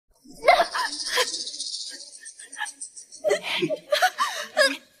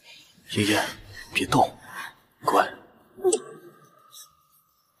妍妍，别动，乖。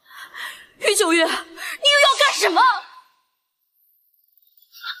于九月，你又要干什么？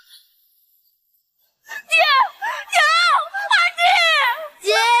爹，娘，二弟，姐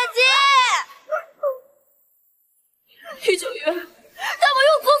姐。于九月，他们又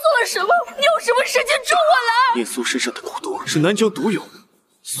做错了什么？你有什么事情冲我来？念苏身上的蛊毒是南疆独有，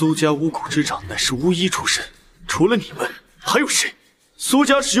苏家巫蛊之长乃是巫医出身，除了你们，还有谁？苏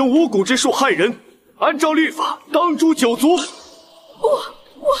家使用巫蛊之术害人，按照律法当诛九族。我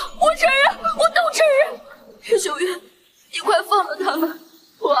承认，我都承认。于九月，你快放了他们！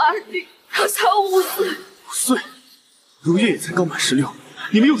我二弟他才5岁，5岁，如月也才刚满16，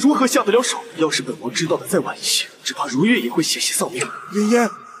你们又如何下得了手？要是本王知道的再晚一些，只怕如月也会险些丧命。妍妍，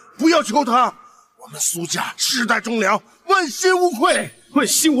不要求他，我们苏家世代忠良，问心无愧。问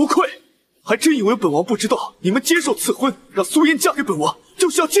心无愧？还真以为本王不知道，你们接受赐婚，让苏嫣嫁给本王，就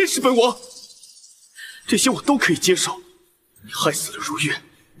是要监视本王。这些我都可以接受。你害死了如月，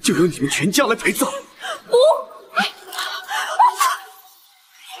就由你们全家来陪葬。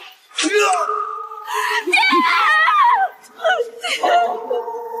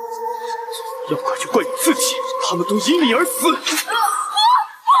要怪就怪你自己，他们都因你而死。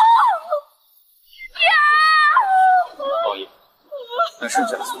王爷，那剩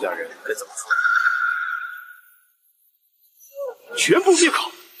下的苏家人该怎么处理？全部灭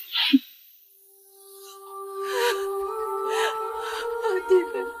口！二弟。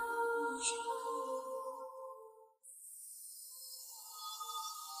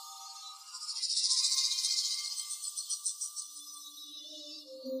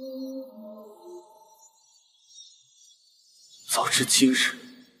早知今日，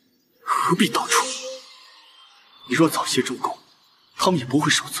何必当初？你若早些助攻，他们也不会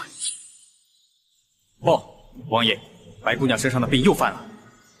受罪。报，王爷，白姑娘身上的病又犯了。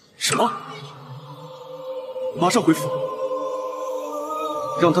什么？马上回府，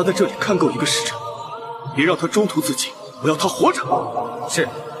让她在这里看够1个时辰，别让她中途自尽，我要她活着。是。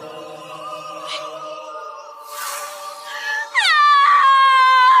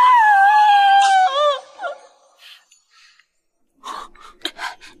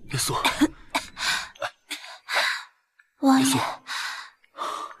叶苏，王爷，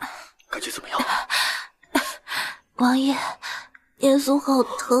感觉怎么样？王爷，叶苏好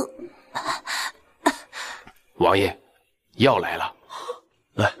疼。王爷，药来了，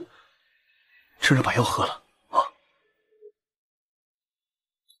来，趁热把药喝了啊！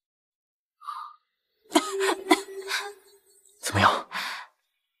怎么样？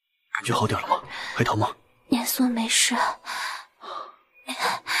感觉好点了吗？还疼吗？叶苏没事。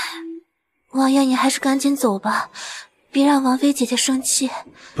王爷，你还是赶紧走吧，别让王妃姐姐生气。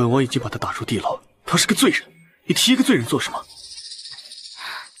本王已经把她打入地牢，她是个罪人，你提一个罪人做什么？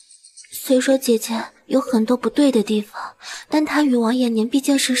虽说姐姐有很多不对的地方，但她与王延年毕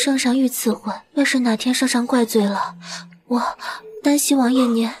竟是圣上御赐婚，要是哪天圣上怪罪了，我担心王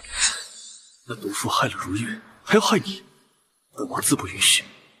延年。那毒妇害了如月，还要害你，本王自不允许。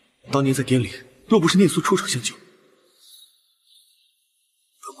当年在典礼，若不是念苏出手相救，本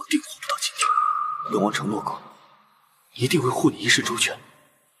王定活不到今天。本王承诺过，一定会护你一世周全。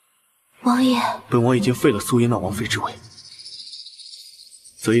王爷，本王已经废了苏嫣那王妃之位，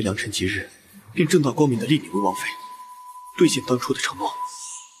择一良辰吉日，便正大光明的立你为王妃，兑现当初的承诺。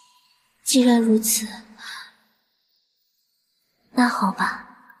既然如此，那好吧。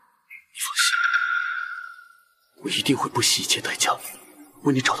你放心，我一定会不惜一切代价，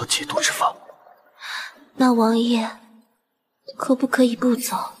为你找到解毒之法。那王爷，可不可以不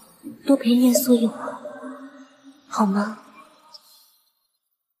走，多陪念苏一会儿，好吗？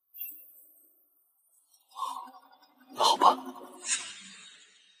那好吧。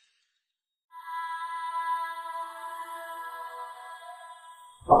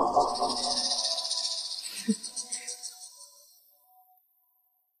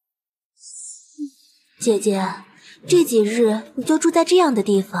姐姐，这几日你就住在这样的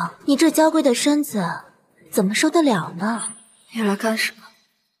地方，你这娇贵的身子怎么受得了呢？你来干什么？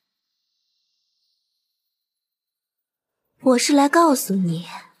我是来告诉你，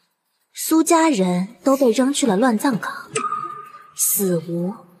苏家人都被扔去了乱葬岗，死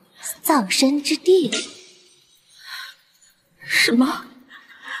无葬身之地。什么？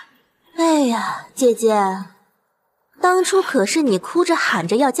哎呀，姐姐，当初可是你哭着喊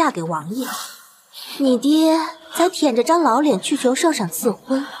着要嫁给王爷，你爹才舔着张老脸去求圣上赐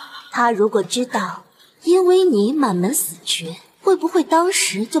婚。他如果知道因为你满门死绝，会不会当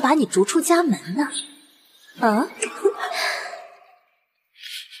时就把你逐出家门呢？啊？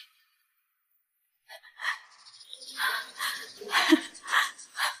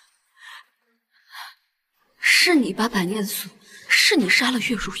一把百年俗，是你杀了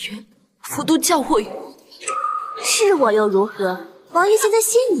岳如约，服毒教祸于我。是我又如何？王爷现在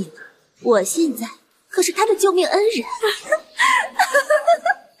信你了，我现在可是他的救命恩人。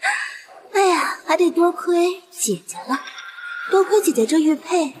哎呀，还得多亏姐姐了，多亏姐姐这玉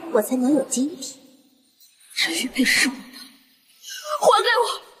佩，我才能有今天。这玉佩是我的，还给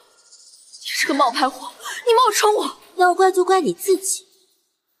我！你这个冒牌货，你冒充我！要怪就怪你自己，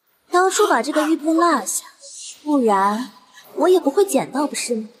当初把这个玉佩落下，不然我也不会捡到，不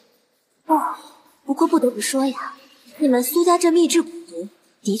是吗？哦，不过不得不说呀，你们苏家这秘制蛊毒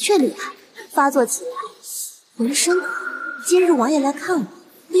的确厉害，发作起来浑身疼。今日王爷来看我，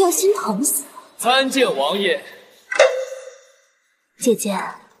都要心疼死了。参见王爷。姐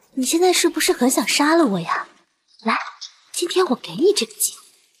姐，你现在是不是很想杀了我呀？来，今天我给你这个机会。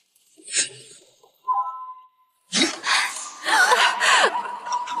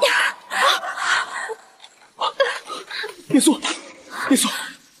念苏，念苏，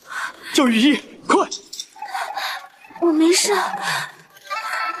叫雨衣，快！我没事，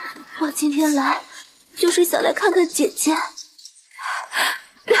我今天来就是想来看看姐姐。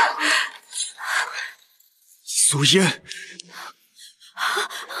苏嫣，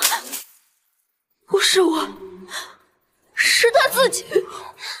不是我，是他自己。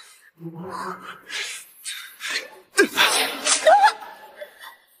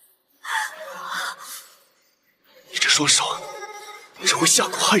你这双手只会下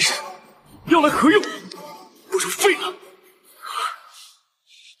蛊害人，要来何用？不如废了。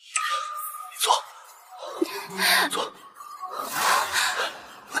坐，坐。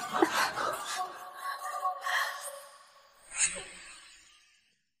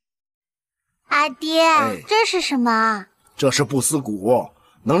阿爹，这是什么？这是不死蛊，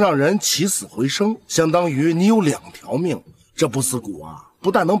能让人起死回生，相当于你有2条命。这不死蛊啊，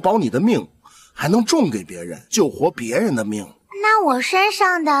不但能保你的命，还能种给别人，救活别人的命。那我身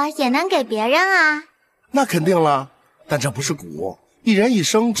上的也能给别人啊？那肯定了，但这不是蛊，一人一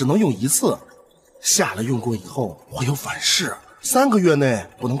生只能用1次，下了用过以后会有反噬，3个月内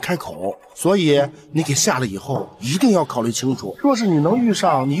不能开口。所以你给下了以后，一定要考虑清楚。若是你能遇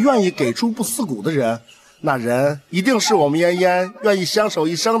上你愿意给出不死蛊的人，那人一定是我们嫣嫣愿意相守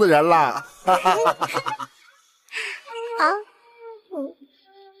一生的人啦。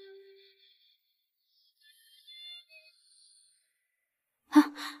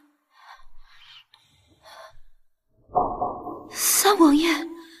三王爷，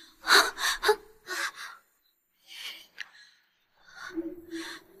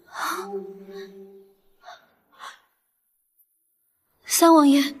三王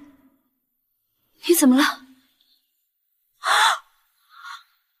爷，你怎么了？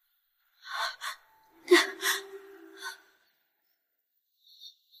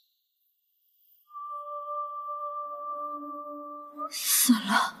死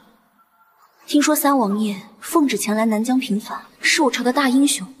了。听说三王爷奉旨前来南疆平反，是我朝的大英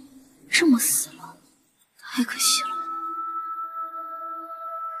雄，这么死了，太可惜了。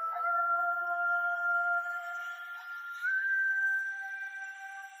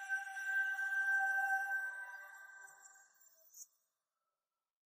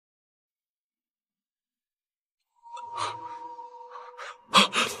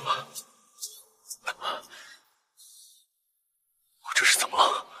我这是怎么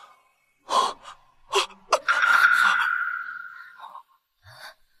了？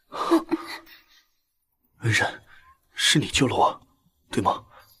恩人，是你救了我，对吗？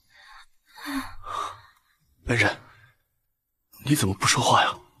恩人，你怎么不说话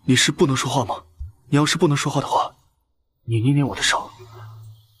呀？你是不能说话吗？你要是不能说话的话，你捏捏我的手。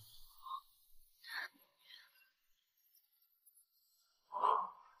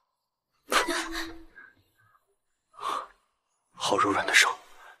好柔软的手，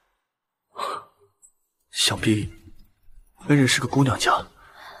想必恩人是个姑娘家。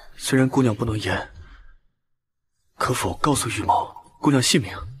虽然姑娘不能言，可否告诉羽毛姑娘姓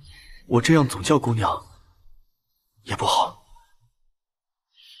名？我这样总叫姑娘也不好。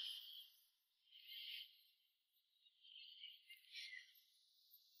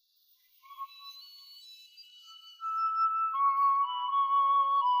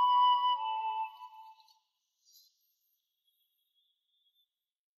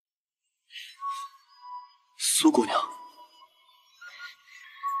苏姑娘，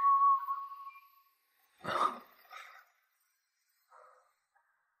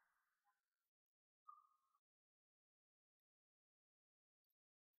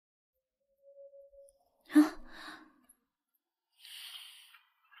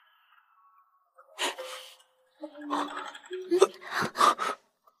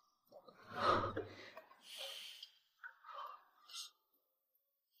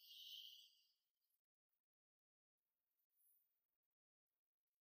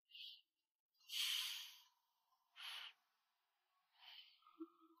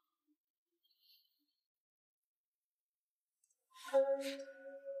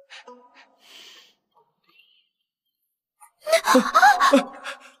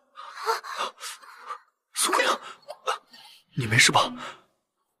苏姑娘，你没事吧？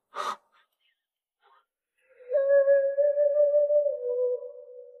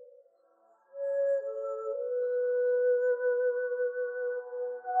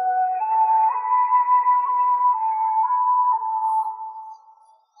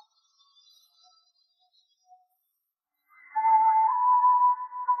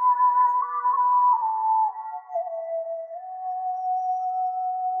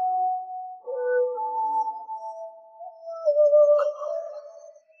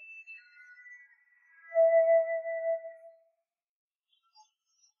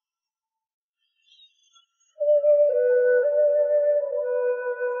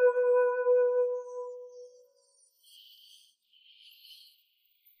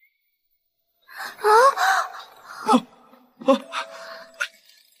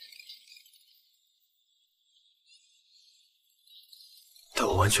待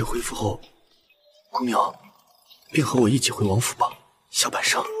我完全恢复后，姑娘便和我一起回王府吧。下半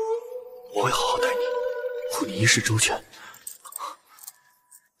生我会好好待你，护你一世周全。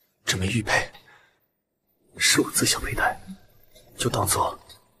这枚玉佩是我自小佩戴，就当做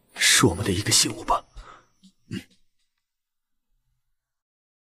是我们的一个信物吧。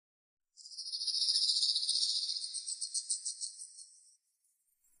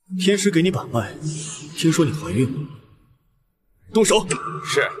天师给你把脉，听说你怀孕了，动手！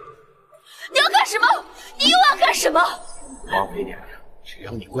是。你要干什么？你又要干什么？王妃娘娘，只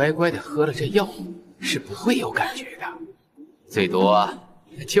要你乖乖的喝了这药，是不会有感觉的，最多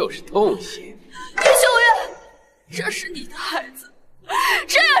就是痛些。叶秀月，这是你的孩子，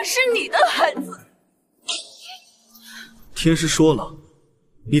这也是你的孩子。天师说了，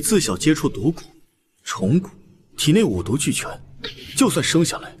你自小接触毒蛊、虫蛊，体内五毒俱全，就算生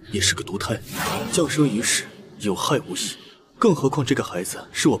下来也是个毒胎，降生于世有害无益。更何况这个孩子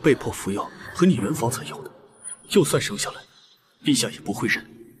是我被迫服药和你圆房才有的，就算生下来，陛下也不会认。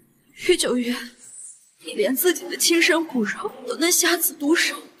玉九月，你连自己的亲生骨肉都能下此毒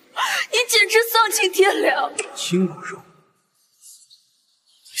手，你简直丧尽天良！亲骨肉，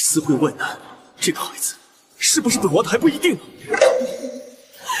你私会万难，这个孩子是不是本王的还不一定呢。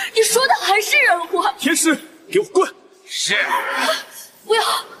你说的还是人话！天师，给我滚！是。不要，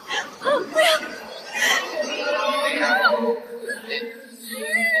不要！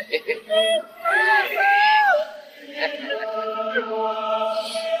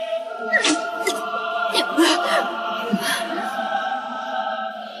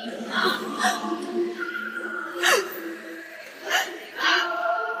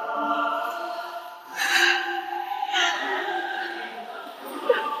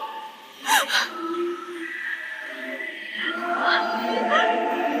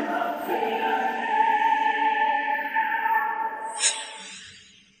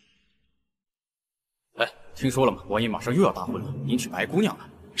听说了吗？王爷马上又要大婚了，迎娶白姑娘了。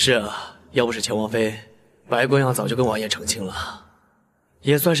是啊，要不是钱王妃，白姑娘早就跟王爷成亲了，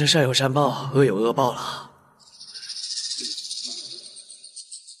也算是善有善报，恶有恶报了。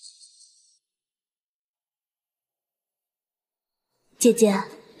姐姐，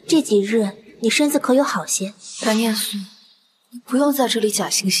这几日你身子可有好些？白念苏，你不用在这里假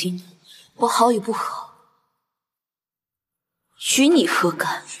惺惺的，我好与不好，与你何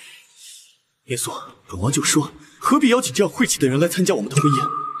干？叶素，本王就说，何必邀请这样晦气的人来参加我们的婚宴？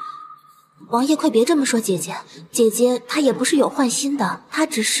王爷，快别这么说姐姐，姐姐她也不是有坏心的，她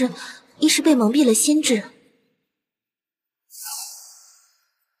只是一时被蒙蔽了心智。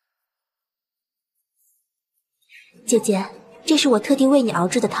姐姐，这是我特地为你熬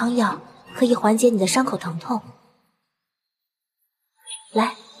制的汤药，可以缓解你的伤口疼痛。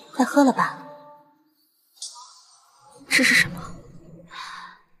来，快喝了吧。这是什么？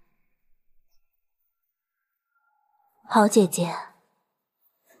好姐姐，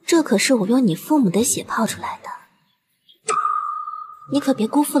这可是我用你父母的血泡出来的，你可别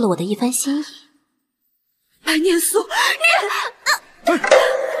辜负了我的一番心意。白念苏，你……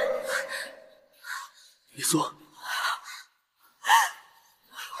叶素，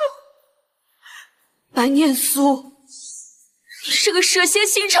白念苏，你是个蛇蝎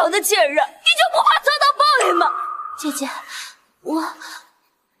心肠的贱人，你就不怕遭到报应吗？姐姐，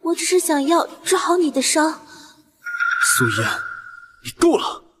我只是想要治好你的伤。苏嫣，你够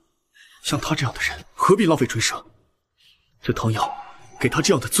了！像他这样的人，何必浪费唇舌？这汤药给他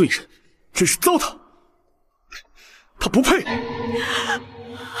这样的罪人，真是糟蹋。他不配。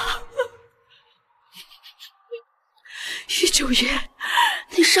玉九月，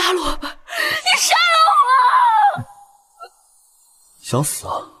你杀了我吧！你杀了我！想死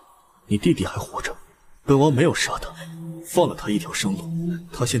啊？你弟弟还活着，本王没有杀他，放了他一条生路。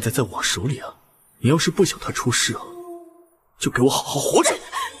他现在在我手里啊！你要是不想他出事啊，就给我好好活着！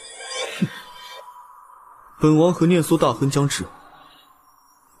本王和念苏大婚将至，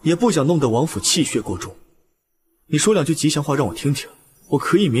也不想弄得王府气血过重。你说两句吉祥话让我听听，我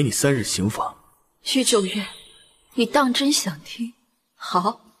可以免你3日刑罚。徐九月，你当真想听？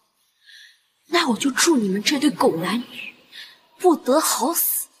好，那我就祝你们这对狗男女不得好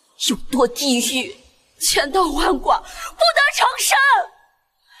死，有堕地狱，千刀万剐，不得长生。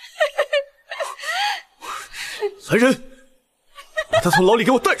来人，把他从牢里给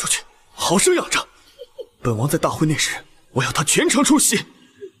我带出去，好生养着。本王在大婚那时，我要他全程出席。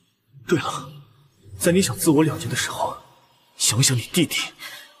对了，在你想自我了结的时候，想想你弟弟。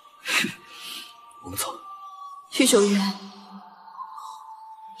我们走。徐九月，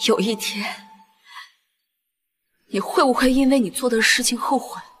有一天，你会不会因为你做的事情后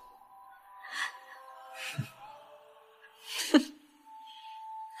悔？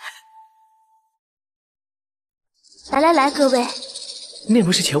来，各位，那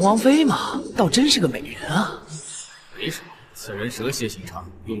不是钱王妃吗？倒真是个美人啊！没什么，此人蛇蝎心肠，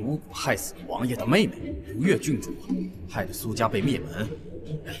用巫蛊害死了王爷的妹妹如月郡主，害得苏家被灭门。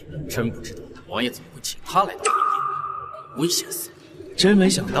哎，真不知道王爷怎么会请他来到婚宴，危险死了！真没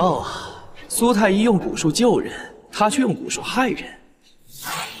想到啊，苏太医用蛊术救人，他却用蛊术害人。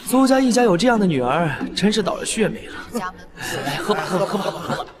苏家一家有这样的女儿，真是倒了血霉了。来，喝吧，喝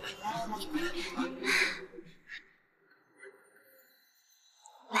吧。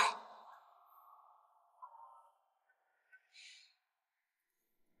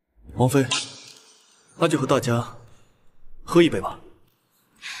王妃，那就和大家喝一杯吧。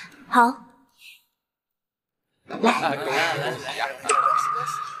好，来，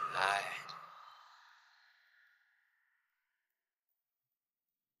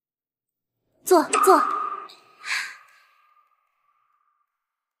坐。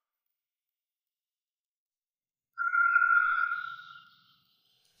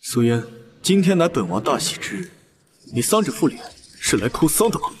苏嫣，今天乃本王大喜之日，你丧着副脸是来哭丧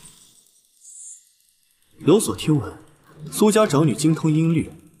的吗？有所听闻，苏家长女精通音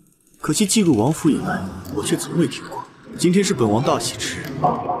律，可惜进入王府以来，我却从未听过。今天是本王大喜之日，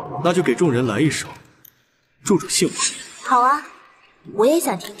那就给众人来一首，助助兴吧。好啊，我也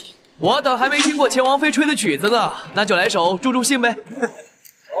想听听。我等还没听过钱王妃吹的曲子呢，那就来首助助兴呗。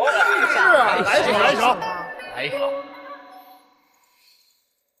是啊，来首。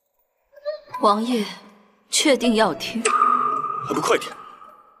王爷，确定要听？还不快点！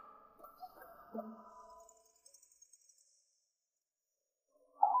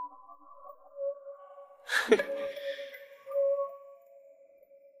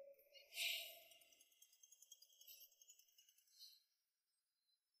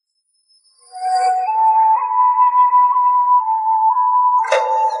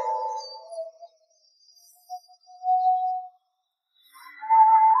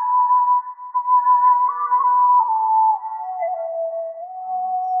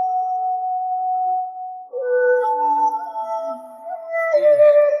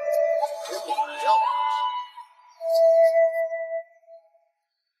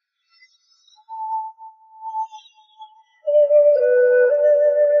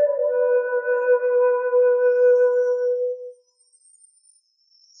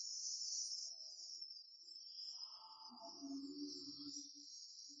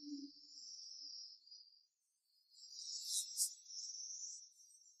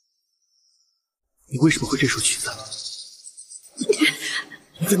你为什么会这首曲子？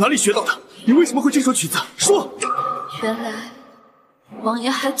你在哪里学到的？你为什么会这首曲子？说！原来王爷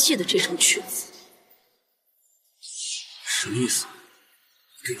还记得这首曲子。什么意思？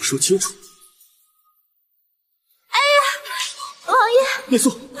你给我说清楚！哎呀，王爷！念苏，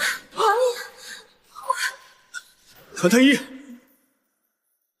王爷，传太医，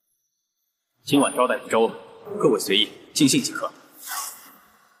今晚招待不周，各位随意，尽兴即可。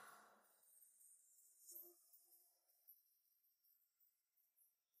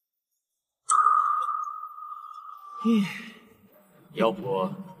要不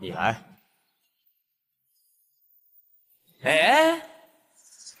你来？哎，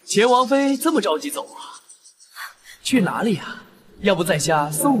钱王妃这么着急走啊？去哪里呀？要不在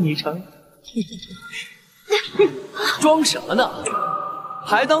下送你一程？装什么呢？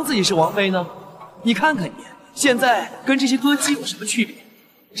还当自己是王妃呢？你看看你，现在跟这些歌姬有什么区别？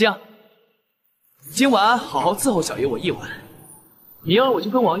这样，今晚好好伺候小爷我一晚，明儿我就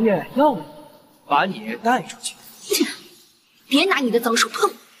跟王爷要了你，把你带出去。别拿你的脏手碰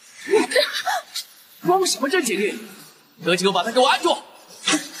我！装什么正经？得给我把他给我按住！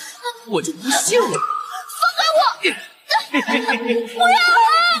我就不信了！放开我！不要！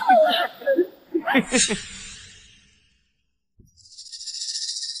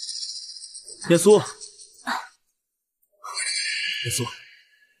念苏，念苏，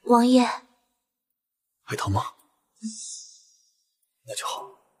王爷，还疼吗？那就好。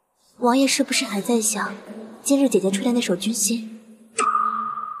王爷是不是还在想今日姐姐吹的那首军心？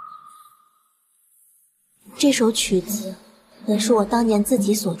这首曲子本是我当年自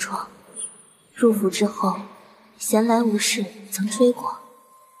己所创，入府之后闲来无事曾吹过，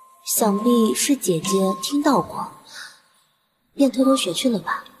想必是姐姐听到过，便偷偷学去了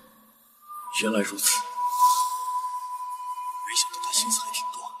吧。原来如此，没想到他心思还挺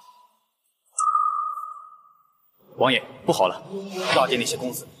多。王爷，不好了，大殿那些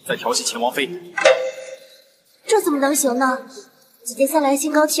公子在调戏前王妃。这怎么能行呢？姐姐向来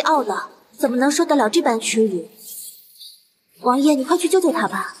心高气傲的，怎么能受得了这般屈辱？王爷，你快去救救她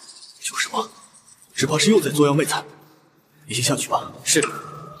吧！救什么？只怕是又在作妖媚惨。你先下去吧。是。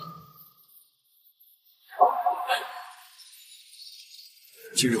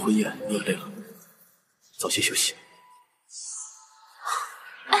今日婚宴你也累了，早些休息。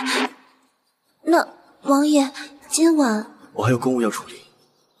那王爷，今晚我还有公务要处理，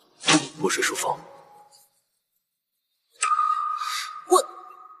不睡书房。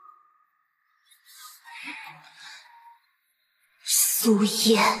苏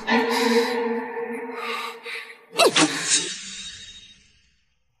烟，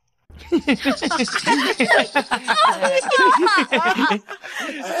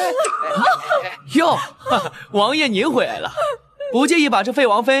哟，王爷您回来了，不介意把这废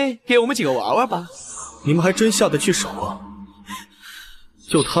王妃给我们几个玩玩吧？你们还真下得去手啊！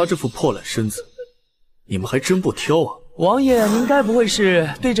就她这副破烂身子，你们还真不挑啊！王爷，您该不会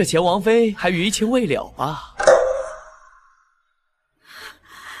是对这前王妃还余情未了吧？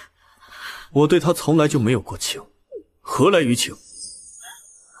我对她从来就没有过情，何来余情？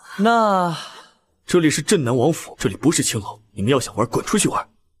那这里是镇南王府，这里不是青楼，你们要想玩，滚出去玩！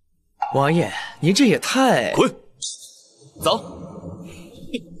王爷，您这也太……滚！走。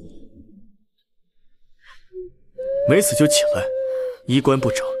没死就起来，衣冠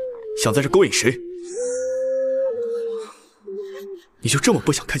不整，想在这勾引谁？你就这么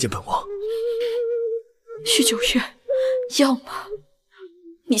不想看见本王？徐九月，要么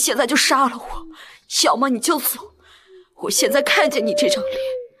你现在就杀了我，要么你就走。我现在看见你这张脸，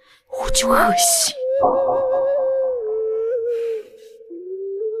我就恶心。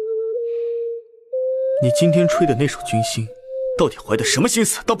你今天吹的那首军心，到底怀的什么心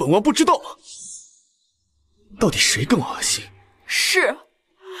思？当本王不知道？到底谁更恶心？是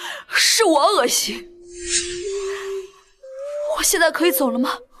我恶心。我现在可以走了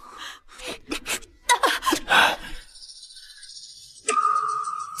吗？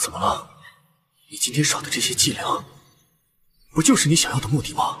怎么了？你今天耍的这些伎俩，不就是你想要的目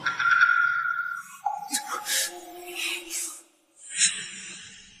的吗？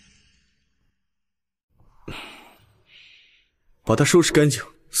把他收拾干净，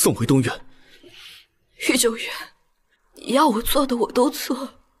送回东院。玉九月，你要我做的我都做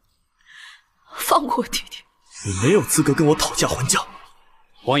了，放过我弟弟。你没有资格跟我讨价还价。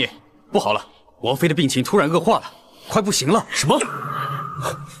王爷，不好了，王妃的病情突然恶化了，快不行了。什么？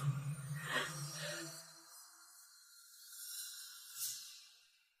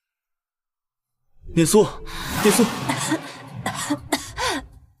念苏，念苏。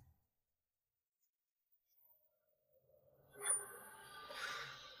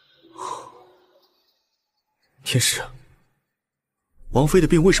天使，王妃的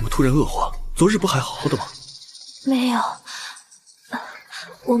病为什么突然恶化？昨日不还好好的吗？没有，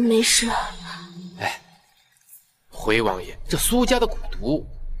我没事。哎，回王爷，这苏家的蛊毒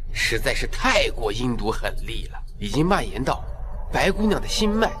实在是太过阴毒狠厉了，已经蔓延到白姑娘的心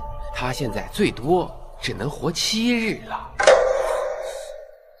脉，她现在最多只能活7日了。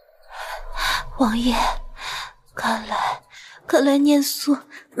王爷，看来念苏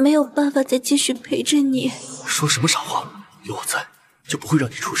没有办法再继续陪着你。说什么傻话？有我在，就不会让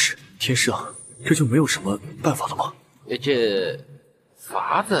你出事。天师啊，这就没有什么办法了吗？这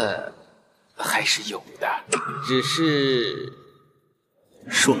法子还是有的，只是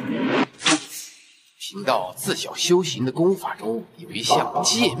说，贫道自小修行的功法中有一项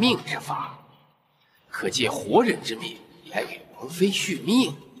借命之法，可借活人之命来给王妃续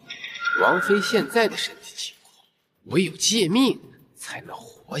命。王妃现在的身体情况，唯有借命才能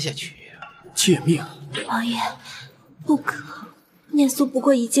活下去呀。借命？王爷，不可！念苏不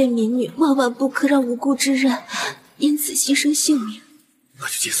过一介民女，万万不可让无辜之人因此牺牲性命。那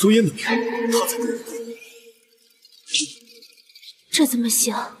就借苏烟的命，她才不会。这怎么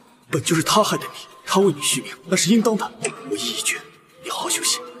行？本就是他害的你，他为你续命，那是应当的。我意已决，你好好休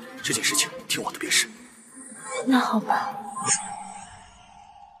息。这件事情听我的便是。那好吧。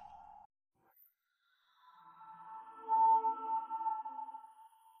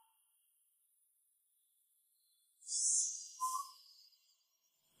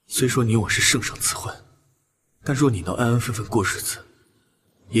虽说你我是圣上赐婚，但若你能安安分分过日子，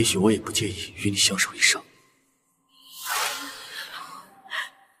也许我也不介意与你相守一生。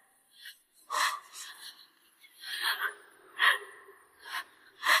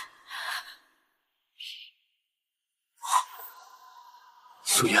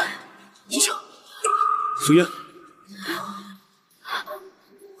素颜，静下。素颜，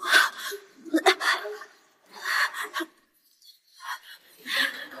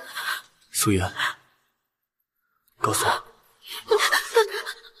素颜，告诉我，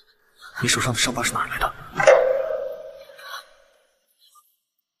你手上的伤疤是哪儿来的？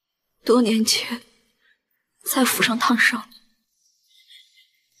多年前，在府上烫伤。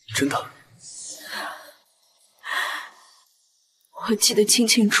真的？我记得清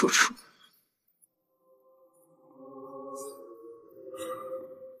清楚楚。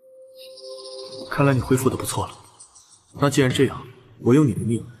看来你恢复的不错了。那既然这样，我用你的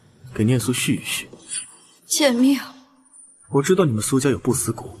命给念苏续一续。贱命！我知道你们苏家有不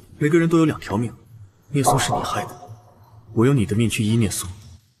死蛊，每个人都有2条命。念苏是你害的，我用你的命去医念苏，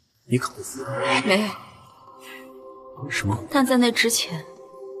你可不服？没。什么？但在那之前，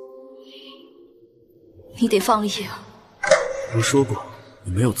你得放了叶儿。我说过，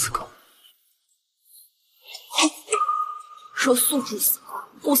你没有资格。若宿主死了，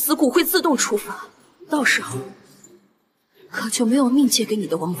不死蛊会自动触发，到时候可就没有命借给你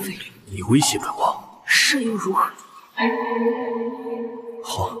的王妃了。你威胁本王，是又如何？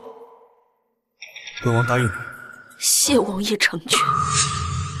好，本王答应你。谢王爷成全。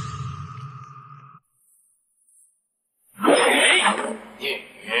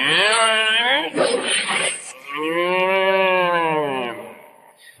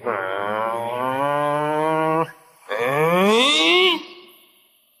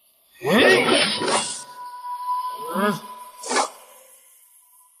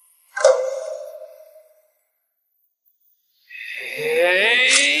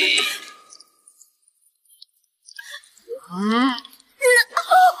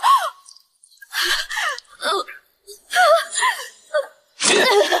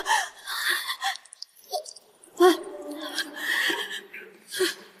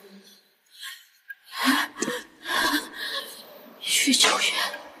徐九月，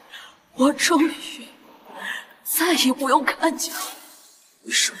我终于再也不用看见了。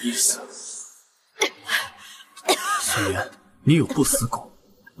你什么意思？素颜，你有不死蛊，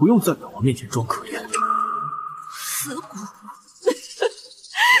不用在本王面前装可怜。死蛊？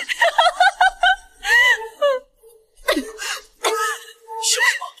笑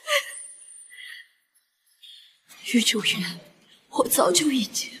什么？于九月，我早就已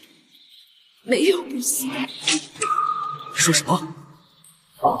经没有不死。你说什么？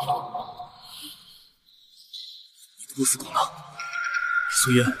你的不死蛊呢？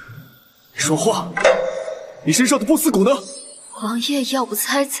素颜，说话！你身上的不死蛊呢？王爷要不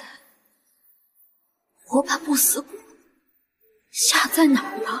猜猜，我把不死蛊下在哪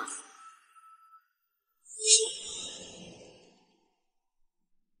儿了？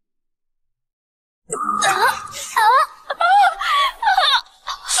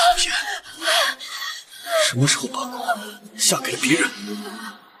素颜，什么时候把蛊下给了别人？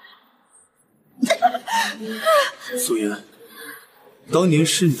素颜，当年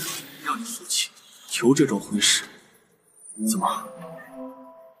是你让你父亲求这桩婚事，怎么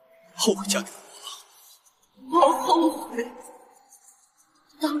后悔嫁给我了？我后悔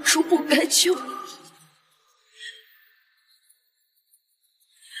当初不该救你，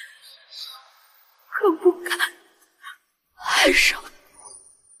更不该爱上你。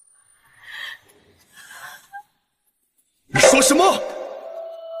你说什么？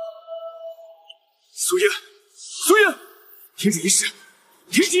素颜，素颜，停止仪式，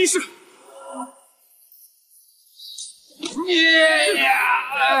停止仪式！素颜，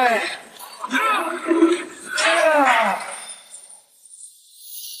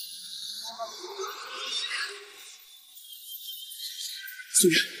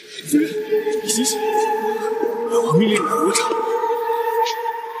素颜，你醒醒！本王命令你活着。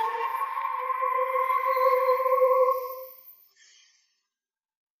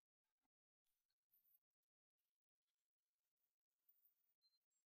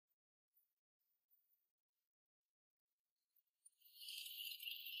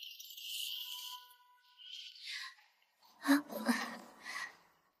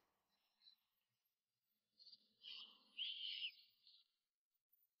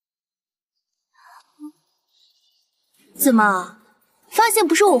怎么，发现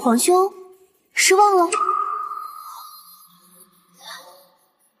不是我皇兄，失望了？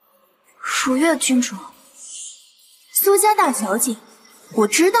如月郡主，苏家大小姐，我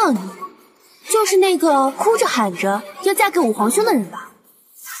知道你，就是那个哭着喊着要嫁给我皇兄的人吧？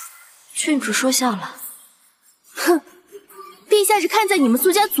郡主说笑了。哼，陛下是看在你们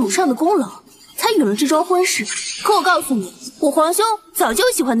苏家祖上的功劳，才允了这桩婚事。可我告诉你，我皇兄早就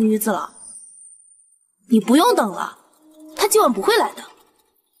有喜欢的女子了，你不用等了，他今晚不会来的。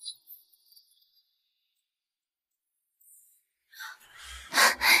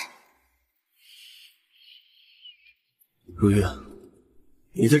如月，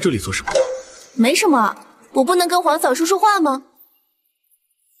你在这里做什么？没什么，我不能跟皇嫂说说话吗？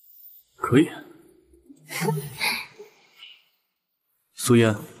可以。苏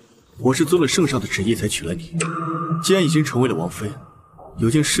嫣，我是遵了圣上的旨意才娶了你。既然已经成为了王妃，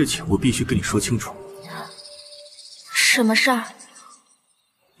有件事情我必须跟你说清楚。什么事儿？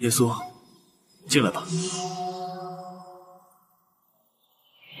耶稣，进来吧。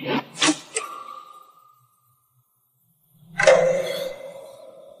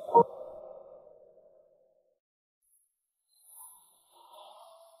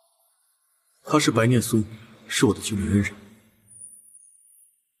他是白念苏，是我的救命恩人，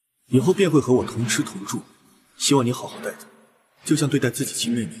以后便会和我同吃同住，希望你好好待他，就像对待自己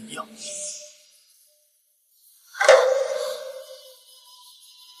亲妹妹一样。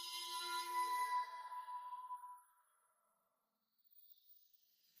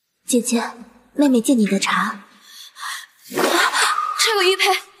姐姐，妹妹借你的茶。这个玉佩，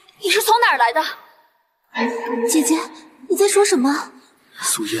你是从哪儿来的？姐姐，你在说什么？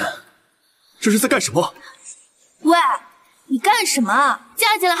苏嫣，这是在干什么？喂，你干什么？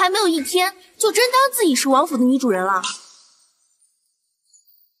嫁进来还没有一天，就真当自己是王府的女主人了？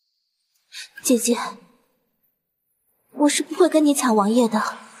姐姐，我是不会跟你抢王爷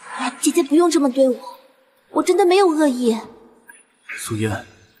的，姐姐不用这么对我，我真的没有恶意。苏嫣，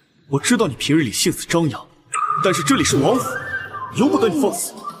我知道你平日里性子张扬，但是这里是王府，由不得你放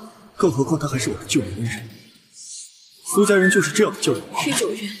肆。更何况他还是我的救命恩人，苏家人就是这样的教育我。徐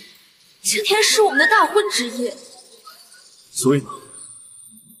九云，今天是我们的大婚之夜，所以呢？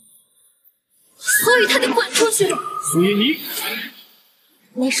所以他得滚出去。苏嫣，你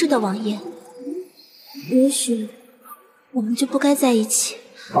没事的，王爷。也许我们就不该在一起，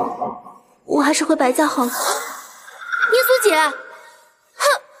我还是回白家好了。耶苏姐，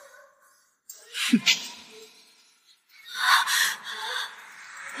哼！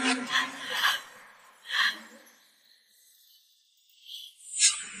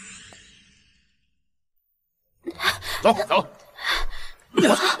走走。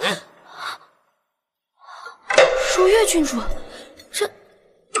如月郡主，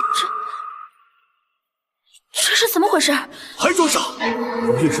这是怎么回事？还装傻！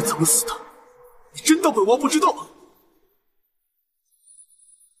如月是怎么死的？你真当本王不知道吗？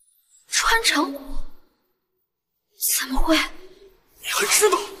穿肠骨？怎么会？你还知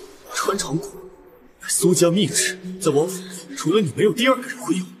道穿肠骨？苏家秘制，在王府除了你，没有第二个人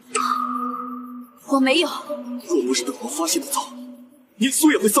会有。我没有。若不是本王发现的早，念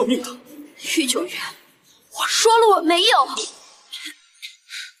苏也会丧命的。玉九月，我说了我没有。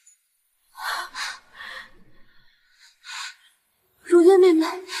如月妹妹，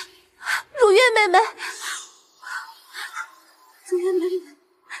如月妹妹，如月妹妹，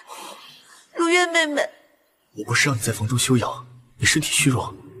如月妹妹，我不是让你在房中休养，你身体虚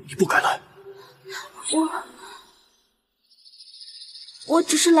弱，你不该来。我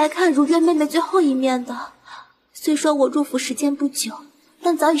只是来看如月妹妹最后一面的。虽说我入府时间不久，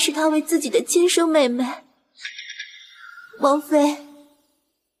但早已视她为自己的亲生妹妹。王妃，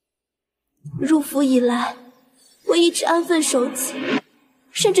入府以来，我一直安分守己，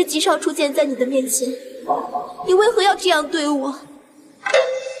甚至极少出现在你的面前。你为何要这样对我？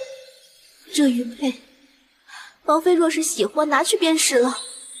这玉佩，王妃若是喜欢，拿去便是了。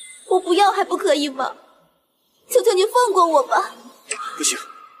我不要还不可以吗？求求你放过我吧！不行，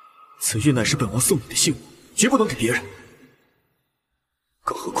此玉乃是本王送你的信物，绝不能给别人。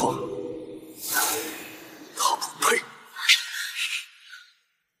更何况，他不配。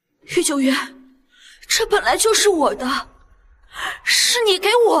玉九月，这本来就是我的，是你给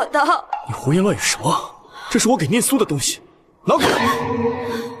我的。你胡言乱语什么？这是我给念苏的东西，拿过来。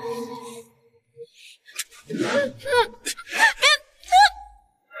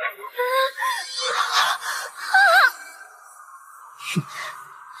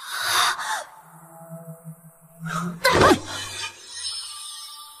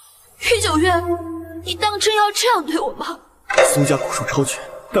玉九月，你当真要这样对我吗？苏家蛊术超群，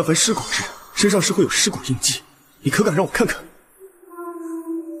但凡施蛊之人身上是会有尸蛊印记，你可敢让我看看？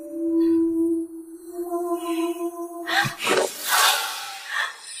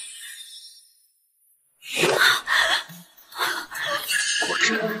果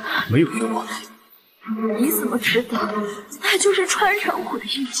真没有冤枉。你怎么知道？那就是穿长裤的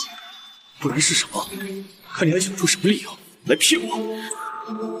印记。不然是什么？看你还想出什么理由来骗我？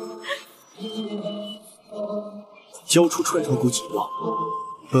交出穿长裤锦囊，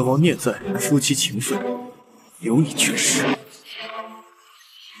本王念在夫妻情分，由你确实。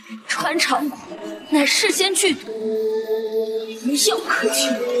穿长裤乃世间剧毒，无药可救。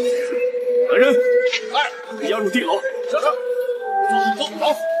来人，押入地牢。走。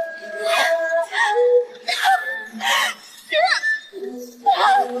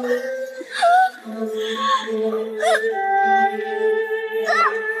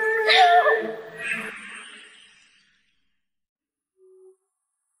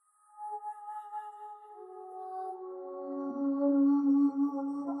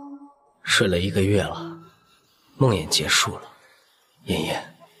睡了1个月了，梦魇结束了，妍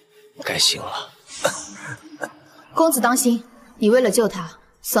妍，该醒了。公子当心，你为了救他，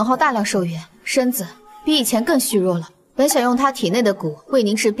损耗大量寿元，身子比以前更虚弱了。本想用他体内的蛊为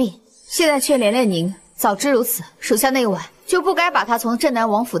您治病，现在却连累您。早知如此，属下那晚就不该把他从镇南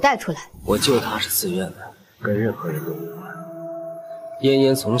王府带出来。我救他是自愿的，跟任何人都无关。嫣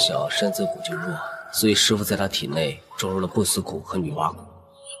嫣从小身子骨就弱，所以师傅在她体内注入了不死蛊和女娲蛊。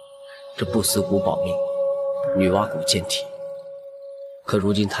这不死蛊保命，女娲蛊健体。可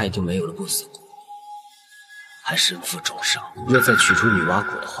如今她已经没有了不死蛊，还身负重伤。若再取出女娲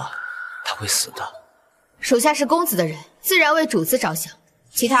蛊的话，她会死的。属下是公子的人，自然为主子着想，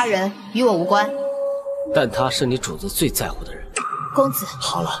其他人与我无关。但他是你主子最在乎的人。公子，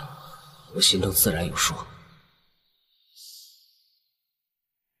好了，我心中自然有数。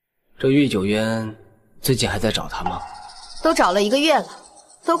这玉九渊最近还在找他吗？都找了1个月了，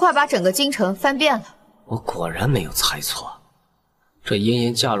都快把整个京城翻遍了。我果然没有猜错，这嫣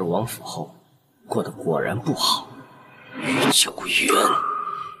嫣嫁入王府后，过得果然不好。玉九渊，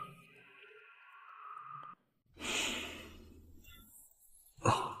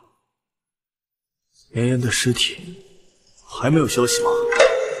妍妍的尸体还没有消息吗？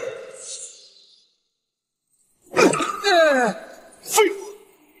废物！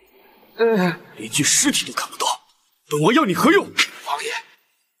连具尸体都看不到，本王要你何用？王爷，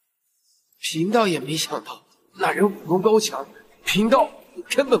贫道也没想到那人武功高强，贫道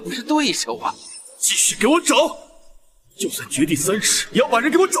根本不是对手啊！继续给我找，就算掘地3尺，也要把人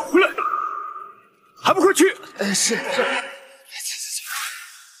给我找回来！还不快去！是。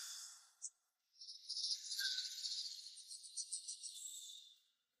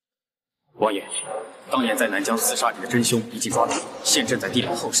王爷，当年在南疆刺杀你的真凶已经抓到，现正在地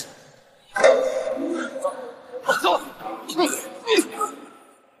牢候审。走。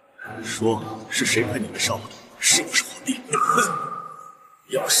说是谁派你们杀我的？是不是皇帝？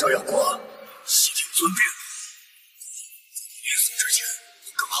要杀要剐，悉听尊便。临死之前，我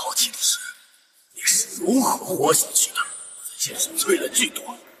更好奇的是，你是如何活下去的？先是淬了剧毒，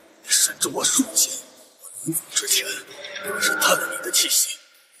你闪着我数剑，我临死之前，可是探了你的气息。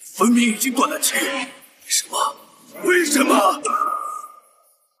分明已经断了气，为什么？为什么？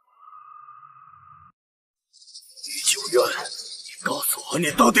玉九渊，你告诉我，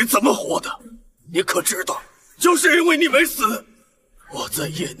你到底怎么活的？你可知道，就是因为你没死，我在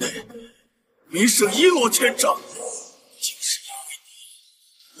业内名声一落千丈。竟是因为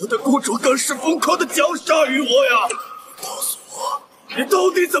你，我的公主更是疯狂的绞杀于我呀！你告诉我，你到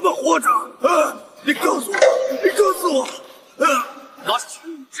底怎么活着？啊！你告诉我，你告诉我，拿下去！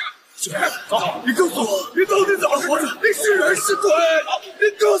走！你告诉我，你到底怎么活着？你是人是鬼？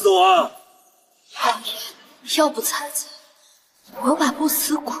你告诉我！王爷，要不猜猜，我把不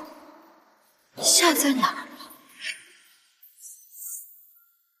死蛊下在哪儿了？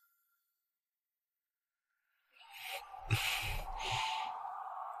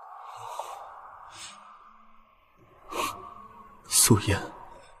素颜，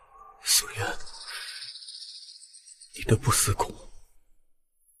素颜，你的不死蛊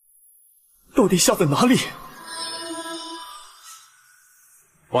到底下在哪里？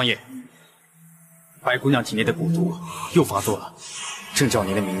王爷，白姑娘体内的蛊毒又发作了，正叫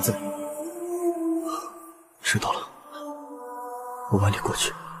您的名字。知道了，我晚点过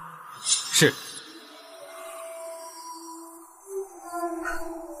去。是。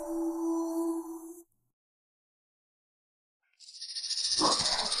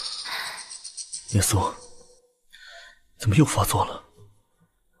严嵩，怎么又发作了？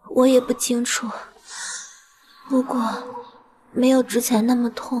我也不清楚，不过没有之前那么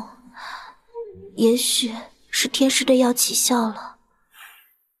痛，也许是天师的药起效了。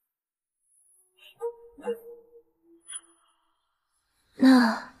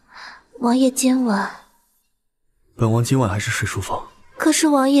那王爷今晚，本王今晚还是睡书房。可是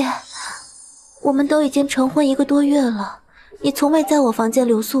王爷，我们都已经成婚1个多月了，你从未在我房间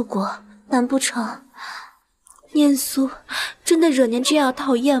留宿过，难不成念苏真的惹您这样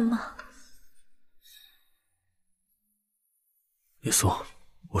讨厌吗？念苏，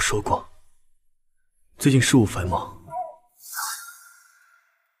我说过，最近事务繁忙。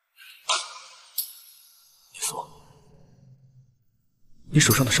念苏，你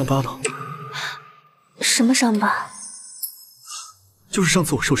手上的伤疤呢？什么伤疤？就是上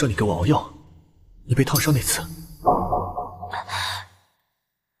次我受伤你给我熬药，你被烫伤那次。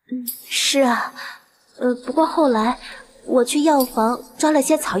是啊，不过后来我去药房抓了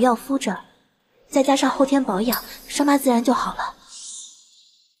些草药敷着，再加上后天保养，伤疤自然就好了。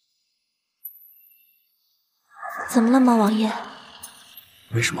怎么了吗，王爷？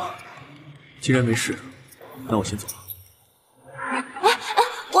没什么，既然没事，那我先走了。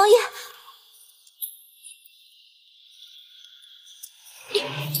王爷，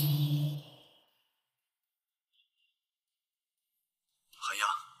寒鸦，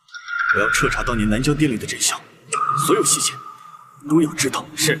我要彻查当年南疆殿里的真相，所有细节都要知道。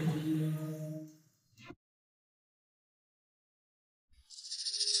是。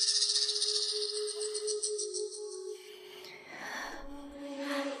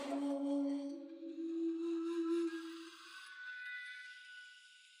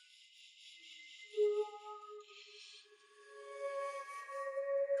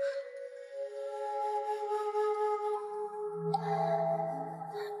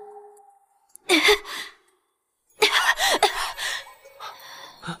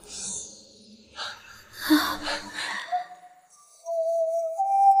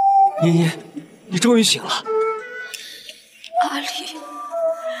妍妍，你终于醒了。阿离，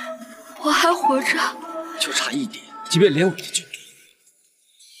我还活着。就差一点，即便连我都救不了。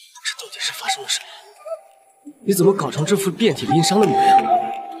这到底是发生了什么？你怎么搞成这副遍体鳞伤的模样？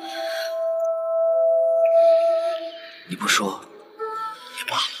你不说也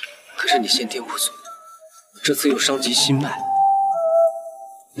罢了，可是你先天不足，这次又伤及心脉，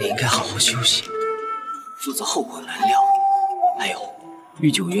你应该好好休息，否则后果难料。还有，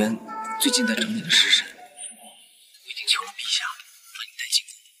御九渊最近在整理的尸身，我已经求了陛下把你带进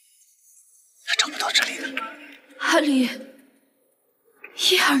宫，他找不到这里的。阿离，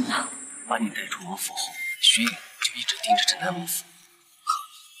叶儿呢？把你带出王府后，薛影就一直盯着镇南王府，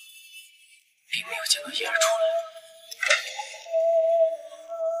并没有见到叶儿出来。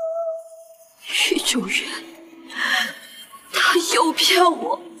御九渊，他又骗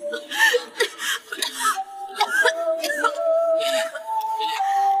我。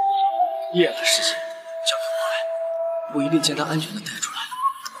叶儿的事情交给我来，我一定将他安全的带出来。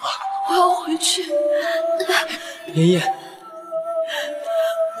我要回去。妍妍，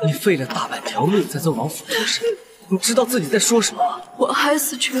你费了大半条命才从王府脱身，你知道自己在说什么吗？我害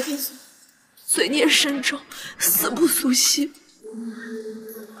死权子，罪孽深重，死不足惜。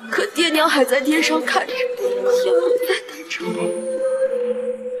可爹娘还在天上看着，也不在等着我。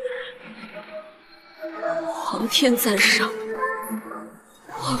皇天在上，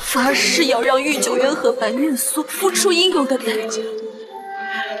我发誓要让御九渊和白念苏付出应有的代价，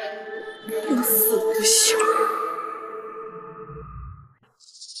不死不休。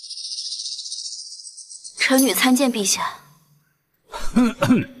臣女参见陛下。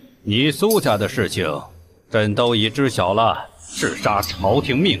你苏家的事情，朕都已知晓了。弑杀朝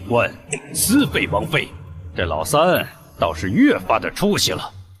廷命官，私废王妃，这老三倒是越发的出息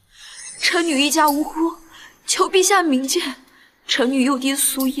了。臣女一家无辜，求陛下明鉴。臣女幼弟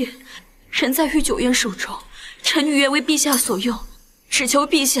苏叶，人在御九渊手中，臣女愿为陛下所用，只求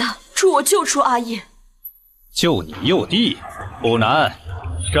陛下助我救出阿叶。救你幼弟不难，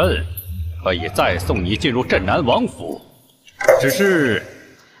朕可以再送你进入镇南王府，只是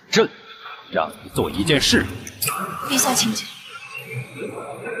朕让你做一件事。陛下请讲。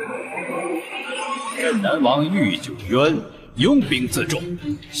镇南王御九渊拥兵自重，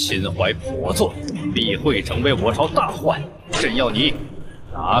心怀叵测，必会成为我朝大患。朕要你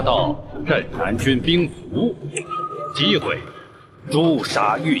拿到镇南军兵符，有机会诛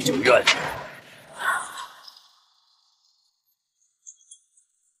杀御九渊。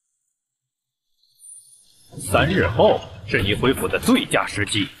3日后是你回府的最佳时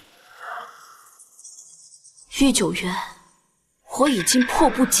机。御九渊，我已经迫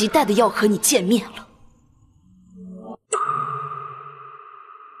不及待的要和你见面了。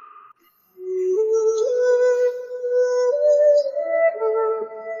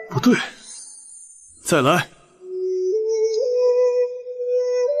不对，再来。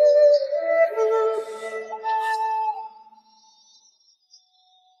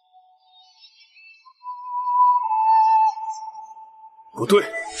不对，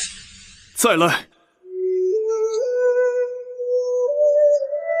再来。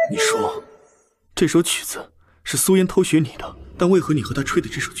你说，这首曲子是苏颜偷学你的，但为何你和他吹的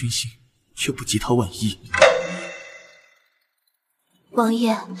这首军星却不及他万一？王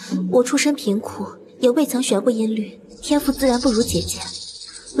爷，我出身贫苦，也未曾学过音律，天赋自然不如姐姐。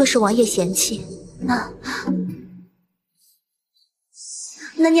若是王爷嫌弃，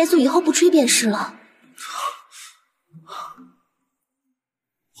那念苏以后不吹便是了。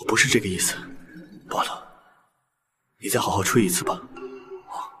我不是这个意思，罢了，你再好好吹一次吧。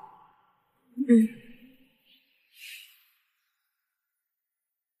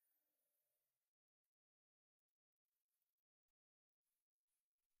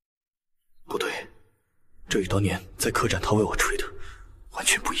不对，这与当年在客栈他为我吹的完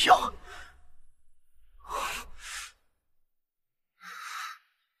全不一样。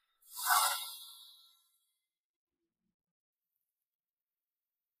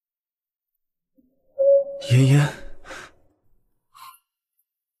妍妍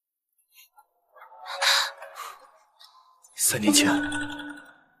，3年前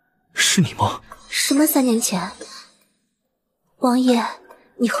是你吗？什么3年前？王爷，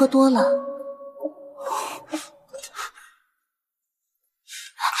你喝多了。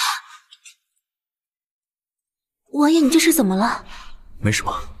王爷，你这是怎么了？没什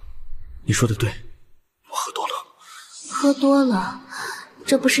么，你说的对，我喝多了。喝多了，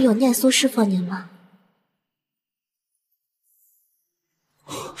这不是有念苏释放您吗？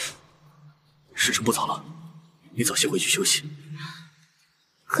时辰不早了，你早些回去休息。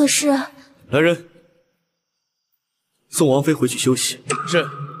可是，来人，送王妃回去休息。是。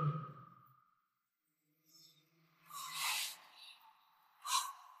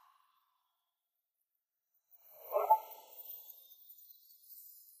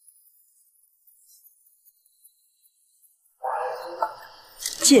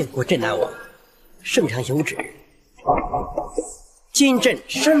见过镇南王，圣上有旨，今朕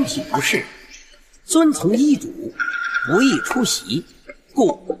身体不适，遵从医嘱，不宜出席，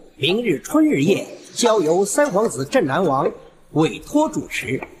故明日春日夜交由三皇子镇南王委托主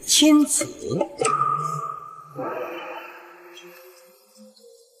持，钦此。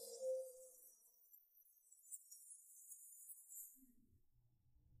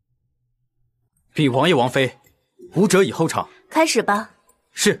禀王爷王妃，舞者已候场，开始吧。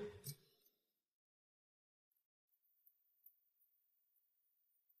是。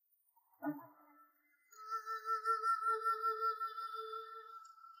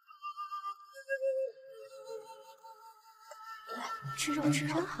吃肉吃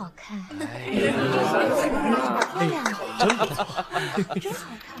肉，真好看。哎呀，漂亮，真不错，真好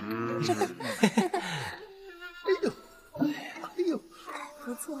看。哎呦，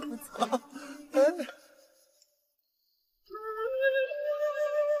不错不错。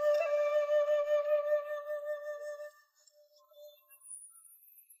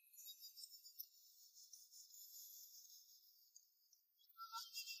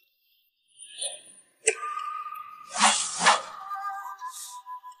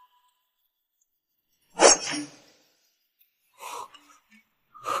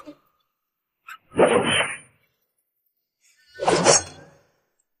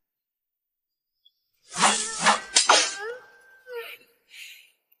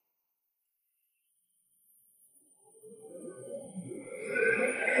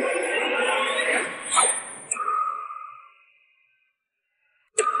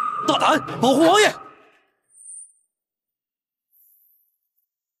大胆，保护王爷！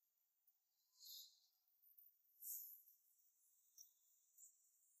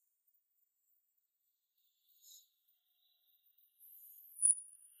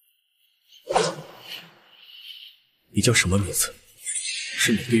你叫什么名字？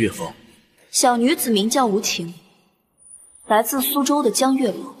是哪个乐坊？小女子名叫无情，来自苏州的江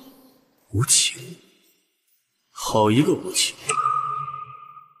月楼。无情，好一个无情！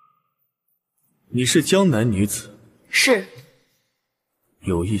你是江南女子？是。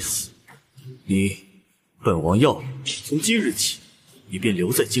有意思。你，本王要你，从今日起，你便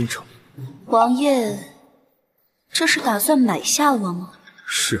留在京城。王爷，这是打算买下我吗？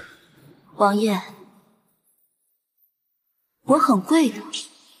是。王爷，我很贵的。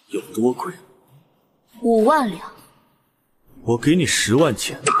有多贵？5万两。我给你10万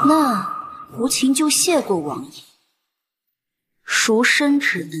钱。那无情就谢过王爷，赎身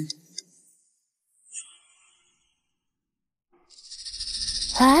之恩。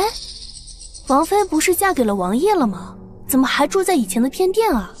哎，王妃不是嫁给了王爷了吗？怎么还住在以前的偏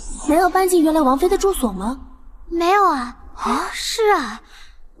殿啊？没有搬进原来王妃的住所吗？没有啊。啊，是啊，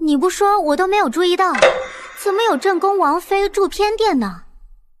你不说我都没有注意到。怎么有正宫王妃住偏殿呢？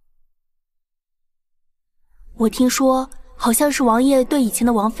我听说，好像是王爷对以前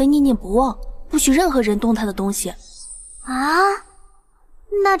的王妃念念不忘，不许任何人动她的东西。啊？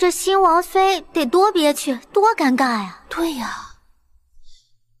那这新王妃得多憋屈，多尴尬呀！对呀。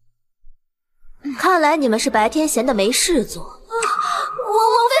看来你们是白天闲的没事做。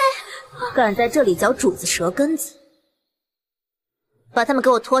王妃，敢在这里嚼主子舌根子，把他们给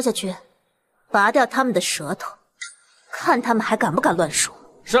我拖下去，拔掉他们的舌头，看他们还敢不敢乱说。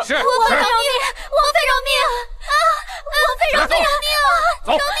是。王妃饶命！王妃饶命！啊！王妃饶命！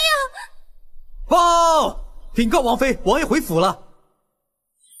饶命！报！禀告王妃，王爷回府了。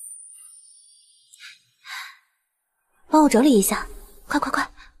帮我整理一下，快快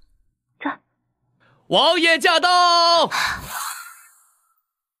快！这儿。王爷驾到！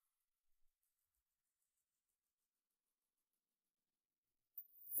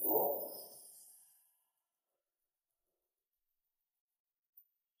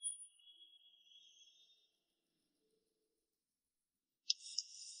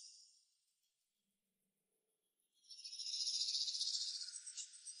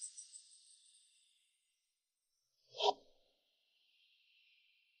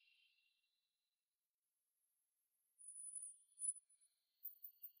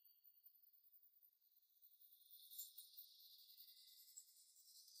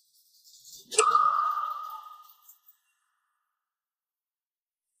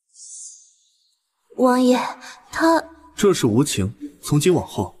王爷，他这是无情，从今往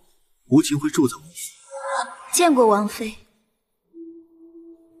后，无情会住在王府。见过王妃。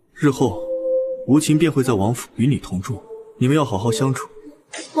日后，无情便会在王府与你同住，你们要好好相处。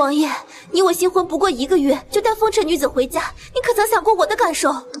王爷，你我新婚不过1个月，就带风尘女子回家，你可曾想过我的感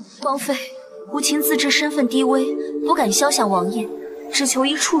受？王妃，无情自知身份低微，不敢肖想王爷，只求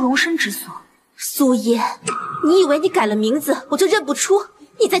一处容身之所。苏嫣，你以为你改了名字我就认不出？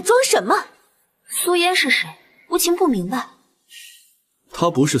你在装什么？苏嫣是谁？无情不明白。她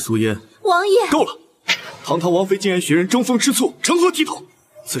不是苏嫣。王爷，够了！堂堂王妃竟然学人争风吃醋，成何体统？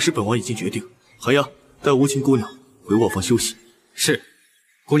此事本王已经决定，寒鸦带无情姑娘回卧房休息。是，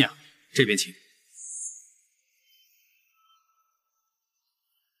姑娘这边请。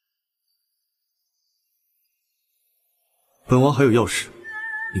本王还有要事，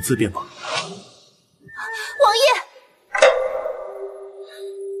你自便吧。王爷。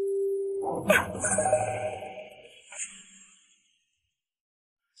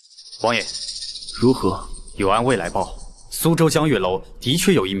王爷，如何？有安卫来报，苏州江月楼的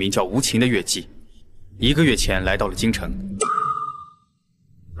确有一名叫无情的月妓，1个月前来到了京城，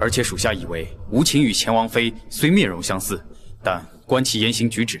而且属下以为无情与前王妃虽面容相似，但观其言行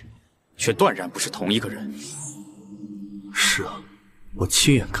举止，却断然不是同一个人。是啊，我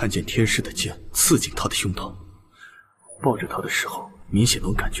亲眼看见天师的剑刺进他的胸膛，抱着他的时候，明显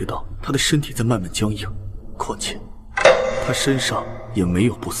能感觉到他的身体在慢慢僵硬。况且，他身上也没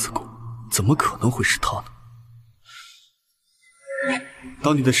有不死骨，怎么可能会是他呢？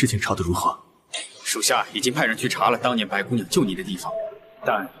当年的事情查得如何？属下已经派人去查了当年白姑娘救你的地方，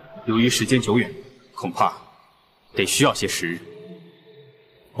但由于时间久远，恐怕得需要些时日。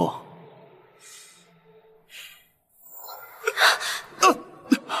哦。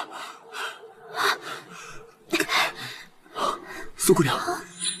苏姑娘，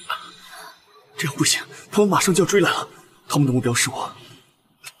这样不行，他们马上就要追来了，他们的目标是我。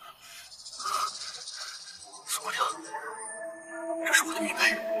苏姑娘，这是我的玉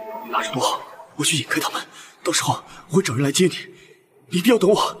佩，你拿着多好，我去引开他们，到时候我会找人来接你，你一定要等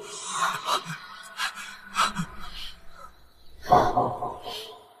我。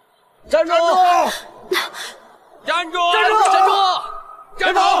站住！站住！站住！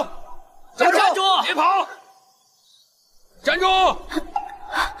站住！站住！站住！别跑！站住！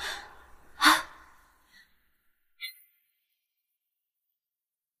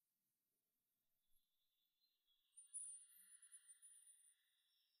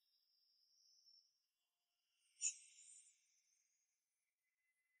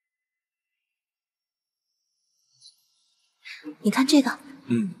你看这个，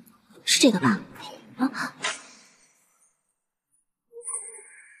是这个吧？啊，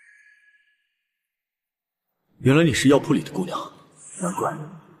原来你是药铺里的姑娘，难怪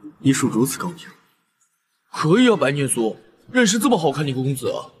医术如此高明。可以啊，白念苏，认识这么好看的一个公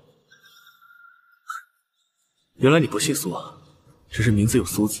子啊！原来你不姓苏啊，只是名字有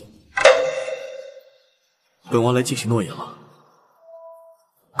苏字。本王来进行诺言了，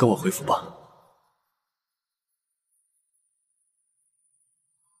跟我回府吧。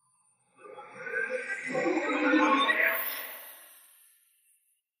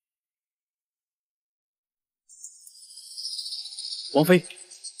王妃，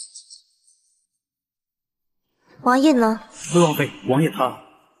王爷呢？回王妃，王爷他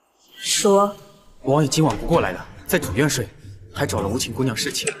说，王爷今晚不过来了，在主院睡，还找了无情姑娘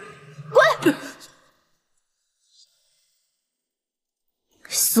侍寝。滚！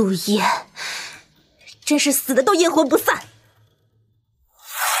苏烟，真是死的都阴魂不散。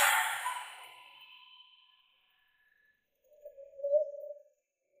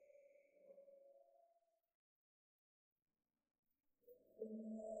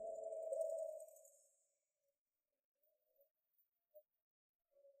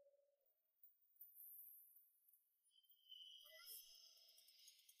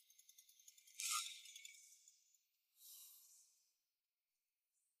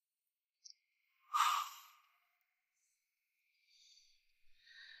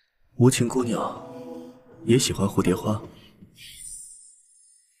无情姑娘也喜欢蝴蝶花？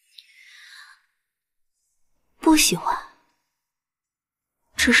不喜欢，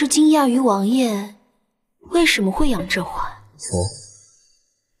只是惊讶于王爷为什么会养这花。哦，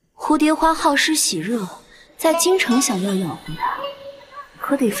蝴蝶花好施喜热，在京城想要养活它，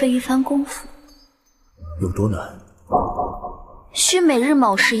可得费一番功夫。有多难？需每日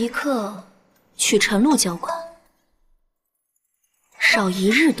卯时一刻取晨露浇灌，少一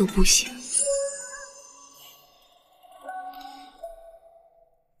日都不行。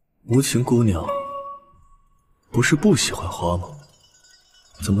无情姑娘不是不喜欢花吗？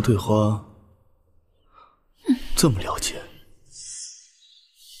怎么对花这么了解？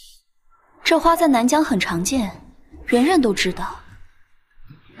这花在南疆很常见，人人都知道。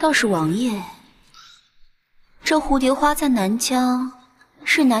倒是王爷，这蝴蝶花在南疆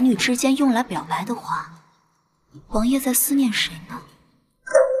是男女之间用来表白的花。王爷在思念谁呢？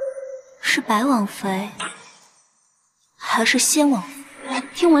是白王妃，还是仙王妃？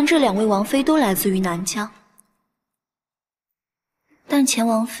听闻这两位王妃都来自于南疆，但前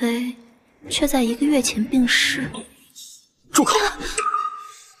王妃却在1个月前病逝。住口！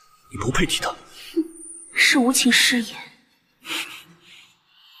你不配提她。是无情失言。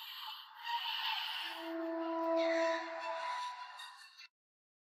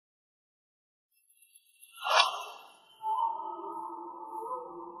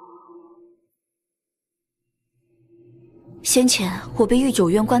先前我被御九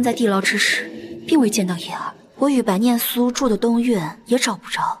渊关在地牢之时，并未见到叶儿。我与白念苏住的东院也找不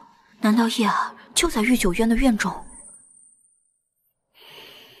着，难道叶儿就在御九渊的院中？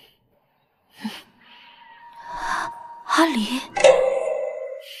阿离，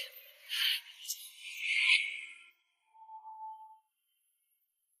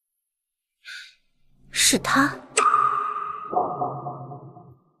是他。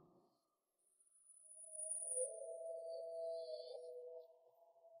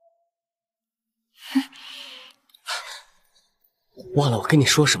忘了我跟你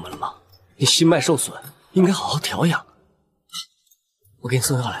说什么了吗？你心脉受损，应该好好调养。我给你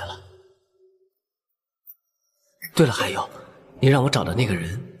送药来了。对了，还有，你让我找的那个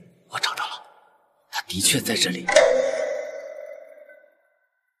人，我找到了，他的确在这里。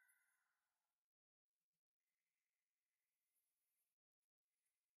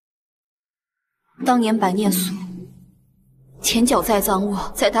当年白念苏前脚在赃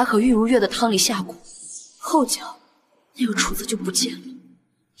我，在他和玉如月的汤里下蛊，后脚那个厨子就不见了。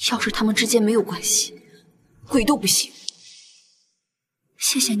要是他们之间没有关系，鬼都不信。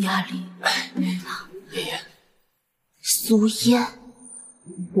谢谢你，阿离。爷爷，苏烟，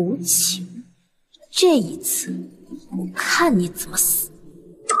无情，这一次看你怎么死！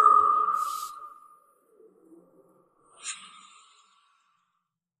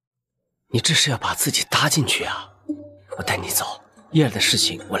你这是要把自己搭进去啊！我带你走，叶儿的事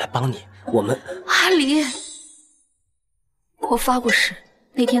情我来帮你。我们阿离，我发过誓，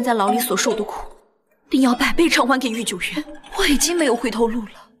那天在牢里所受的苦，定要百倍偿还给御九渊。我已经没有回头路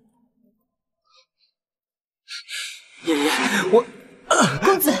了。爷爷，我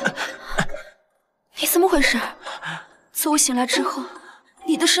公子，你怎么回事？自我醒来之后，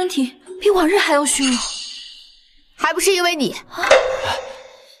你的身体比往日还要虚弱，还不是因为你。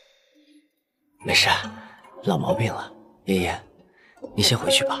没事，老毛病了。爷爷，你先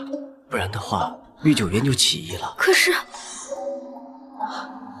回去吧，不然的话，御九渊就起义了。可是，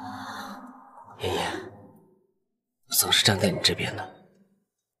爷爷，我总是站在你这边的，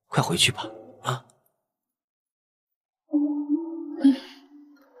快回去吧，啊！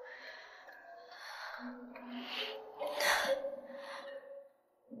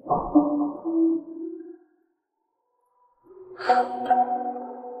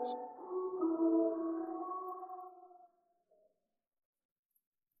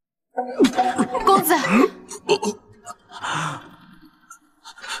公子，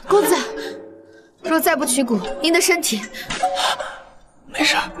公子，若再不取骨，您的身体……没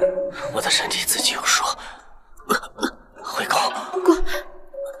事，我的身体自己有数。回宫。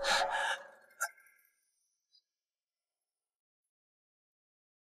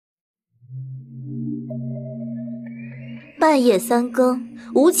半夜3更，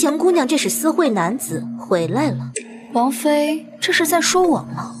无情姑娘这是私会男子回来了。王妃，这是在说谎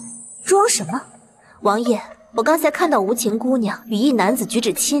吗？装什么？王爷，我刚才看到无情姑娘与一男子举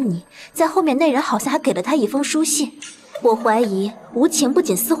止亲昵，在后面那人好像还给了她一封书信。我怀疑无情不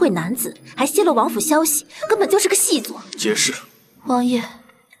仅私会男子，还泄露王府消息，根本就是个细作。解释。王爷，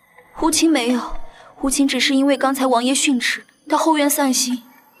无情没有，无情只是因为刚才王爷训斥，到后院散心，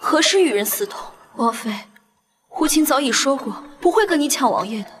何时与人私通？王妃，无情早已说过，不会跟你抢王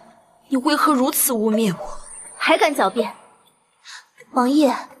爷的，你为何如此污蔑我？还敢狡辩？王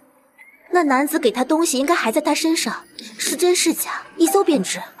爷，那男子给他东西应该还在他身上，是真是假，一搜便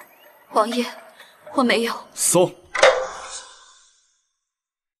知。王爷，我没有搜。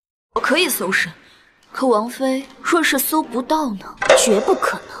我可以搜身，可王妃若是搜不到呢？绝不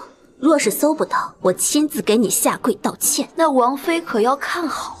可能。若是搜不到，我亲自给你下跪道歉。那王妃可要看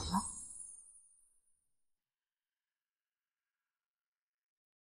好了。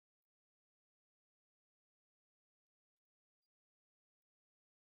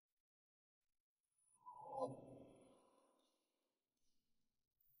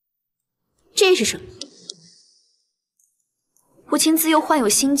这是什么？无情自幼患有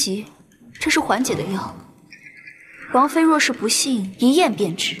心疾，这是缓解的药。王妃若是不信，一验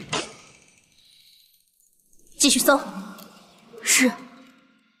便知。继续搜。是。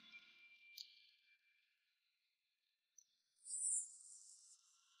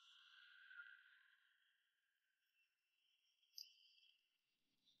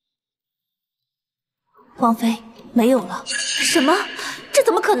王妃，没有了。什么？这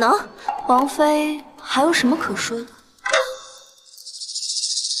怎么可能？王妃还有什么可说的？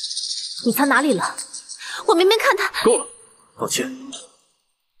你藏哪里了？我明明看他……够了，道歉。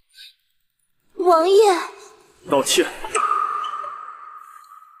王爷，道歉。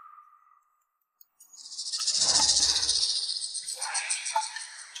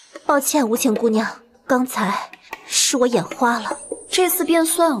抱歉，无情姑娘，刚才是我眼花了。这次便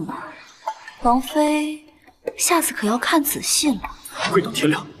算了。王妃，下次可要看仔细了。跪到天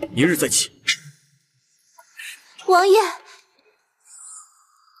亮，明日再起。王爷，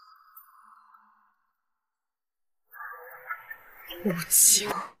无情。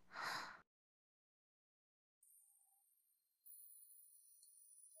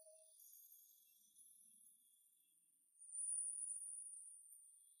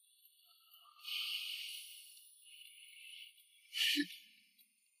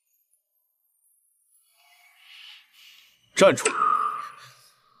站住！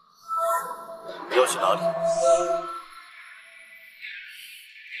你要去哪里？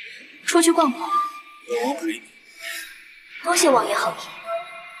出去逛逛。我陪你。多谢王爷好意，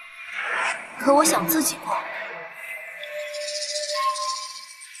可我想自己逛。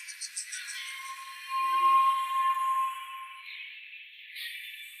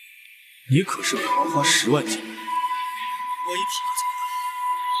你可是本王花10万金，万一匹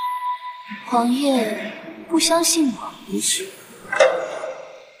了王爷不相信我？不信。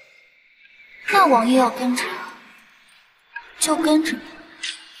那王爷要跟着，就跟着。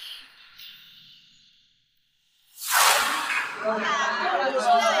樱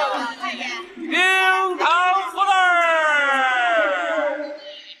桃胡同儿，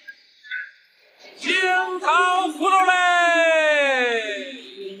樱桃胡同嘞！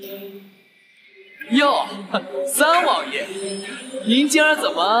哟，三王爷，您今儿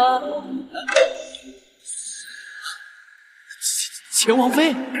怎么？前王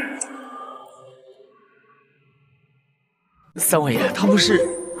妃，三王爷，他不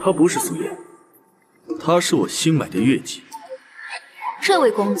是苏颜，他是我新买的乐伎。这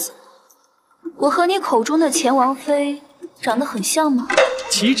位公子，我和你口中的前王妃长得很像吗？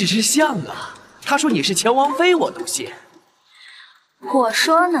岂止是像啊！他说你是前王妃，我都信。我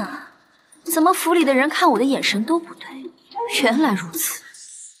说呢，怎么府里的人看我的眼神都不对？原来如此。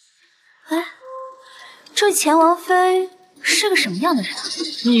哎，这前王妃是个什么样的人啊？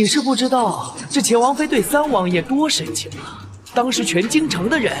你是不知道，这前王妃对三王爷多深情啊！当时全京城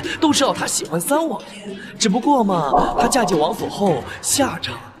的人都知道她喜欢三王爷，只不过嘛，她嫁进王府后下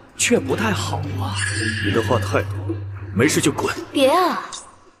场却不太好啊。你的话太多，没事就滚。别啊，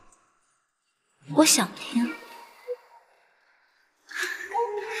我想听。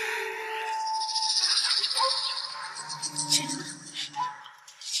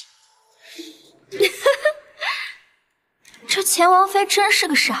这钱王妃真是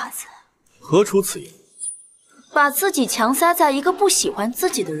个傻子，何出此言？把自己强塞在一个不喜欢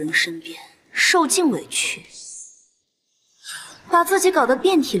自己的人身边，受尽委屈，把自己搞得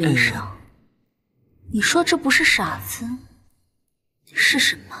遍体鳞伤。你说这不是傻子是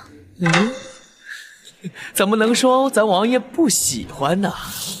什么？怎么能说咱王爷不喜欢呢？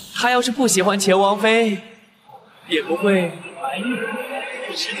他要是不喜欢钱王妃，也不会埋怨。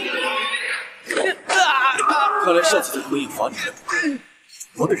看来上次在婚宴罚你还不够，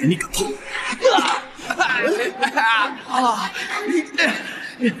我的人你敢碰？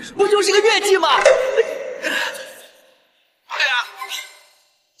不就是个乐器吗？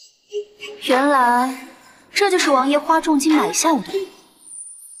原来这就是王爷花重金买下我的。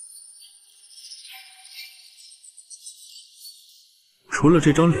除了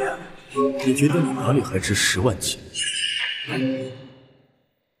这张脸，你觉得你哪里还值10万金？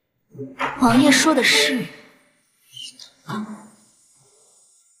王爷说的是。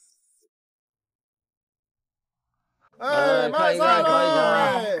看一下，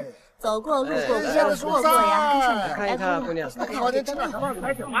走过路过不要错过呀！看一看，姑娘，好的，吃点什么？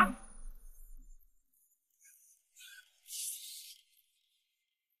来酒吗？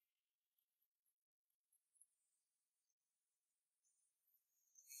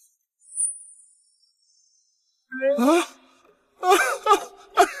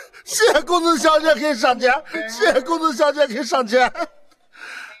谢谢公子小姐可以上前，谢谢公子小姐可以上前。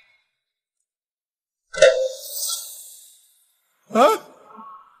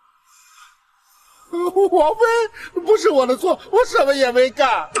王妃，不是我的错，我什么也没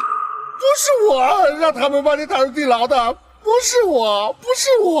干，不是我让他们把你打入地牢的，不是我，不是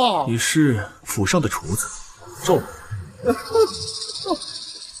我。你是府上的厨子，纣。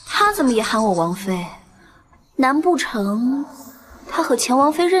他怎么也喊我王妃？难不成他和钱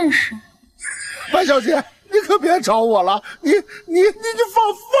王妃认识？白小姐，你可别找我了，你就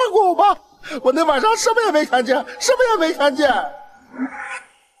放过我吧，我那晚上什么也没看见，什么也没看见。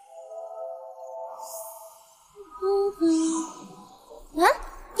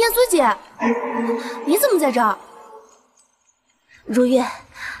燕苏姐，你怎么在这儿？如月，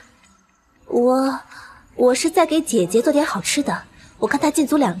我是在给姐姐做点好吃的。我看她禁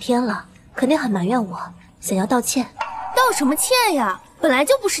足2天了，肯定很埋怨我，想要道歉。道什么歉呀？本来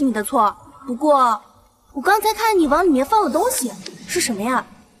就不是你的错。不过，我刚才看你往里面放的东西是什么呀？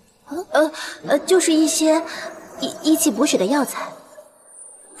就是一些益气补血的药材。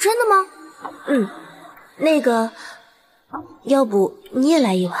真的吗？那个，要不你也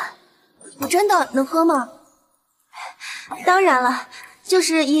来一碗？我真的能喝吗？当然了，就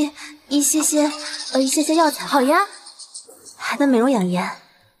是一些些药材。好呀，还能美容养颜。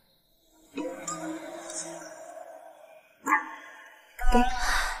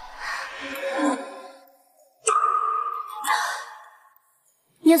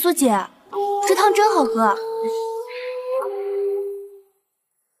燕苏姐，这汤真好喝。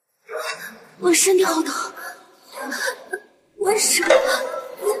我身体好疼，为什么？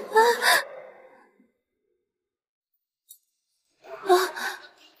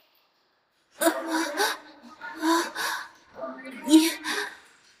你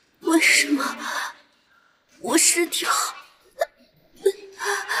为什么？我身体好。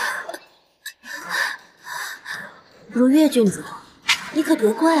如月郡主，你可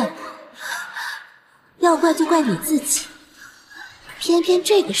别怪我，要怪就怪你自己。偏偏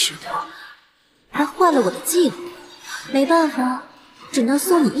这个时候还坏了我的计划，没办法，只能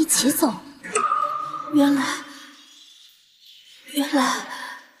送你一起走。原来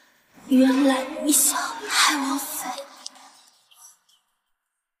你想害王妃。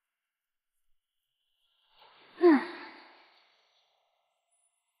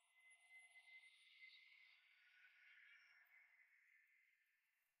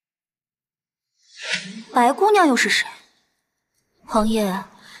白姑娘又是谁？王爷，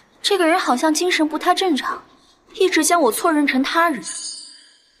这个人好像精神不太正常，一直将我错认成他人。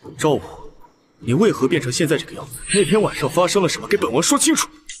赵武，你为何变成现在这个样子？那天晚上发生了什么？给本王说清楚。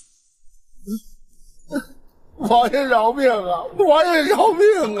王爷饶命啊！王爷饶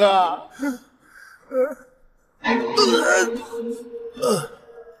命啊！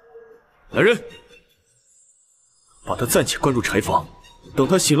来人，把他暂且关入柴房，等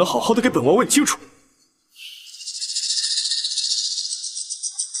他醒了，好好的给本王问清楚。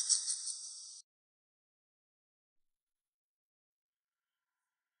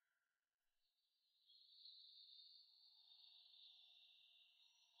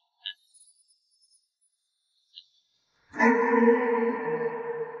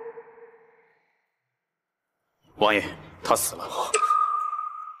王爷，他死了。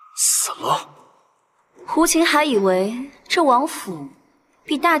死了？胡琴还以为这王府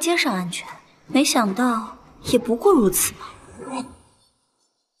比大街上安全，没想到也不过如此嘛。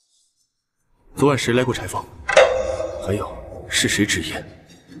昨晚谁来过柴房？还有是谁直言？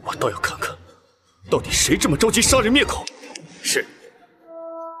我倒要看看，到底谁这么着急杀人灭口？是。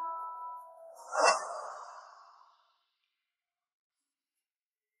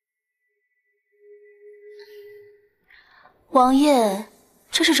王爷，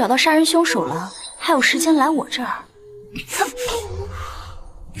这是找到杀人凶手了，还有时间来我这儿？你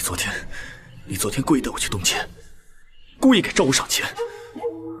昨天故意带我去东街，故意给赵武赏钱。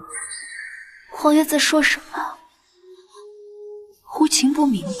王爷在说什么？胡琴不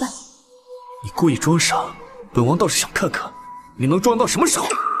明白。你故意装傻，本王倒是想看看你能装到什么时候。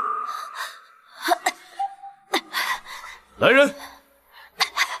来人！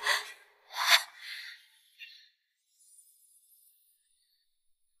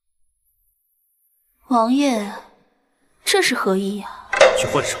王爷，这是何意呀？去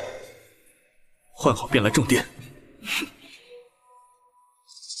换上，换好便来正殿。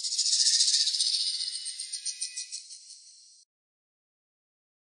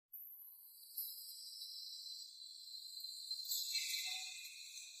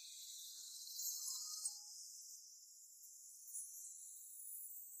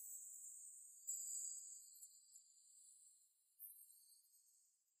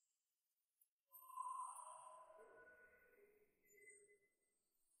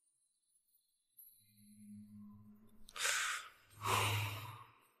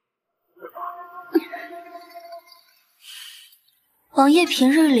王爷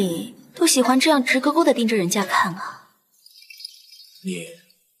平日里都喜欢这样直勾勾的盯着人家看啊。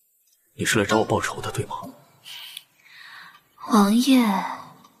你是来找我报仇的，对吗？王爷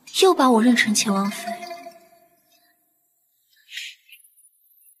又把我认成前王妃。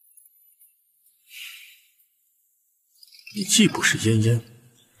你既不是嫣嫣，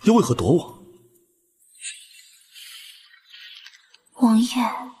又为何躲我？王爷，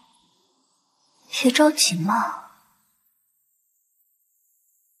别着急嘛。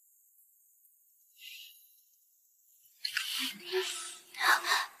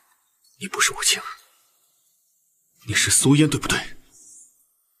你不是吴清，你是苏嫣，对不对？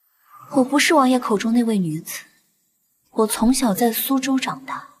我不是王爷口中那位女子，我从小在苏州长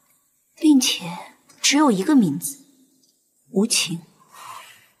大，并且只有一个名字，吴情。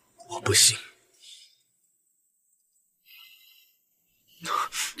我不信。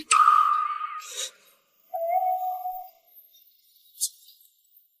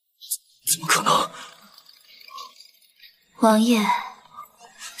怎么可能？王爷，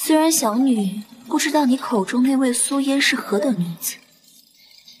虽然小女不知道你口中那位苏嫣是何等女子，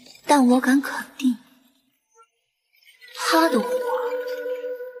但我敢肯定，她的火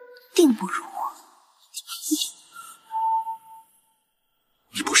定不如我。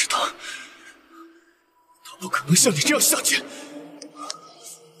你不是她，她不可能像你这样下贱。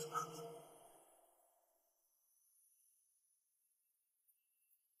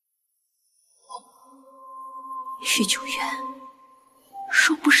许九渊，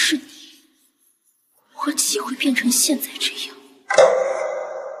若不是你，我岂会变成现在这样？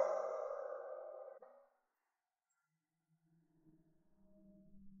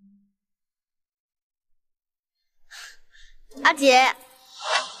阿姐，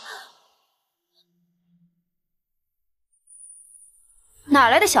哪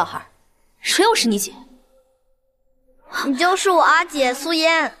来的小孩？谁又是你姐？你就是我阿姐苏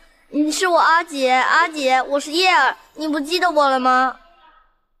嫣，你是我阿姐，阿姐，我是叶儿，你不记得我了吗？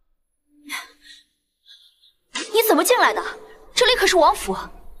你怎么进来的？这里可是王府，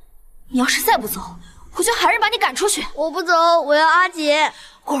你要是再不走，我就喊人把你赶出去。我不走，我要阿姐。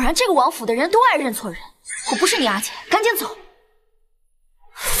果然这个王府的人都爱认错人，我不是你阿姐，赶紧走。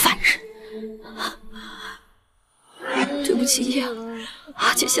烦人！对不起叶儿，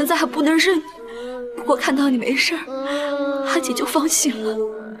阿姐现在还不能认你，不过看到你没事儿，阿姐就放心了。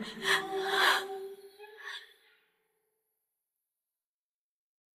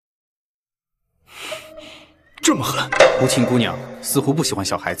这么狠！吴清姑娘似乎不喜欢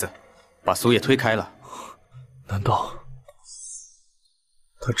小孩子，把苏叶推开了。难道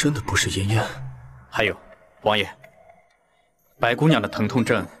她真的不是嫣嫣？还有，王爷，白姑娘的疼痛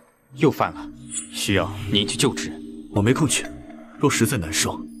症又犯了，需要您去救治。我没空去，若实在难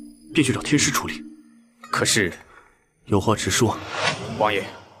受，便去找天师处理。可是，有话直说。王爷，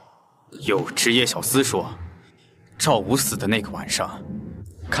有职业小厮说，赵武死的那个晚上，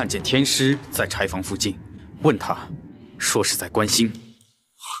看见天师在柴房附近，问他，说是在关心。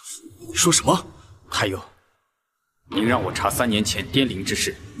你说什么？还有，您让我查3年前颠灵之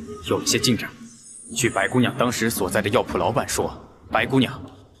事，有了些进展。据白姑娘当时所在的药铺老板说，白姑娘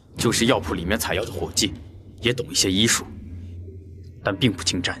就是药铺里面采药的伙计，也懂一些医术，但并不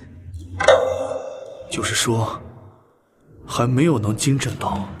精湛。就是说，还没有能精湛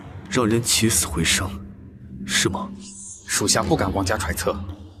到让人起死回生，是吗？属下不敢妄加揣测，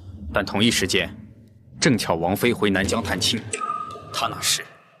但同一时间，正巧王妃回南疆探亲，她那时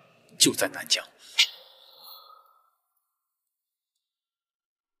就在南疆。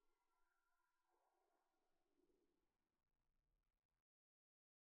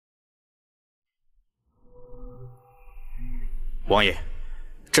王爷，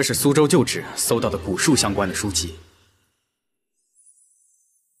这是苏州旧址搜到的古树相关的书籍。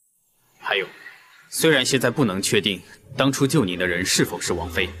还有，虽然现在不能确定当初救您的人是否是王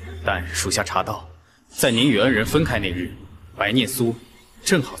妃，但属下查到，在您与恩人分开那日，白念苏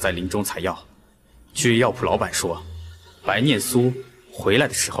正好在林中采药。据药铺老板说，白念苏回来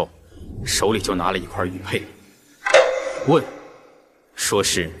的时候，手里就拿了一块玉佩。问，说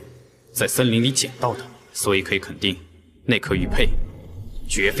是在森林里捡到的，所以可以肯定。那颗玉佩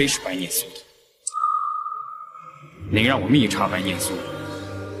绝非是白念苏的。您让我密查白念苏，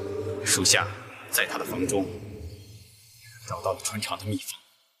属下在他的房中找到了穿肠的秘方。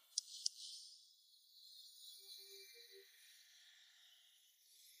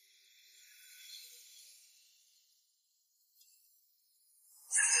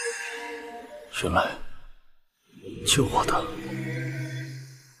原来救我的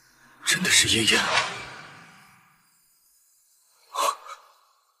真的是燕燕。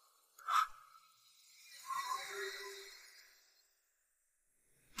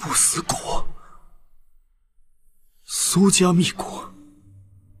不死骨，苏家秘骨，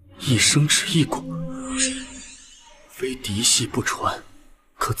一生只一骨，非嫡系不传，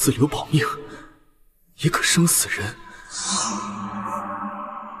可自留保命，也可生死人。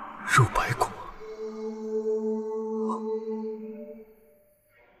肉白骨，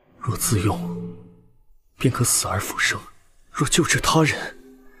若自用，便可死而复生；若救治他人，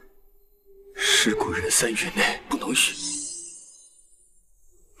尸骨人3月内不能愈。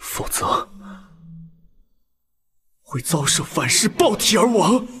否则会遭受反噬爆体而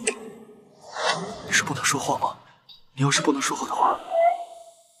亡。你是不能说话吗？你要是不能说话的话，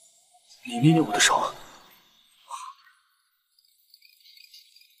你捏捏我的手。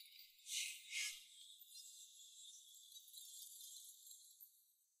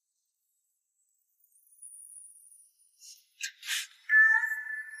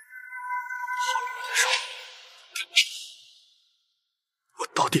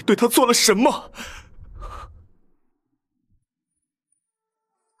到底对他做了什么？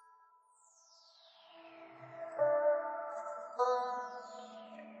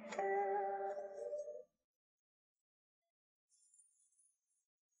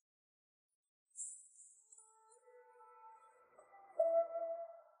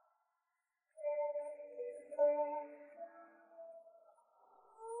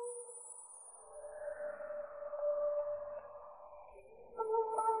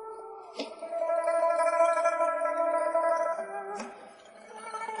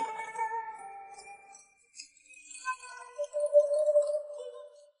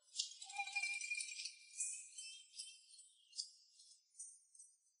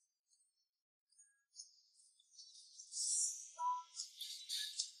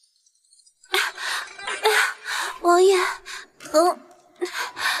王爷，疼。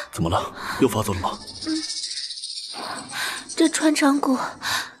怎么了？又发作了吗？这穿肠骨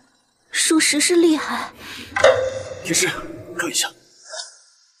属实是厉害。铁师，看一下。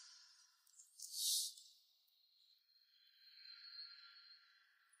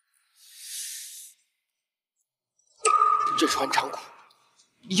这穿肠骨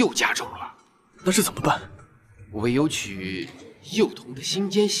又加重了，那是怎么办？唯有取幼童的心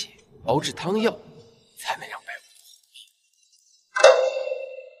尖血熬制汤药，才能让白无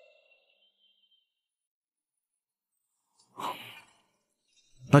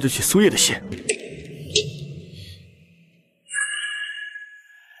那就取苏叶的血。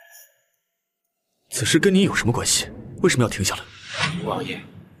此事跟你有什么关系？为什么要停下来？王爷，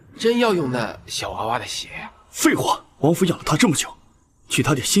真要用那小娃娃的血呀？废话，王府养了他这么久，取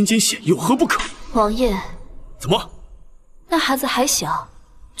他点心尖血有何不可？王爷，怎么？那孩子还小，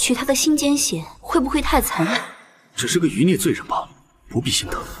取他的心尖血会不会太残忍？只是个余孽罪人罢了，不必心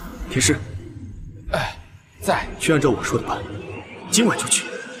疼。铁师，哎，在，去按照我说的办，今晚就去。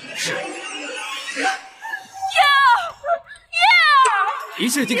是。仪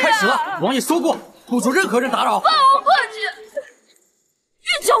式已经开始了，王爷说过，不准任何人打扰。放我过去！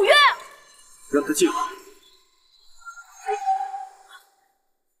玉九月，让他进来。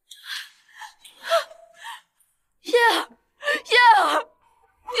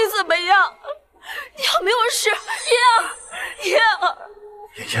怎样？你要没有事，叶儿，妍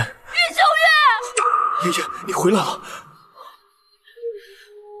妍，玉九月，妍妍，你回来了。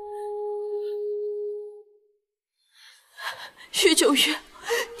玉九月，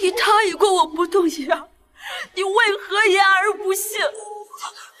你答应过我不动言儿，你为何言而不信？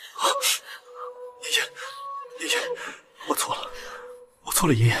妍妍，我错了，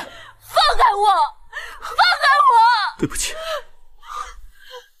妍妍。放开我！放开我！对不起。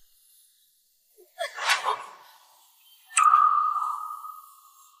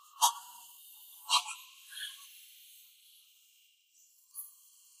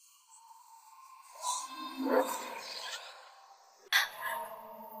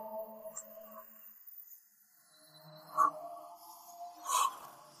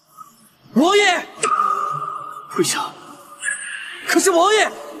王爷，退下！可是王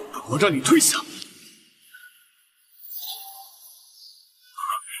爷，我让你退下！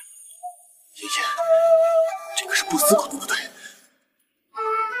妍妍，这个是不死狗，对不对？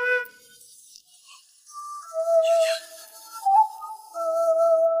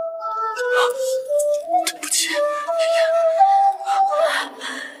对不起，玉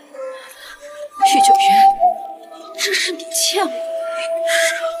九月，这是你欠我。是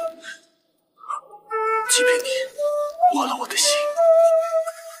啊，即便你挖了我的心，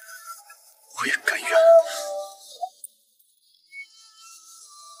我也甘愿。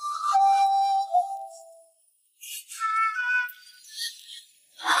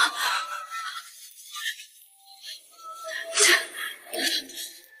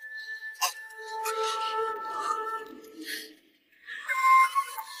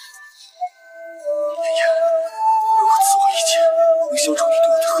消除你对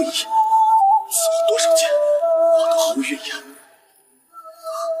我的恨意，赐我多少钱，我都毫无怨言。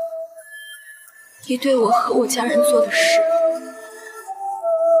你对我和我家人做的事，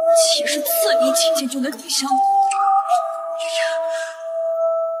岂是赐你几件就能抵消的？妍妍，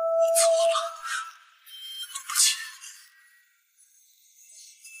我错了，对不起。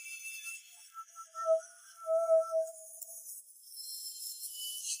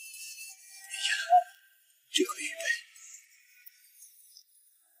妍妍，这回预备。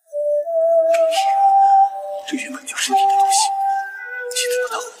这原本就是你的东西，记得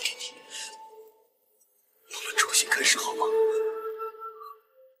把它还给你。我们重新开始好吗？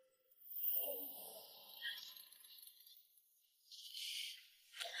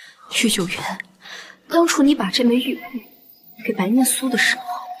玉九元，当初你把这枚玉佩给白念苏的时候，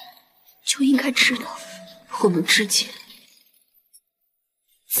就应该知道我们之间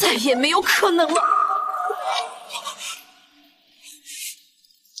再也没有可能了。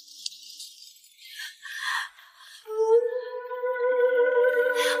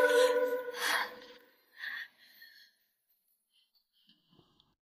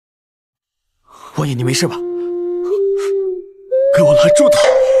王爷，你没事吧？给我拦住他！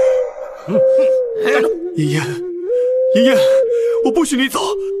妍妍，妍妍，我不许你走！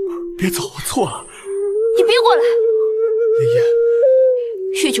别走，我错了。你别过来！妍妍，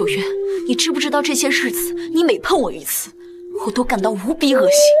玉九元，你知不知道这些日子，你每碰我一次，我都感到无比恶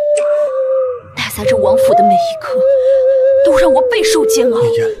心。待在这王府的每一刻，都让我备受煎熬。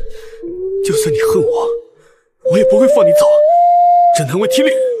妍妍，就算你恨我，我也不会放你走。这难为提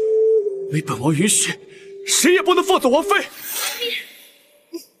令。没本王允许，谁也不能放走王妃。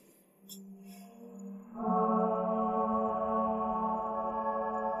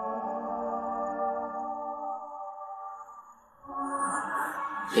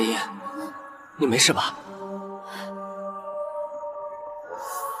妍妍，你没事吧？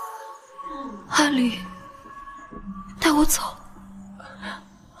阿离，带我走。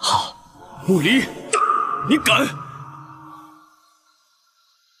好。穆离，你敢！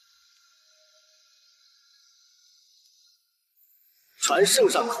传圣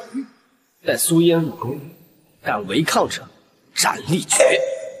上口谕，待苏嫣入宫，敢违抗者，斩立决。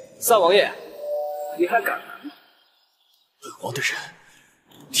三王爷，你还敢来吗？本王的人，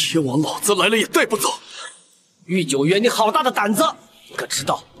天王老子来了也带不走。玉九渊，你好大的胆子！你可知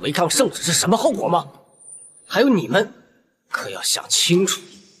道违抗圣旨是什么后果吗？还有你们，可要想清楚。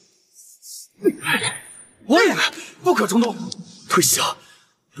王爷，不可冲动，退下！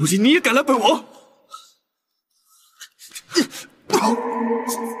如今你也敢来本王？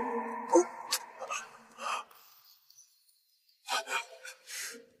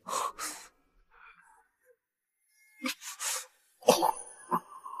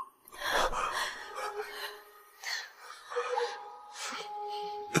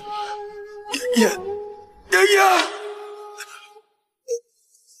爷爷，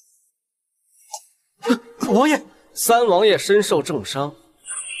王爷，三王爷身受重伤，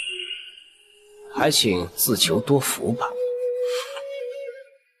还请自求多福吧。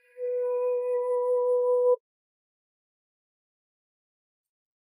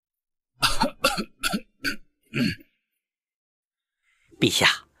陛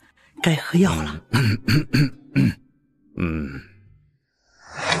下，该喝药了。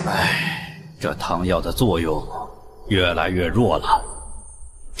这汤药的作用越来越弱了，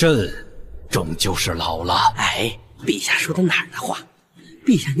朕终究是老了。哎，陛下说的哪儿的话？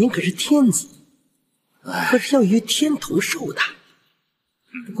陛下您可是天子，可是要与天同寿的。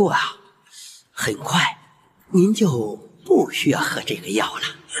不过啊，很快您就不需要喝这个药了。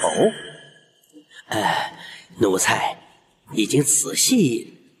奴才已经仔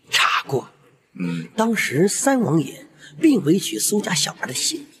细查过，当时三王爷并未取苏家小孩的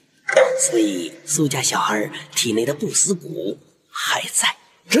性命，所以苏家小孩体内的不死骨还在。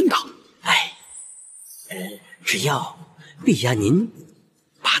真的？只要陛下您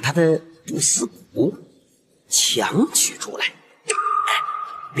把他的不死骨强取出来，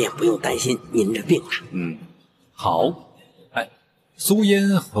便不用担心您的病了。好。苏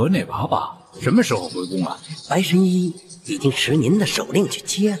嫣和那娃娃什么时候回宫啊？白神医已经持您的手令去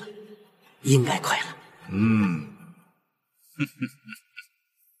接了，应该快了。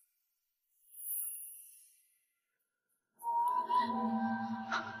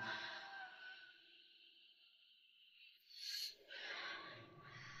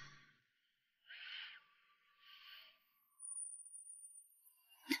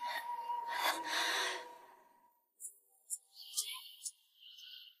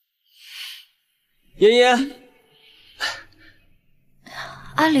嫣嫣，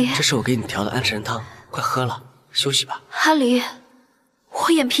阿离，这是我给你调的安神汤，快喝了，休息吧。阿离，我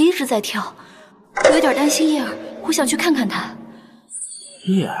眼皮一直在跳，我有点担心叶儿，我想去看看他。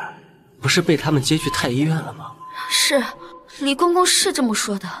叶儿不是被他们接去太医院了吗？是，李公公是这么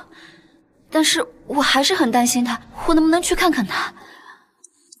说的，但是我还是很担心他，我能不能去看看他？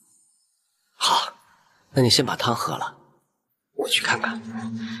好，那你先把汤喝了，我去看看。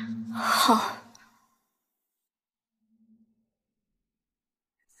好。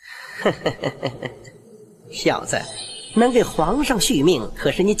小子，能给皇上续命，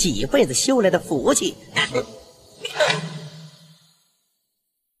可是你几辈子修来的福气。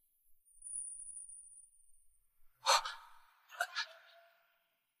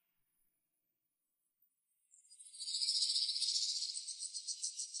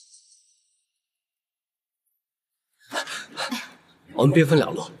我们兵分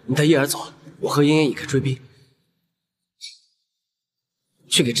两路，你带叶儿走，我和嫣嫣也可以追兵，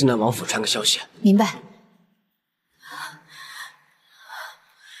去给镇南王府传个消息。明白。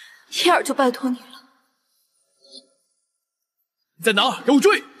叶儿就拜托你了。你在哪儿？给我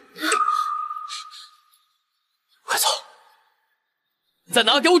追！快走！你在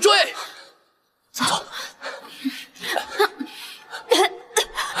哪儿？给我追！走。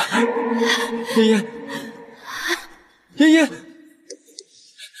嫣嫣，嫣嫣，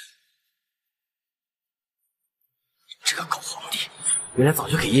这个狗皇帝原来早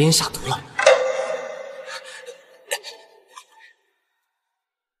就给嫣嫣下毒了。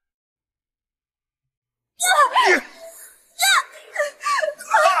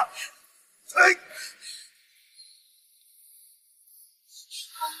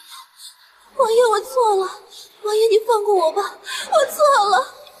王爷，我错了，王爷，你放过我吧，我错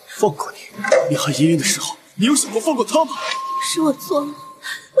了。放过你？你害嫣嫣的时候，你有想过放过她吗？是我错了，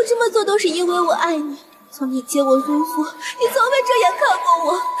我这么做都是因为我爱你。从你接我入府，你从未正眼看过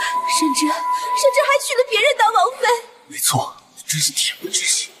我，甚至还娶了别人当王妃。没错，你真是恬不知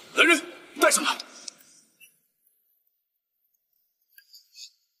耻。来人，带上来。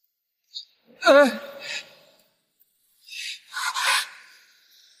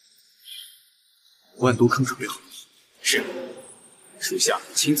万毒坑准备好了。是。属下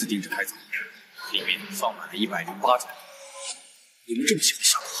亲自盯着开走，里面放满了108种。你们这么喜欢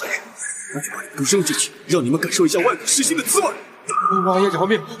吓唬害人，那就把你们都扔进去，让你们感受一下万毒噬心的滋味。王爷饶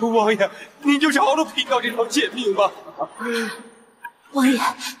命！王爷，您就是好好贫道这条贱命吧。王爷，你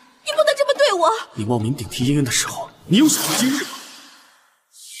不能这么对我。你冒名顶替嫣嫣的时候，你有想过今日吗？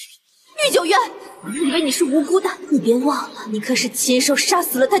御九渊，你以为你是无辜的？你别忘了，你可是亲手杀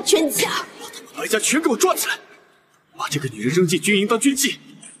死了他全家。把他们白家全给我抓起来，把这个女人扔进军营当军妓，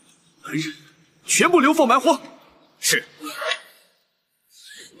男人全部流放蛮荒。是。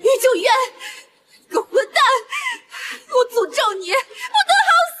御九渊，狗混蛋！我诅咒你，不得好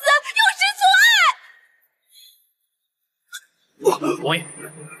死，永世阻碍！王爷，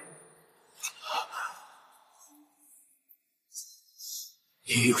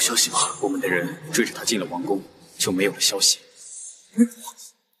你有消息吗？我们的人追着他进了王宫，就没有了消息。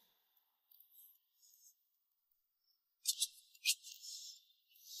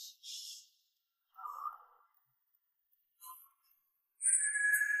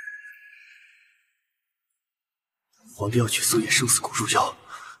皇帝要取苏叶生死簿入药，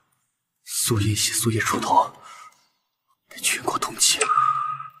苏叶携苏叶出逃，被全国通缉。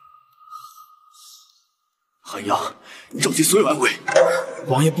韩阳，召集所有暗卫。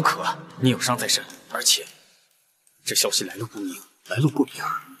王爷不可，你有伤在身，而且这消息来路不明。来路不明，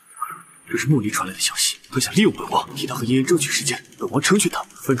这是莫离传来的消息，他想利用本王，替他和燕燕争取时间。本王成全他，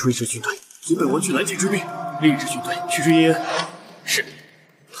分出一支军队，随本王去拦截追兵；另一支军队去追燕燕。是，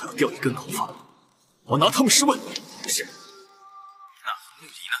他要调一根头发，我拿他们试问。是，那穆离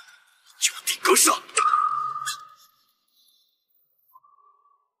呢？就地格杀。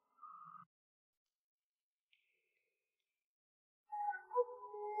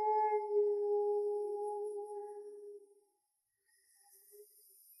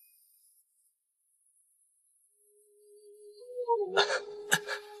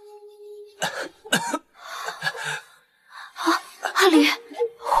阿离，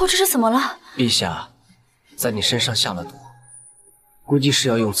我这是怎么了？陛下，在你身上下了毒，估计是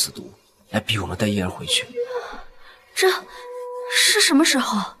要用此毒来逼我们带叶儿回去。这是什么时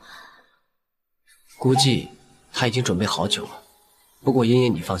候？估计他已经准备好久了。不过妍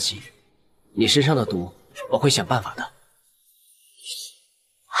妍，你放心，你身上的毒我会想办法的。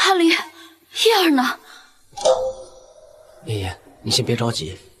阿离，叶儿呢？妍妍，你先别着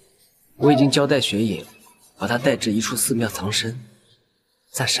急，我已经交代雪影，把她带至一处寺庙藏身，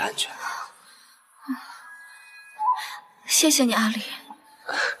暂时安全。谢谢你，阿离。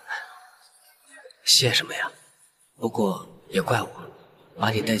谢什么呀？不过也怪我，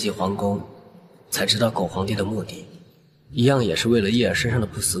把你带进皇宫，才知道狗皇帝的目的，一样也是为了叶儿身上的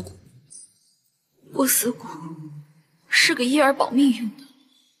不死骨。不死骨是给叶儿保命用的，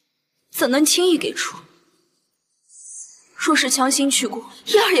怎能轻易给出？若是强行取过，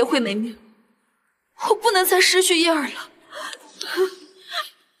叶儿也会没命。我不能再失去叶儿了。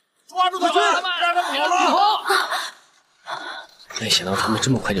抓住他们，让他跑了！没想到他们这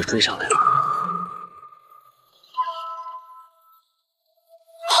么快就追上来了。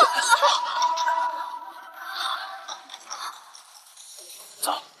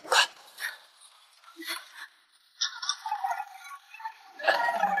走，看。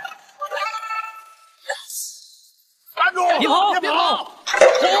站住！别跑！别跑！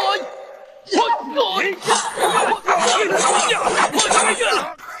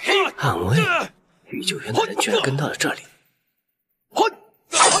暗卫，御酒园的人居然跟到了这里。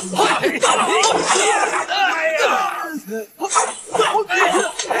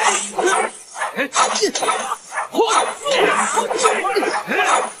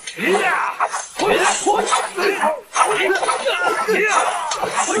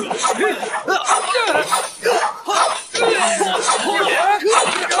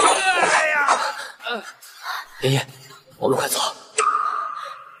妍妍，我们快走。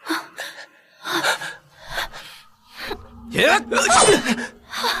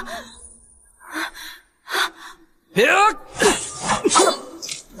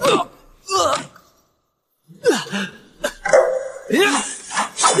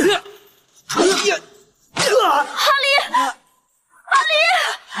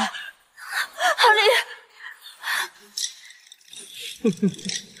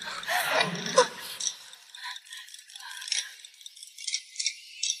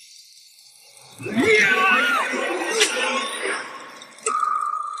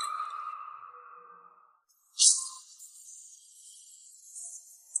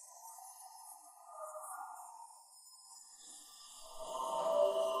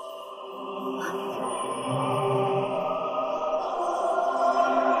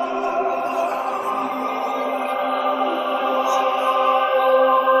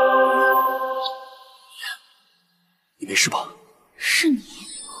你没事吧？是你，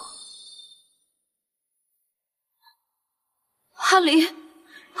哈利，哈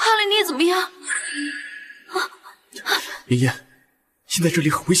利，你怎么样？妍妍，现在这里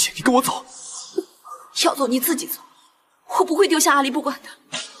很危险，你跟我走。要走你自己走，我不会丢下阿离不管的。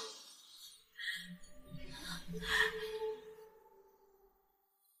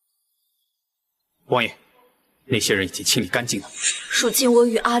王爷，那些人已经清理干净了。如今我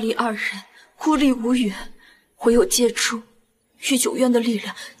与阿离二人孤立无援，唯有借助御酒院的力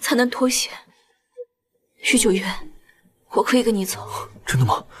量才能脱险。御酒院，我可以跟你走。真的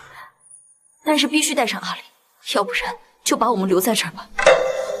吗？但是必须带上阿离，要不然就把我们留在这儿吧。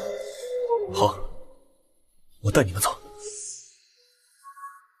好，我带你们走。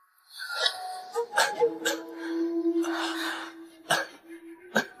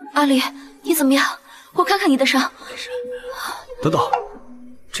阿离，你怎么样？我看看你的伤。没事。等等，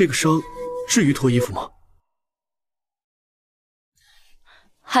这个伤至于脱衣服吗？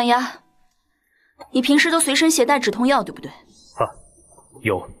寒鸦，你平时都随身携带止痛药，对不对？啊，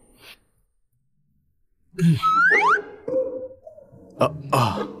有。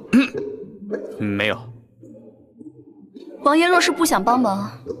没有。王爷若是不想帮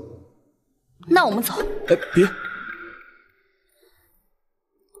忙，那我们走。别。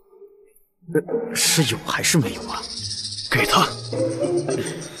是有还是没有啊？给他。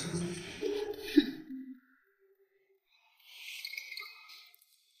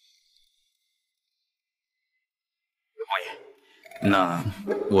王爷，那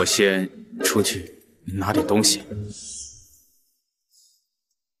我先出去拿点东西。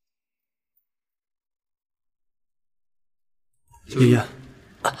妍妍，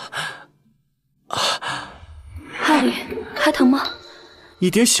哈里，还疼吗？一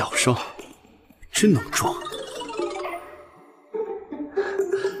点小伤，真能装。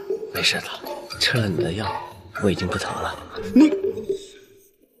没事的，吃了你的药，我已经不疼了。你，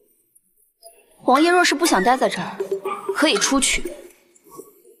王爷若是不想待在这儿，可以出去。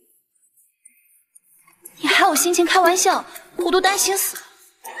你还有心情开玩笑，我都担心死了。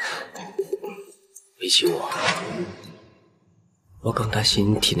比起我更担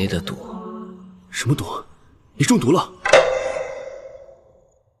心你体内的毒。什么毒？你中毒了？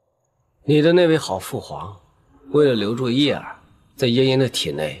你的那位好父皇，为了留住叶儿，在嫣嫣的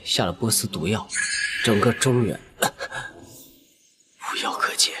体内下了波斯毒药，整个中原无药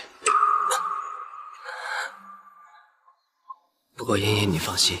可解。不过嫣嫣，你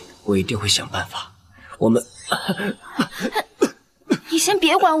放心，我一定会想办法。我们，你先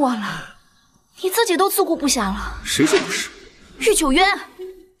别管我了，你自己都自顾不暇了。谁说不是？御九渊，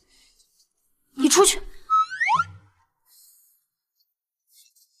你出去。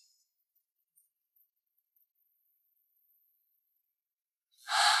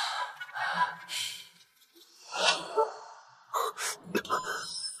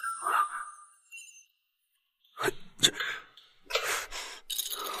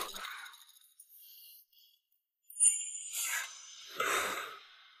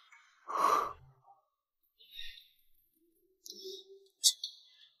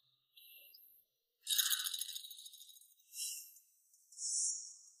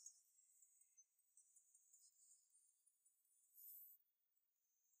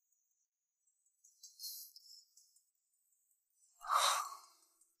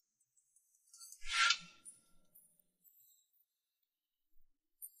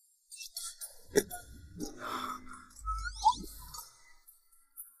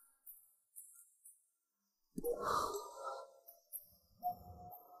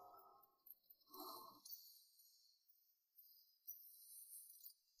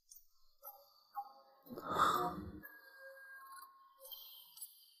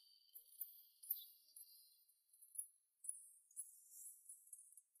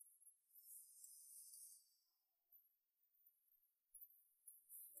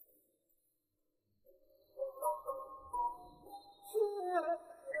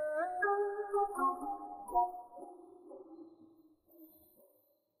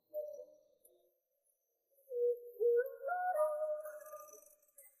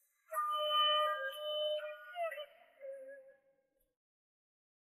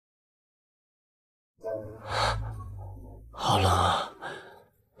好冷啊，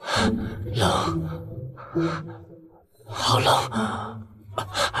冷，好冷。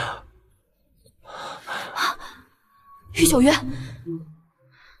御九渊，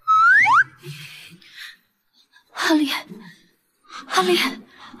阿离，阿离，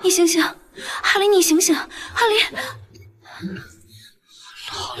你醒醒！阿离，你醒醒！阿离，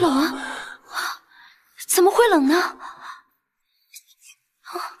冷啊？怎么会冷呢？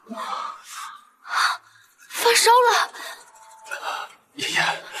发烧了！妍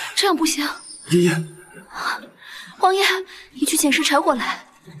妍，这样不行。妍妍，王爷，你去捡拾柴火来。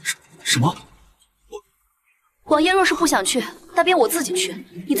什么？王爷若是不想去，那便我自己去。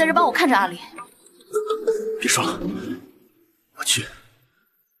你在这帮我看着阿离。别说了，我去。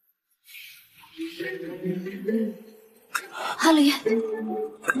阿离，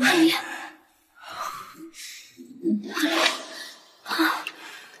阿离，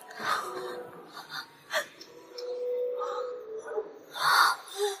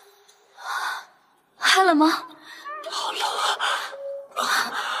还冷吗？好冷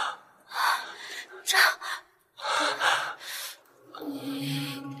啊！这，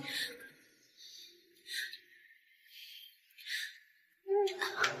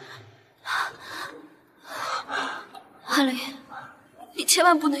阿离，你千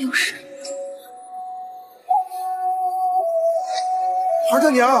万不能有事。二大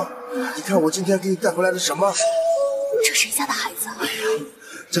娘，你看我今天给你带回来的什么？这谁家的孩子啊？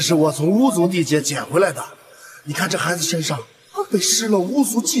这是我从巫族地界捡回来的。你看这孩子身上被施了巫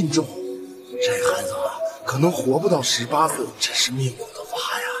族禁咒，这孩子可能活不到18岁，真是命苦的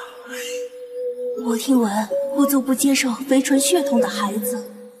娃呀！我听闻巫族不接受非纯血统的孩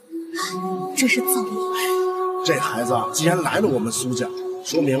子，这是造孽。这孩子既然来了我们苏家，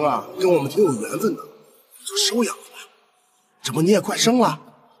说明跟我们挺有缘分的，就收养了吧。这不你也快生了，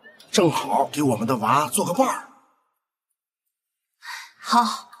正好给我们的娃做个伴儿。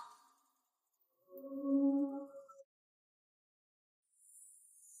好。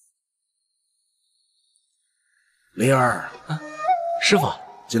灵儿，师傅，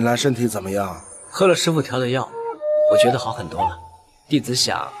近来身体怎么样？喝了师傅调的药，我觉得好很多了。弟子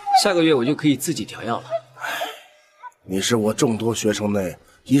想，下个月我就可以自己调药了。你是我众多学生内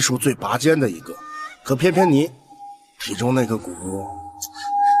医术最拔尖的一个，可偏偏你体中那个骨……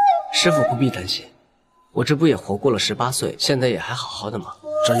师傅不必担心，我这不也活过了18岁，现在也还好好的吗？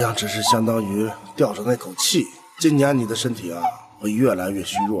这样只是相当于吊着那口气。今年你的身体会越来越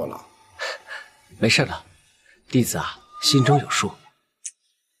虚弱了。没事的，弟子心中有数。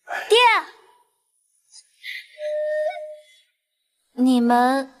爹，你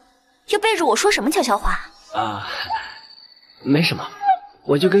们又背着我说什么悄悄话？没什么，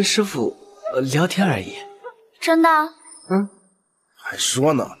我就跟师傅聊天而已。真的？还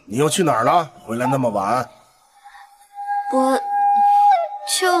说呢，你又去哪儿了？回来那么晚？我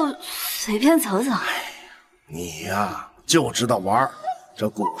就随便走走。你就知道玩，这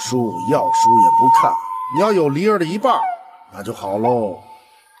古书药书也不看。你要有梨儿的一半，那就好喽。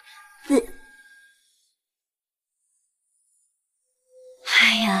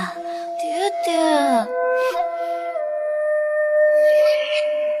哎呀，爹爹，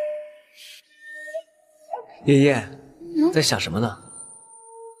爷爷，在想什么呢？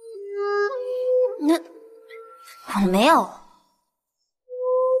我没有。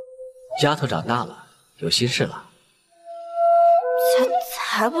丫头长大了，有心事了。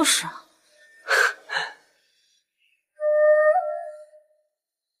才不是。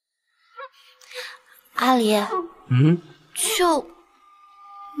阿离，就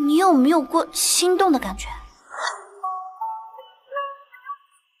你有没有过心动的感觉？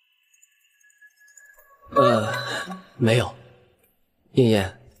没有。燕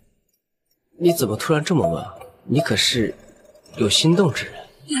燕，你怎么突然这么问？你可是有心动之人。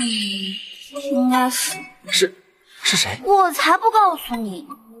应该是。是谁？我才不告诉你，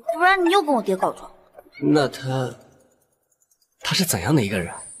不然你又跟我爹告状。那他是怎样的一个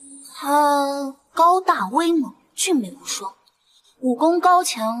人？他高大威猛，俊美无双，武功高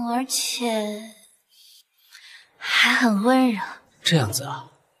强，而且还很温柔。这样子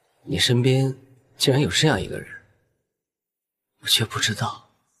你身边竟然有这样一个人，我却不知道。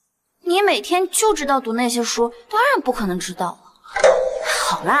你每天就知道读那些书，当然不可能知道了。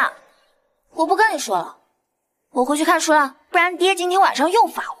好啦，我不跟你说了，我回去看书了，不然爹今天晚上又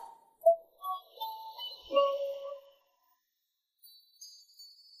罚我。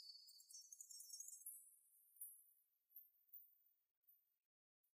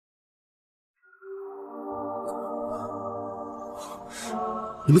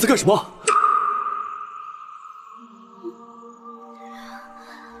你们在干什么？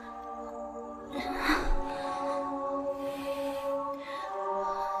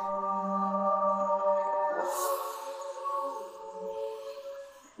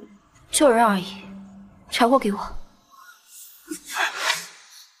救人而已，柴火给我。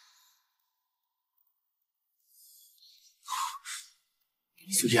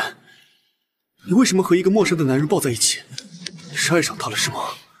苏妍，你为什么和一个陌生的男人抱在一起？你是爱上他了是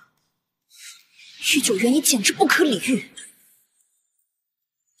吗？御九元，你简直不可理喻！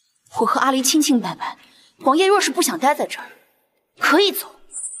我和阿离清清白白，王爷若是不想待在这儿，可以走。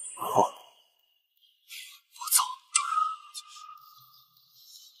好，我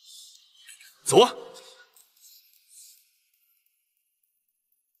走。走啊！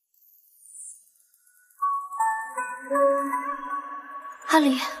阿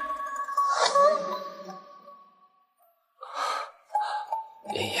离，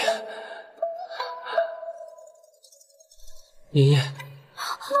妍妍，妍妍，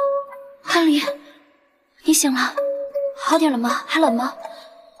阿离，你醒了，好点了吗？还冷吗？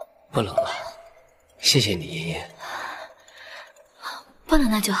不冷了，谢谢你，妍妍。不冷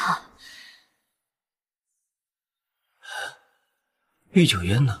那就好。御九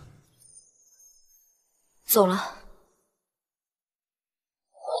渊呢？走了。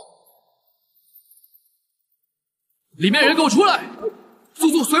里面人给我出来！速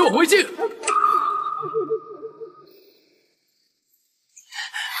速随我回京！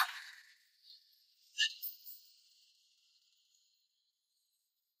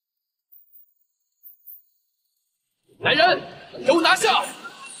来人，给我拿下！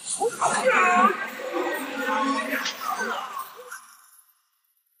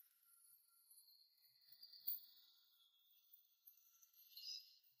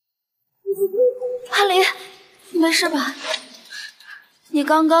阿离，你没事吧？你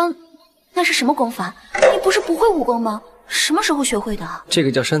刚刚那是什么功法？你不是不会武功吗？什么时候学会的？这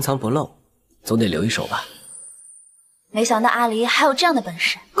个叫深藏不露，总得留一手吧。没想到阿离还有这样的本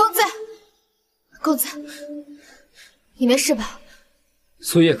事。公子，公子，你没事吧？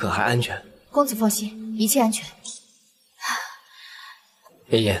苏叶可还安全？公子放心，一切安全。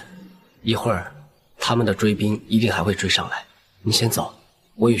妍妍，一会儿他们的追兵一定还会追上来，你先走，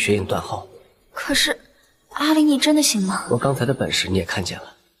我与雪影断后。可是，阿离，你真的行吗？我刚才的本事你也看见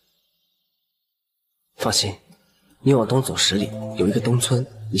了。放心，你往东走10里，有一个东村，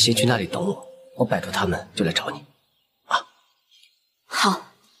你先去那里等我，我摆脱他们就来找你。啊，好。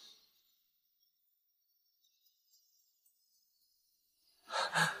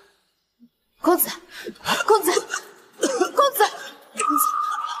公子，公子，公子，公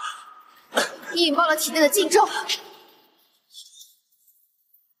子，你引爆了体内的禁咒。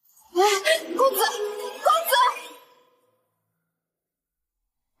哎，公子，公子！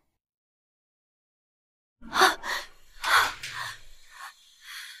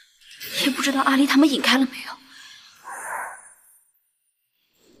也不知道阿离他们引开了没有。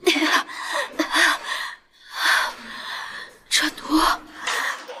这毒，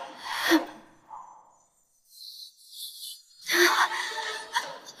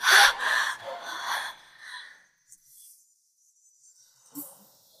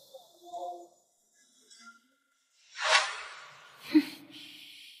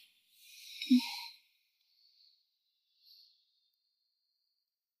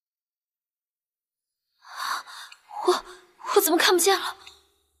我怎么看不见了？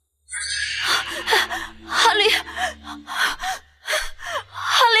阿离，阿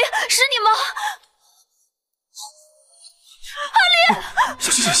离，是你吗？阿离，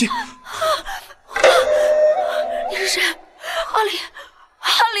小心小心！你是谁？阿离，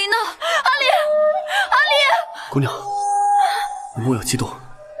阿离呢？阿离，阿离！姑娘，你莫要激动，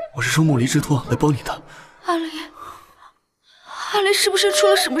我是受梦离之托来帮你的。阿离，阿离是不是出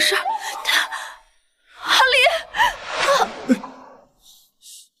了什么事儿？阿离！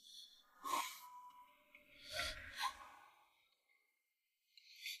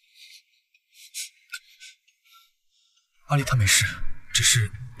阿离他没事，只是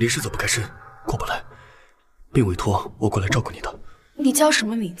临时走不开身，过不来，并委托我过来照顾你的。你叫什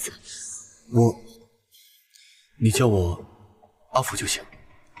么名字？你叫我阿福就行。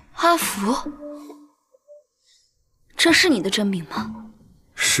阿福？这是你的真名吗？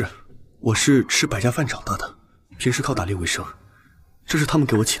是，我是吃百家饭长大的，平时靠打猎为生，这是他们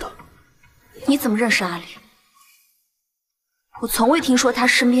给我起的。你怎么认识阿离？我从未听说他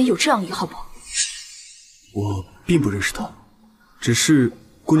身边有这样一号宝。我并不认识他，只是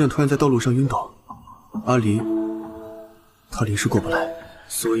姑娘突然在道路上晕倒，阿离他临时过不来，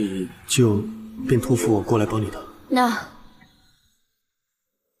所以便托付我过来帮你的。那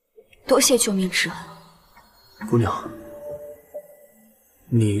多谢救命之恩。姑娘，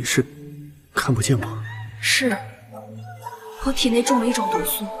你是看不见吗？是，我体内中了一种毒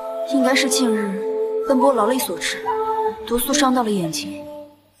素，应该是近日奔波劳累所致，毒素伤到了眼睛，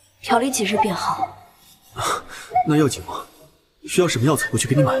调理几日便好。那要紧吗？需要什么药材，我去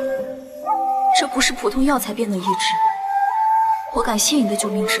给你买。这不是普通药材便能医治。我感谢你的救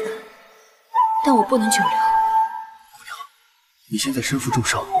命之恩，但我不能久留。姑娘，你现在身负重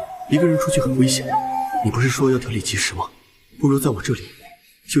伤，一个人出去很危险。你不是说要调理及时吗？不如在我这里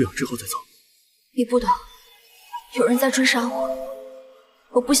休养之后再走。你不懂，有人在追杀我，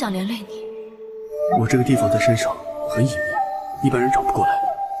我不想连累你。我这个地方在山上，很隐秘，一般人找不过来。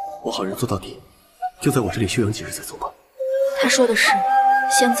我好人做到底，就在我这里休养几日再走吧。他说的是，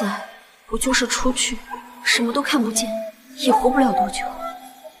现在我就是出去，什么都看不见，也活不了多久。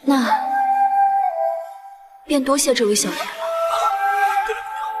那便多谢这位小爷了。对了，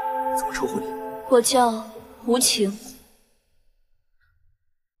姑娘，怎么称呼你？我叫无情。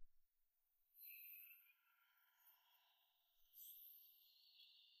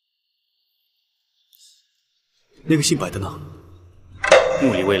那个姓白的呢？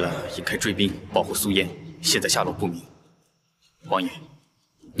穆离为了引开追兵，保护苏嫣，现在下落不明。王爷，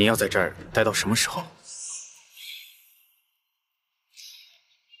您要在这儿待到什么时候？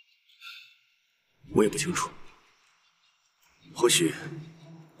我也不清楚。或许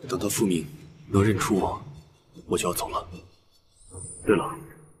等他复明能认出我，我就要走了。对了，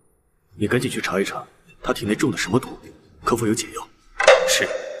你赶紧去查一查他体内中的什么毒，可否有解药？是。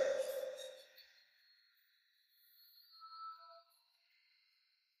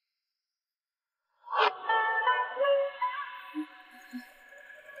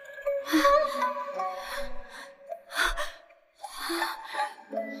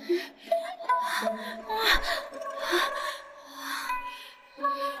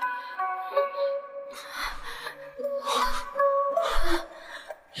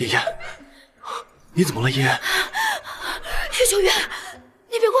妍妍，你怎么了，妍妍？叶九月，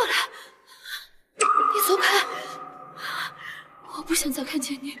你别过来，你走开，我不想再看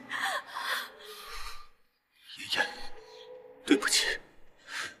见你。妍妍，对不起，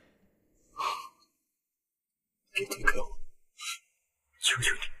别离开我，求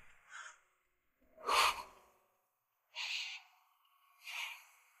求你。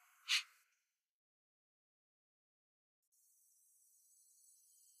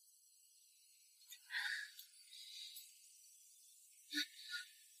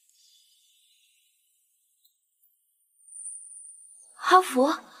阿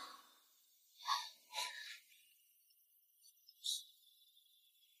福，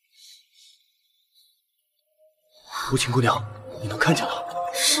无情姑娘，你能看见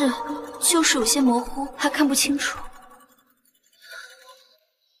了？是，就是有些模糊，还看不清楚。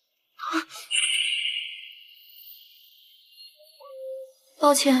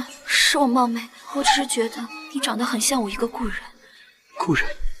抱歉，是我冒昧，我只是觉得你长得很像我一个故人。故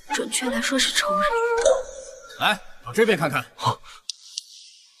人？准确来说是仇人。来，往这边看看。好。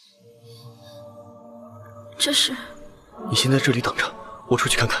这是。你先在这里等着，我出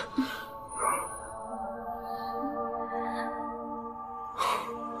去看看。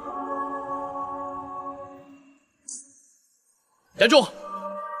站住！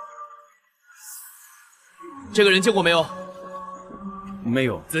这个人见过没有？没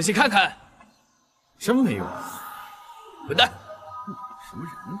有。仔细看看。什么没有？滚蛋！什么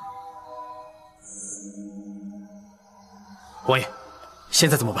人？王爷，现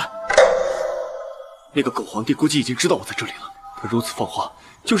在怎么办？那个狗皇帝估计已经知道我在这里了，他如此放话，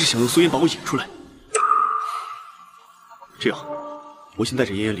就是想用苏烟把我引出来。这样，我先带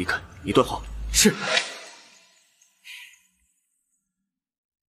着妍妍离开，你断后。是。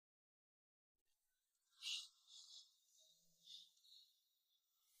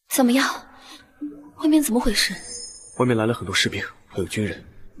怎么样？外面怎么回事？外面来了很多士兵，还有军人，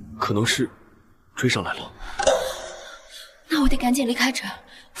可能是追上来了。那我得赶紧离开这儿，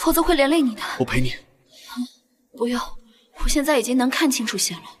否则会连累你的。我陪你。不用，我现在已经能看清楚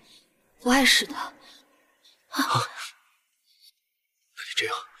些了，不碍事的。那你这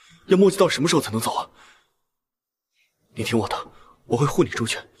样，要磨叽到什么时候才能走啊？你听我的，我会护你周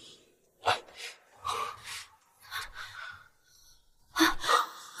全。来。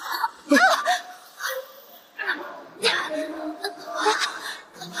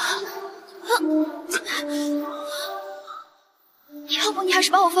要不你还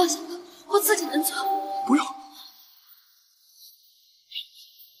是把我放下吧，我自己能走。不用。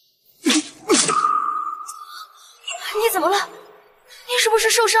你怎么了？你是不是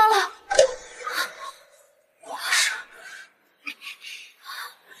受伤了？我没事。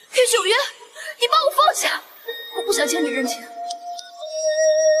岳九渊，你把我放下！我不想欠你人情。岳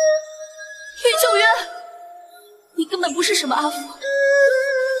九渊，你根本不是什么阿福，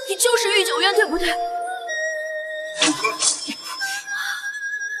你就是岳九渊，对不对？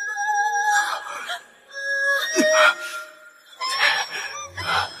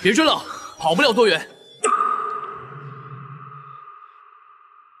别追了，跑不了多远。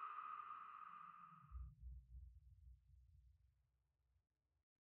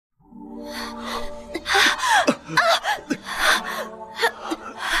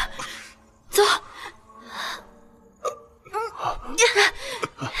走。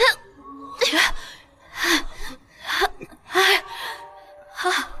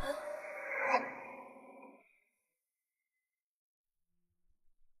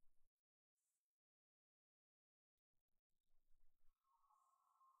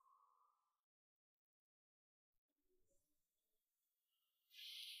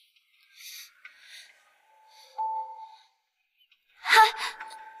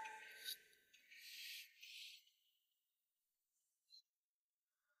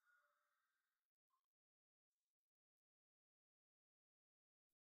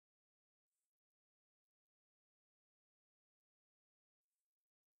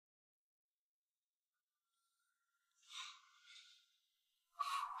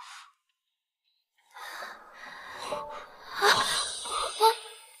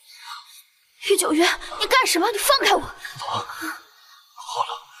岳九渊，你干什么？你放开我！好了。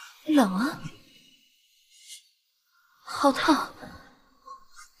冷啊，好烫，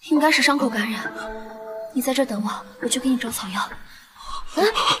应该是伤口感染。你在这等我，我去给你找草药。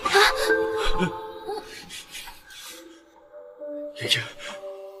妍妍，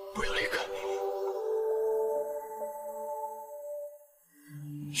不要离开。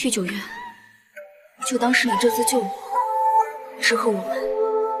岳九渊，就当是你这次救我，之后我们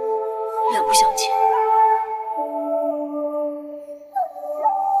两不相欠。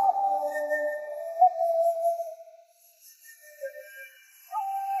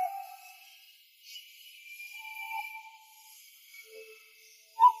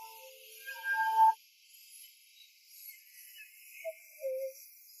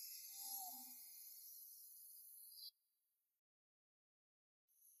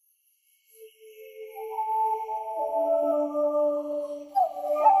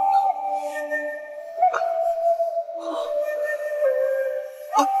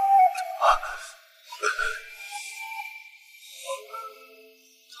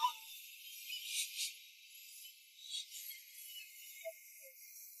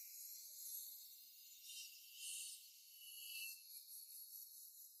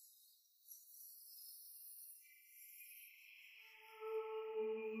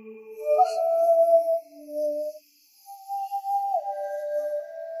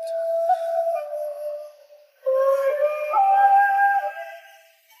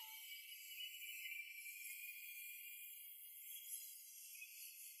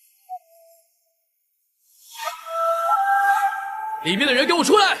里面的人给我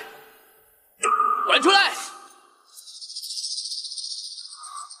出来！滚出来！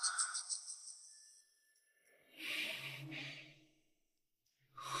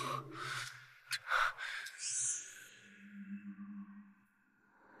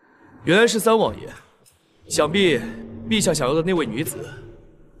原来是三王爷，想必陛下想要的那位女子，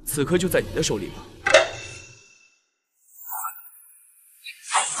此刻就在你的手里吧？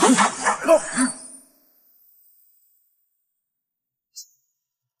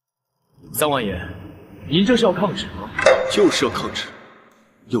三王爷，您这是要抗旨吗？就是要抗旨，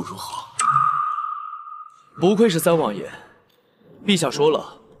又如何？不愧是三王爷，陛下说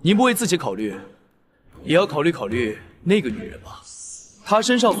了，您不为自己考虑，也要考虑考虑那个女人吧。她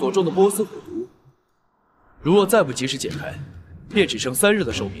身上所中的波斯虎毒，如若再不及时解开，便只剩3日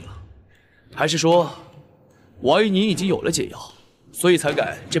的寿命了。还是说，王爷您已经有了解药，所以才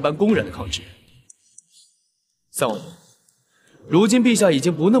敢这般公然的抗旨？三王爷，如今陛下已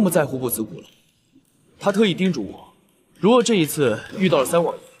经不那么在乎不死谷了，他特意叮嘱我，如果这一次遇到了三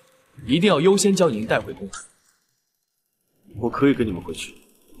王爷，一定要优先将您带回宫。我可以跟你们回去，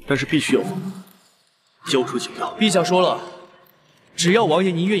但是必须要交出解药。陛下说了，只要王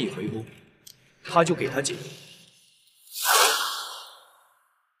爷您愿意回宫，他就给他解药。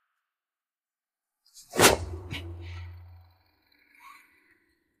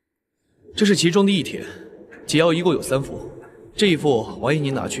这是其中的1帖，解药一共有3副，这一副王爷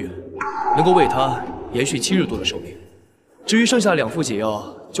您拿去，能够为他延续7日多的寿命。至于剩下2副解药，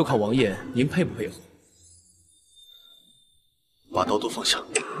就看王爷您配不配合。把刀都放下，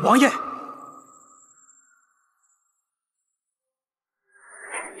王爷。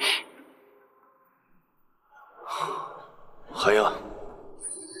寒呀，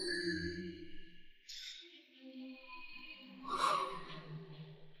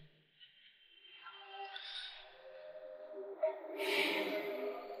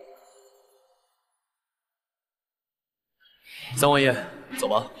三王爷，走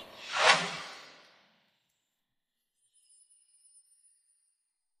吧。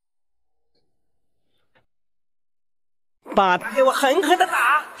把他给我狠狠的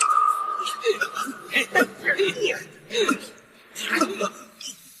打！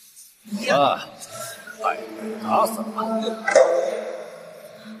啊，把人打死了。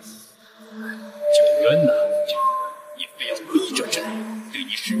九渊呐，你非要逼着朕对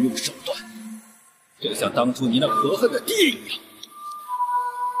你使用手段，就像当初你那可恨的爹一样。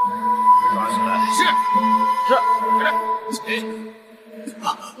抓起来！是。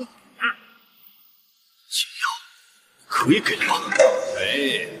解药可以给了吗？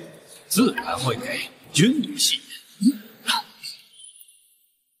给，自然会给，君有信任。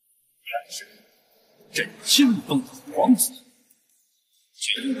但是，朕亲封的皇子，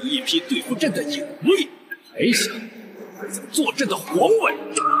却有一批对付朕的隐卫，还想坐朕的皇位。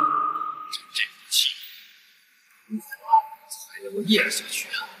朕这口气才能够咽下去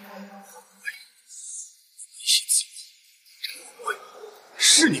啊！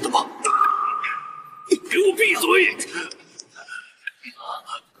是你的吗？给我闭嘴！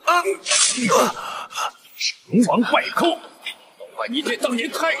成王败寇，都怪你这当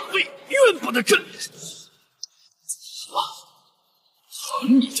年太尉怨不得朕。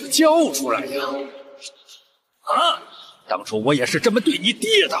横你就叫出来呀！啊！当初我也是这么对你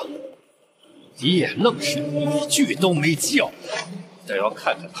爹的，爹愣是一句都没叫。再要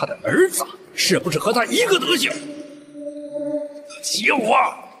看看他的儿子是不是和他一个德行。笑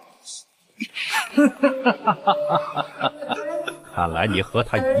话！看来你和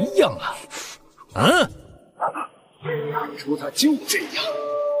他一样啊！当初他就这样，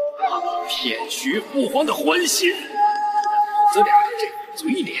骗取父皇的欢心，父子俩的这副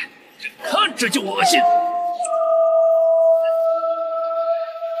嘴脸，人看着就恶心。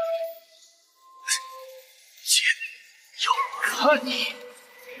要看你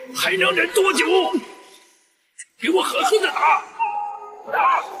还能忍多久！给我狠狠的打！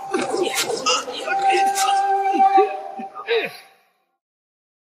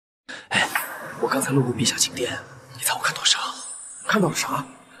哎，我刚才路过陛下寝殿，你猜我看到啥？看到了啥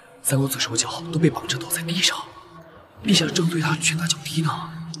？3公子手脚都被绑着倒在地上，陛下正对他拳打脚踢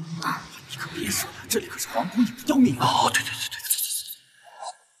呢。你可别说了，这里可是皇宫，你不要命啊！哦，对。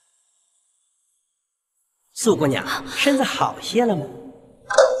素姑娘，身子好些了吗？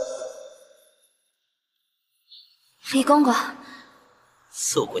李公公，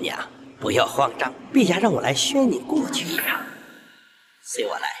素姑娘，不要慌张，陛下让我来宣你过去。随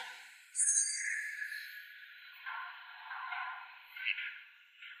我来。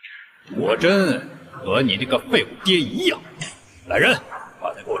果真和你那个废物爹一样。来人，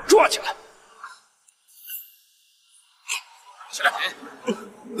把他给我抓起来！起来！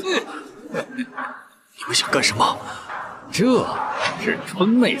你们想干什么？这是春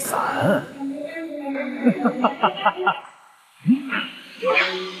妹伞。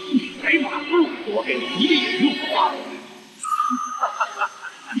还把路多给你一个用啊！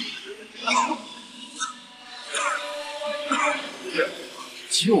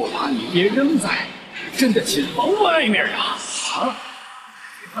就把你爹扔在朕的寝房外面啊！啊！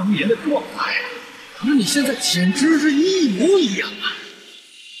当年的状态和你现在简直是一模一样啊！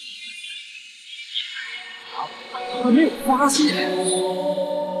还没有发现，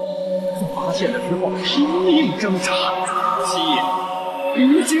发现的时候拼命挣扎，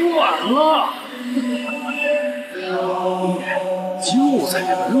已经晚了。就在这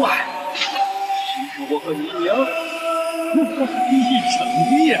门外，其实我和你娘一整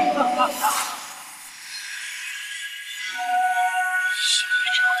夜。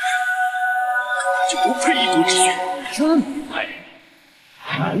就不配一国之君，真不配？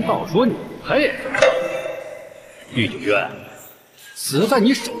难道说你配？御九渊，死在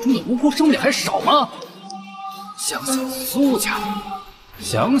你手中的无辜生命还少吗？想想苏家，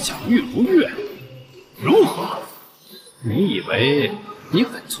想想玉如月，如何？你以为你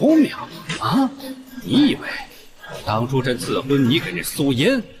很聪明啊？你以为当初朕赐婚你给这苏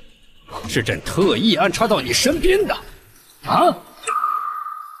嫣，是朕特意安插到你身边的啊？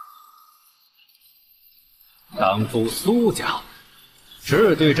当初苏家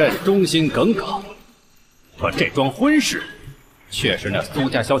是对朕忠心耿耿，可这桩婚事却是那苏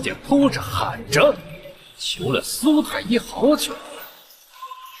家小姐哭着喊着求了苏太医好久。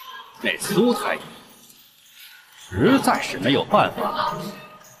那苏太医实在是没有办法了，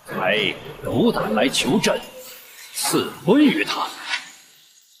才斗胆来求朕赐婚于她。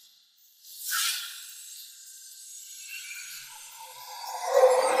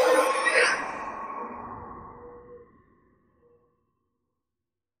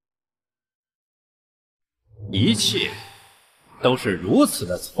一切都是如此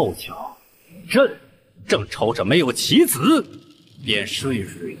的凑巧，朕正愁着没有其子，便顺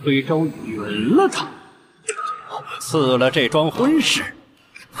水推舟允了他，赐了这桩婚事。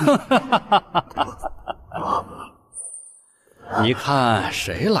你看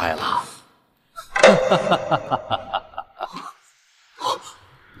谁来了？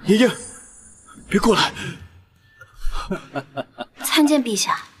爷爷，别过来！参见陛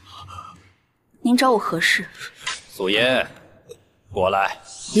下，您找我何事？素颜，过来！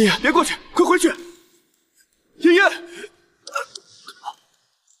爷爷，别过去，快回去！爷爷，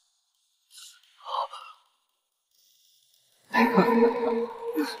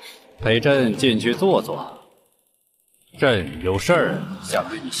陪朕进去坐坐，朕有事儿想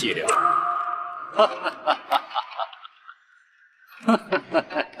跟你细聊。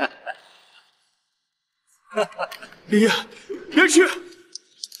爷爷，别去！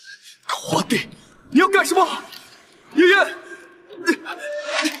皇帝，你要干什么？爷爷！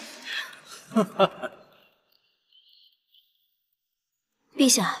陛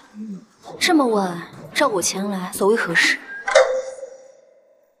下，这么晚召我前来，所为何事？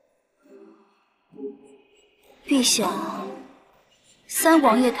陛下，三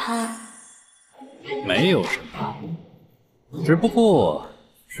王爷他没有什么，只不过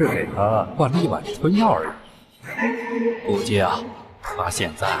是给他灌了一碗春药而已。估计啊，他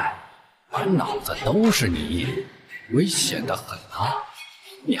现在满脑子都是你，危险的很啊！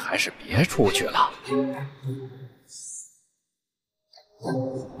你还是别出去了。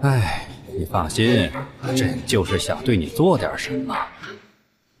哎，你放心，朕就是想对你做点什么。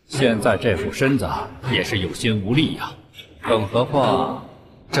现在这副身子也是有心无力呀，更何况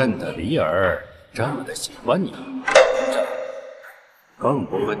朕的离儿这么的喜欢你，朕更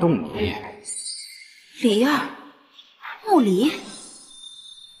不会动你。离儿，木离。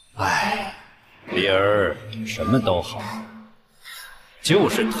哎，离儿什么都好，就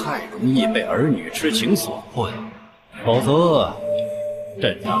是太容易被儿女痴情所困，否则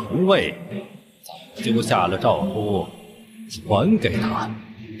朕让红卫早就下了诏书传给他。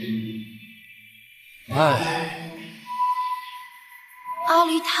哎，阿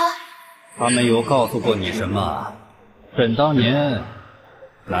离他没有告诉过你什么？朕当年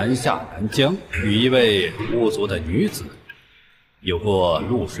南下南疆，与一位巫族的女子有过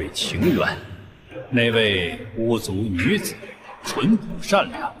露水情缘。那位巫族女子淳朴善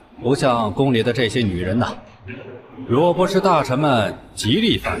良，不像宫里的这些女人呐。若不是大臣们极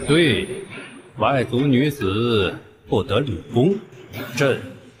力反对，外族女子不得入宫，朕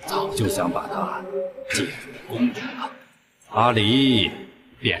早就想把她接入宫里了。阿离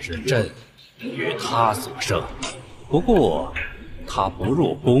便是朕与她所生，不过她不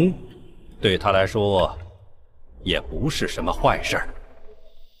入宫，对她来说也不是什么坏事。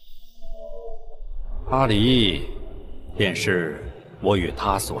阿离，便是我与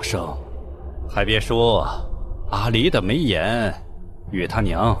他所生，还别说，阿离的眉眼与他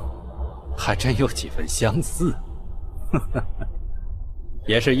娘还真有几分相似。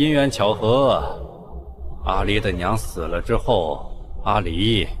也是因缘巧合，阿离的娘死了之后，阿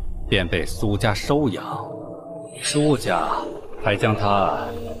离便被苏家收养，苏家还将他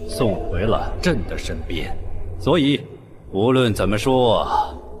送回了朕的身边。所以无论怎么说，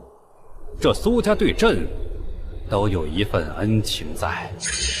这苏家对朕都有一份恩情在。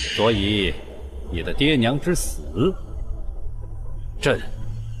所以你的爹娘之死，朕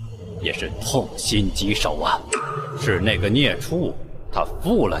也是痛心疾首啊。是那个孽畜，他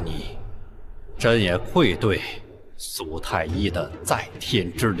负了你，朕也愧对苏太医的在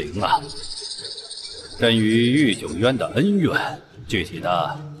天之灵啊。朕与玉九渊的恩怨，具体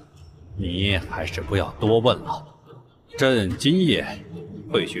的你还是不要多问了。朕今夜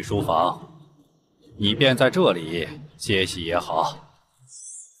会去书房，你便在这里歇息也好。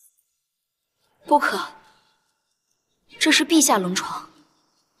不可，这是陛下龙床，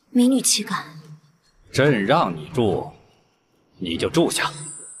民女岂敢？朕让你住，你就住下。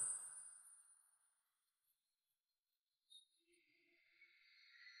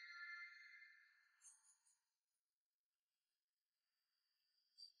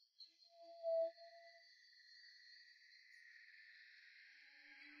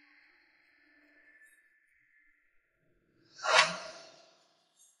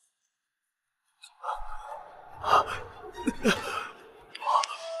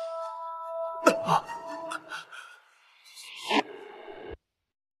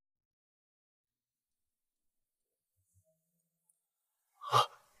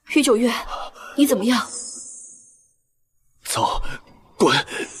玉九月，你怎么样？走，滚！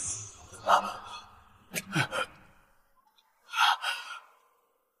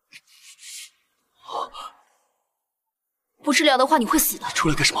不治疗的话，你会死的。出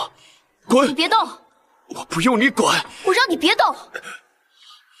来干什么？滚！你别动！我不用你管！我让你别动！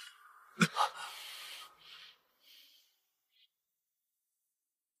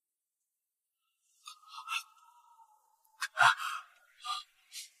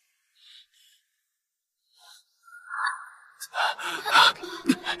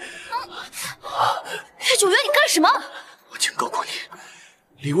玉九月，你干什么？我警告过你，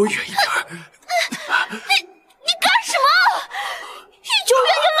离我远一点。你干什么？玉九月，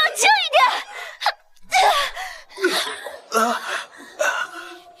你冷静一点。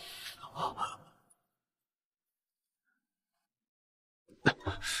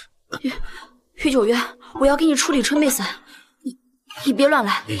玉九月，我要给你处理春妹伞，你别乱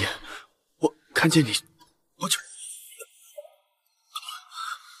来。爷爷，我看见你，我就……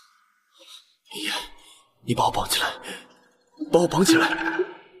爷爷，你把我绑起来，把我绑起来！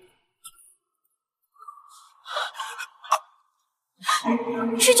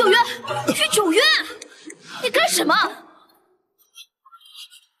玉九月，玉九月，你干什么？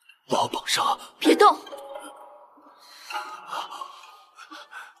把我绑上！别动！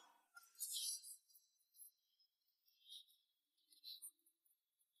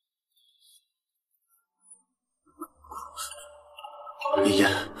爷爷，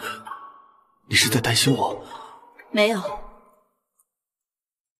你是在担心我？没有，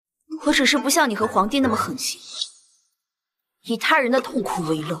我只是不像你和皇帝那么狠心，以他人的痛苦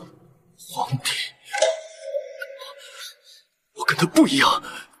为乐。皇帝，我跟他不一样。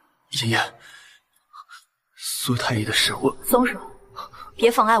爷爷，苏太医的事我……松手，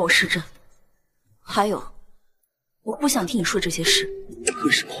别妨碍我施政。还有，我不想听你说这些事。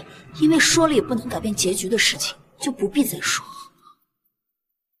为什么？因为说了也不能改变结局的事情，就不必再说。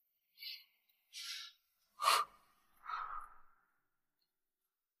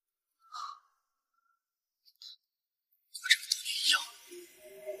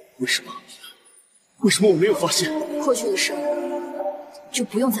为什么？为什么我没有发现？过去的事就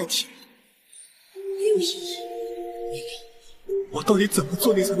不用再提了，没有意义。我到底怎么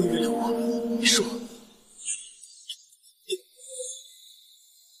做你才能原谅我？你说。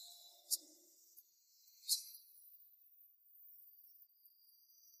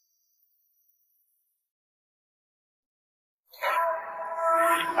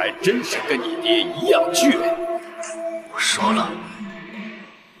你还真是跟你爹一样倔。我说了。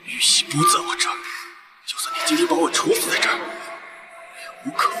玉玺不在我这儿，就算你今天把我处死在这儿，也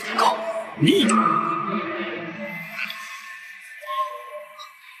无可奉告。你，陛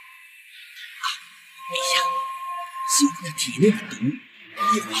下，修复他体内的毒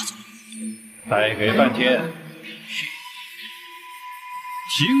已化作。再给半天，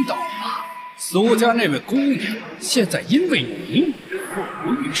听到了吗？苏家那位姑娘现在因为你妇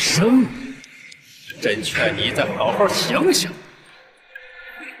不育生，真劝你再好好想想。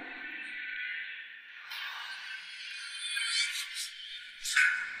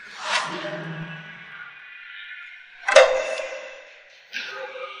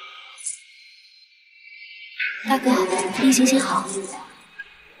大哥，您行行好。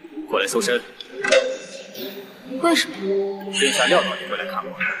过来搜身。为什么？殿下料到你会来看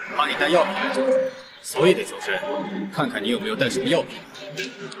我，怕你带药品来这，所以得搜身，看看你有没有带什么药品。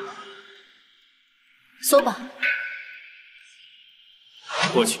搜吧。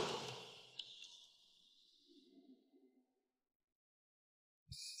过去。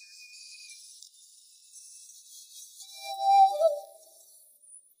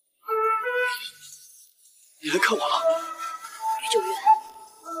你来看我了，于九月。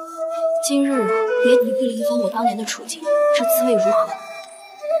今日爷你为了一番我当年的处境，这滋味如何？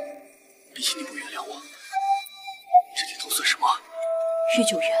比起你不原谅我，这点都算什么？于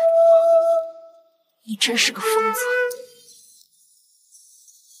九月，你真是个疯子。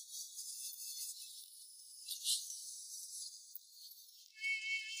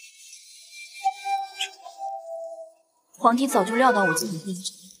皇帝早就料到我自己会这样，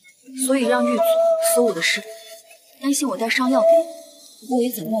所以让狱卒搜我的尸体，担心我带伤药给你。不过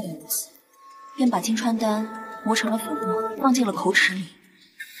也早料到如此，便把金川丹磨成了粉末，放进了口齿里，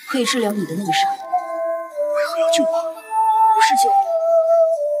可以治疗你的那个伤。为何要救我？不是救你，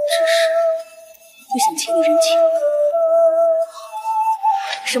只是不想欠你人情。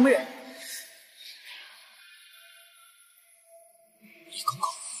什么人？你公公，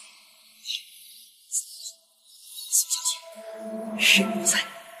苏小姐，是奴才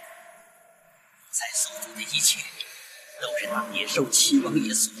所做的一切，都是当年受齐王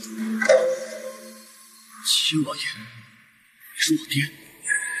爷所托。齐王爷，你是我爹。先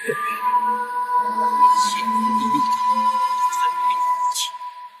帝立诏，传给你母亲，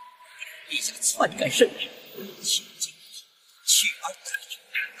陛下篡改圣旨，请进取而代之，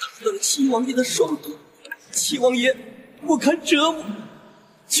打断了齐王爷的双腿。齐王爷不堪折磨，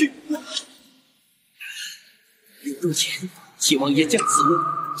去临终前，齐王爷将此物。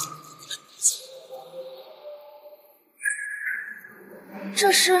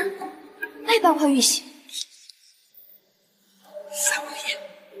这是那般快玉玺。三王爷，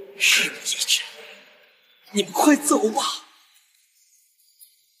事不宜迟，你们快走吧。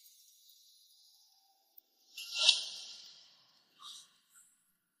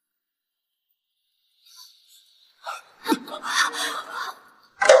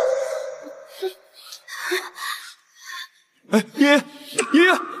哎，爷爷，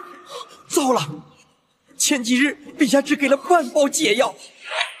糟了！前几日陛下只给了半包解药。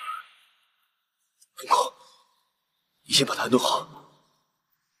公公，你先把他安顿好。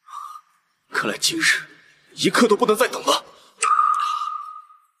看来今日一刻都不能再等了。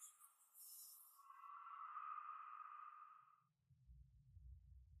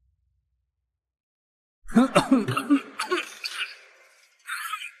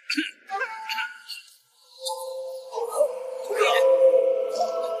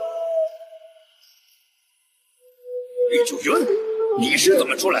李九元，你是怎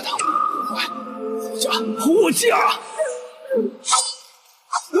么出来的？快，护驾！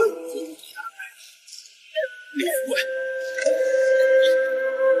李副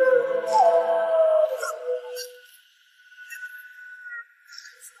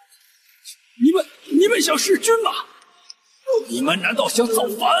官，你们想弑君吗？你们难道想造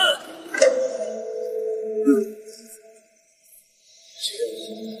反？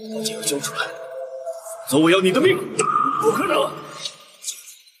把解药交出来，否则我要你的命！不可能！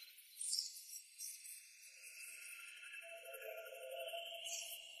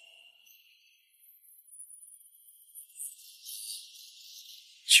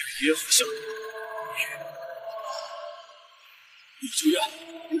去爷府下。李九元，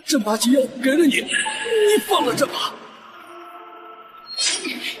朕把解药给了你，你放了朕吧。放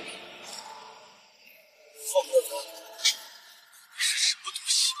了我！你是什么东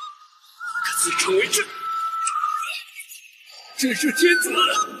西？敢自称为朕？朕是天子，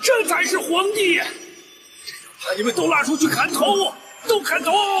朕才是皇帝。朕要把你们都拉出去砍头，都砍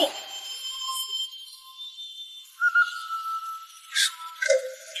头！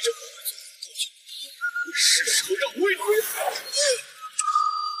是时候让我也回来。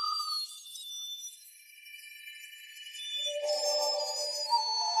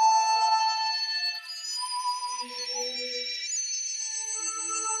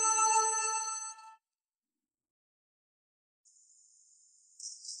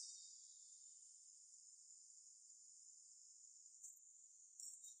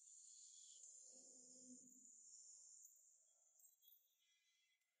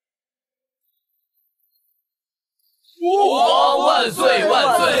吾皇万岁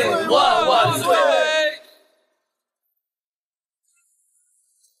万岁万万岁！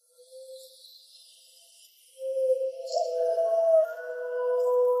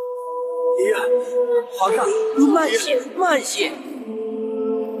皇上，慢些，慢些。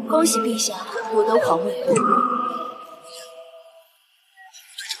恭喜陛下夺得皇位。对朕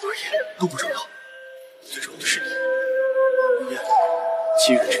而言都不重要，最重要的是你。明夜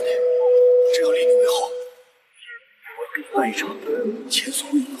7日之内，只要立你为后，我要给你办一场前所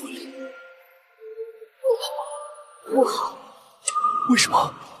未有的婚礼。不好。为什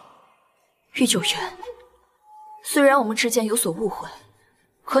么？御九渊，虽然我们之间有所误会，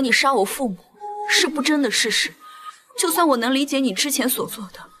可你杀我父母是不争的事实。就算我能理解你之前所做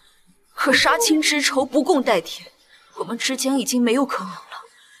的，可杀亲之仇不共戴天，我们之间已经没有可能了，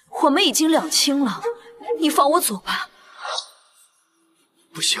我们已经两清了，你放我走吧。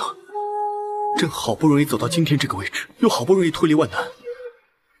不行，朕好不容易走到今天这个位置，又好不容易脱离万难，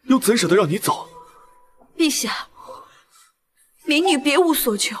又怎舍得让你走？陛下，民女别无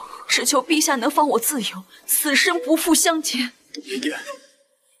所求，只求陛下能放我自由，此生不负相见。妍妍，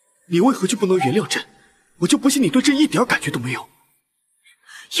你为何就不能原谅朕？我就不信你对朕一点感觉都没有。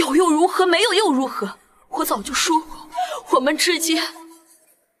有又如何？没有又如何？我早就说过，我们之间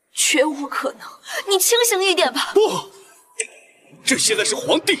绝无可能。你清醒一点吧。不，朕现在是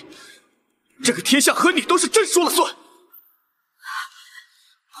皇帝，这个天下和你都是朕说了算。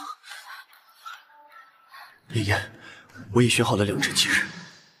妍妍，我已选好了2日吉日，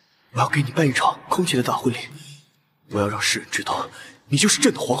我要给你办一场空前的大婚礼，我要让世人知道你就是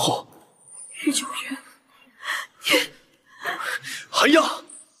朕的皇后。御九渊，寒鸦，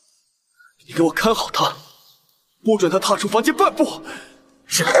你给我看好她，不准她踏出房间半步。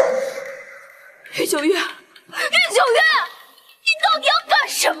是。御九渊，御九渊，你到底要干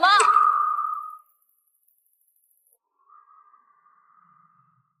什么？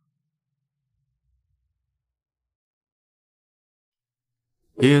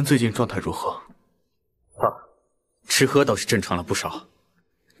妍妍最近状态如何？吃喝倒是正常了不少，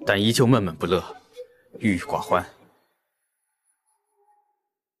但依旧闷闷不乐，郁郁寡欢。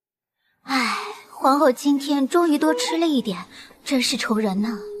唉，皇后今天终于多吃了一点，真是愁人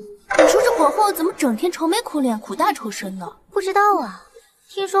呐。你说这皇后怎么整天愁眉苦脸、苦大仇深呢？不知道啊，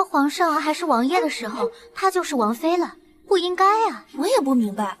听说皇上还是王爷的时候，她就是王妃了，不应该啊。我也不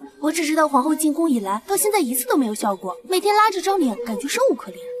明白，我只知道皇后进宫以来，到现在一次都没有笑过，每天拉着张脸，感觉生无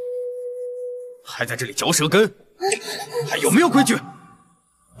可恋。还在这里嚼舌根，还有没有规矩？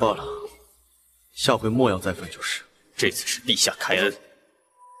罢了，下回莫要再犯就是。这次是陛下开恩，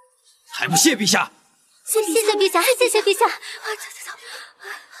还不谢陛下？谢谢陛下，谢谢陛下。走。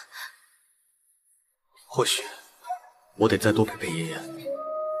或许我得再多陪陪妍妍，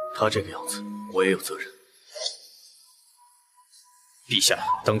她这个样子，我也有责任。陛下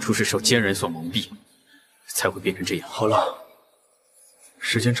当初是受奸人所蒙蔽，才会变成这样。好了，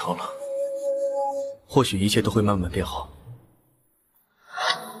时间长了，或许一切都会慢慢变好。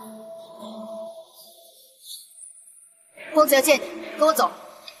公子要见你，跟我走。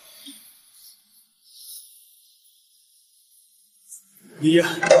妍妍，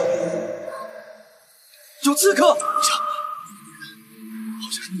有刺客！好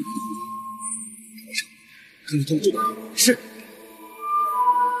像是你。跟踪住。是。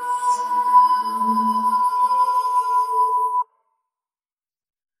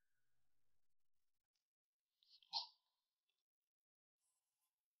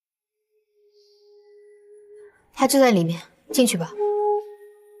他就在里面，进去吧。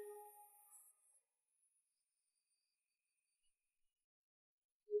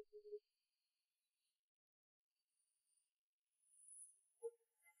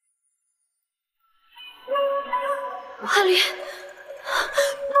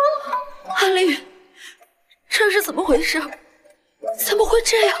安陵，这是怎么回事？怎么会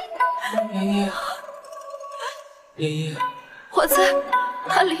这样？爷爷，我在，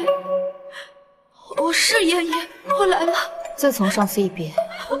安陵，我是爷爷，我来了。自从上次一别，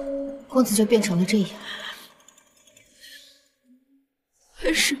公子就变成了这样。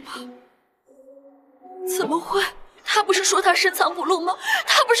为什么？怎么会？他不是说他深藏不露吗？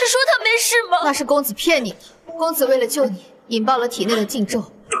他不是说他没事吗？那是公子骗你的。公子为了救你，引爆了体内的禁咒。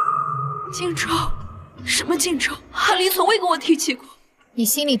禁咒？什么禁咒？安陵从未跟我提起过。你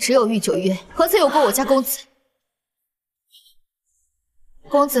心里只有御九渊，何曾有过我家公子？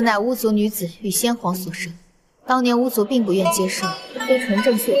公子乃巫族女子与先皇所生，当年巫族并不愿接受非纯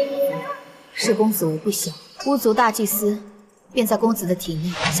正血统，视公子为不祥。巫族大祭司便在公子的体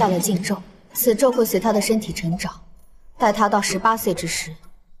内下了禁咒，此咒会随他的身体成长，待他到18岁之时，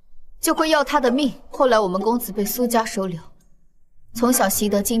就会要他的命。后来我们公子被苏家收留，从小习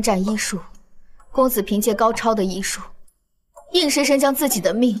得精湛医术，公子凭借高超的医术，硬生生将自己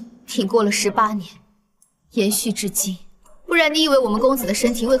的命挺过了18年，延续至今。不然你以为我们公子的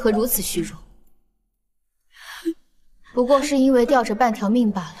身体为何如此虚弱？不过是因为吊着半条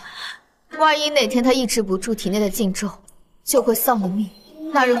命罢了。万一哪天他抑制不住体内的禁咒，就会丧了命。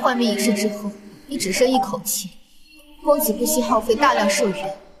那日幻灭一世之后，你只剩一口气，公子不惜耗费大量寿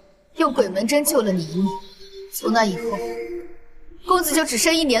元，用鬼门针救了你一命。从那以后，公子就只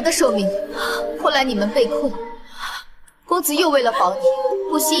剩1年的寿命了。后来你们被困，公子又为了保你，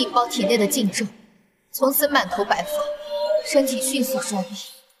不惜引爆体内的禁咒，从此满头白发，身体迅速衰微。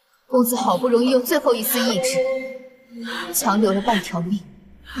公子好不容易用最后一丝意志，强留了半条命，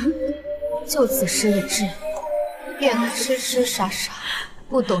就此失了智，变得痴痴傻傻，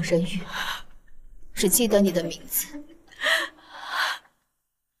不懂人语，只记得你的名字。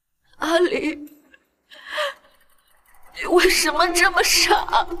阿离，你为什么这么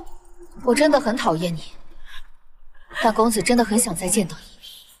傻？我真的很讨厌你，但公子真的很想再见到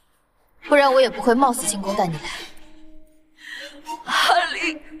你，不然我也不会冒死进宫带你来。阿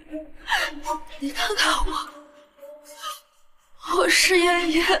离，你看看我是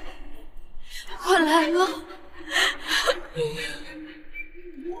妍妍，我来了。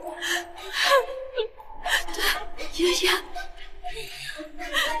对，妍妍，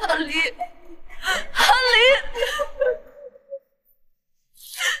阿离，阿离，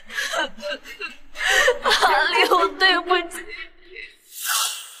阿离，我对不起你。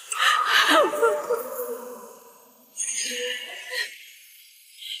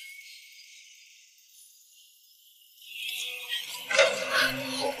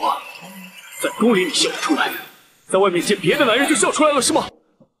好啊，在宫里你笑不出来，在外面见别的男人就笑出来了是吗？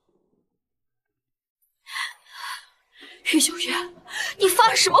玉九月，你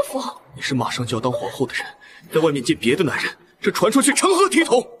发什么疯？你是马上就要当皇后的人，在外面见别的男人，这传出去成何体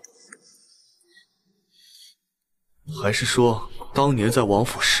统？还是说，当年在王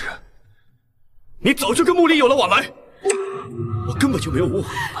府时，你早就跟穆离有了往来？我根本就没有误会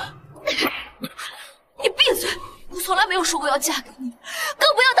你们。你闭嘴！我从来没有说过要嫁给你，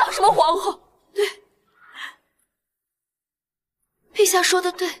更不要当什么皇后。对，陛下说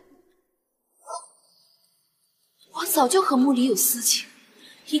的对，我早就和穆离有私情，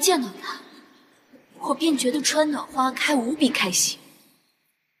一见到他，我便觉得春暖花开，无比开心。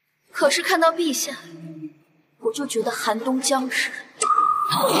可是看到陛下，我就觉得寒冬将至，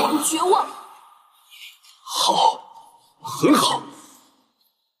我绝望。好，很好。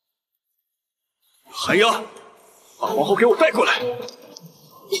寒鸦，把皇后给我带过来。穆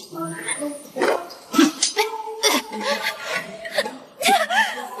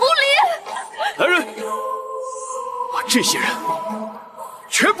离，来人，把这些人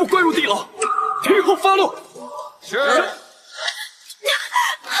全部关入地牢，听候发落。是。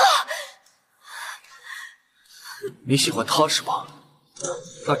你喜欢他是吧？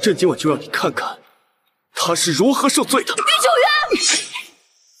那朕今晚就让你看看他是如何受罪的。玉九渊，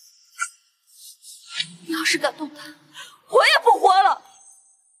你要是敢动他，我也不活了。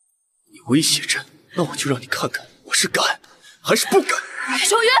你威胁朕，那我就让你看看我是敢还是不敢。玉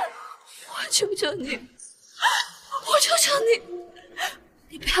九渊，我求求你，我求求你，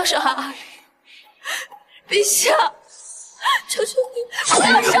你不要伤害阿离，陛下，求求你不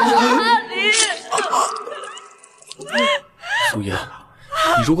要伤害阿离。苏妍，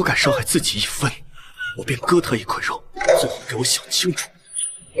你如果敢伤害自己一分，我便割他一块肉。最好给我想清楚。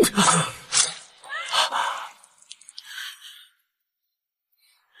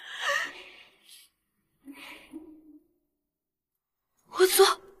我做，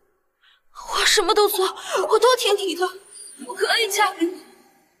我什么都做，我都听你的，我可以嫁给你，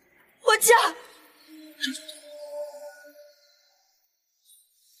我嫁。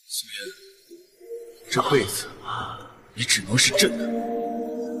苏妍，这辈子你只能是朕的。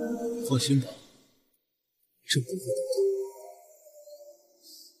放心吧，朕不会动他。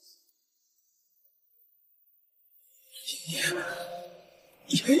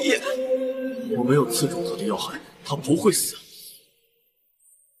爷爷，我没有刺中他的要害，他不会死。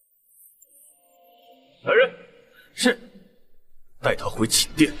来人，是，带他回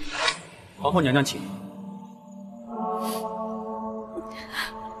寝殿。皇后娘娘请。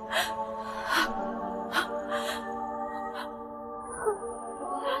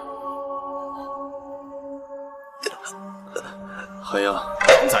寒鸦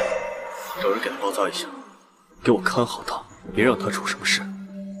在，找人给他包扎一下，给我看好他，别让他出什么事。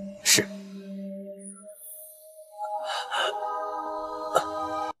是。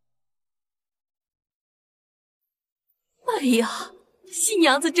哎呀，新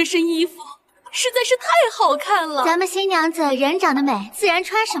娘子这身衣服实在是太好看了。咱们新娘子人长得美，自然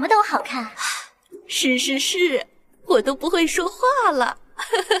穿什么都好看。是，我都不会说话了。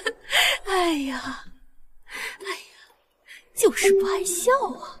哎呀，就是不爱笑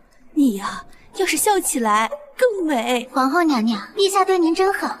啊！你呀，要是笑起来更美。皇后娘娘，陛下对您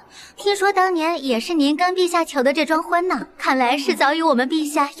真好。听说当年也是您跟陛下求的这桩婚呢，看来是早与我们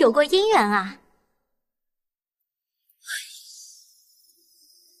陛下有过姻缘啊。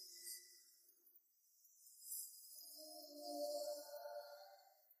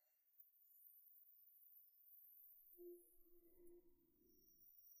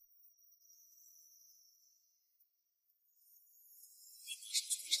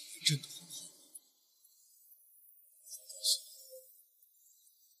真的皇后，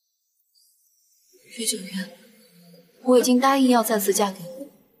薛九渊，我已经答应要再次嫁给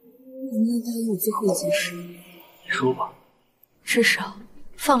你，你要答应我最后一件事。你说吧。至少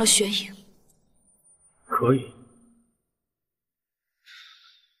放了雪影。可以。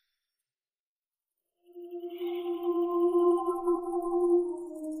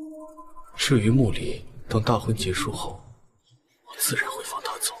至于穆离，等大婚结束后，我自然会放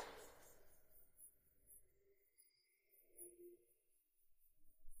他走。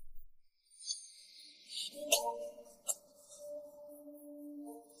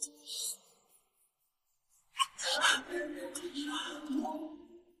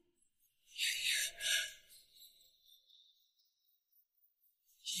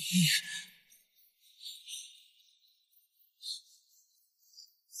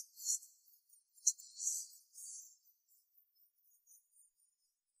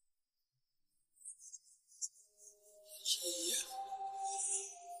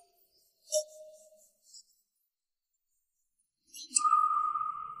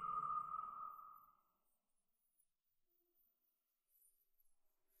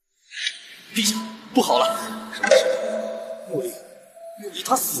陛下，不好了！什么事？穆离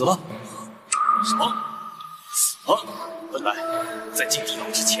他死了。什么？死了？本来在进地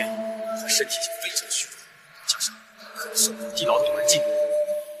牢之前，他身体就非常虚弱，加上很受不了地牢的环境，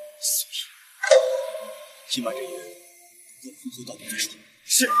所以先把这人等婚后到底再说。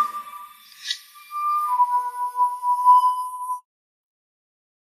是。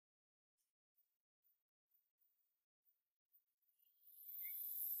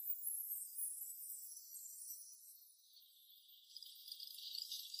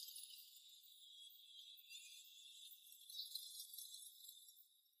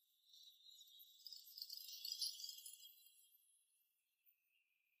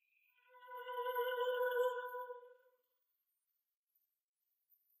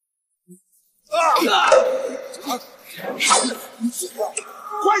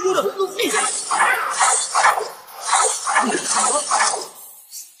怪物的！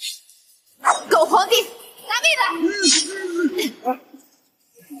狗皇帝，拿命来！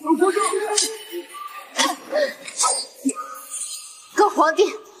狗皇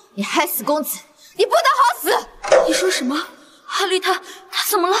帝，你害死公子，你不得好死！你说什么？阿绿他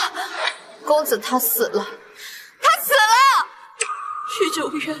怎么了？公子他死了，他死了！薛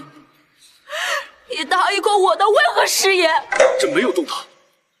九渊，你答应过我的为何食言？朕没有动他，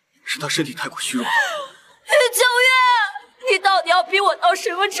是他身体太过虚弱了。薛九渊，你到底要逼我到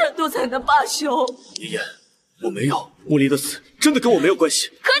什么程度才能罢休？爷爷，我没有，穆离的死真的跟我没有关系。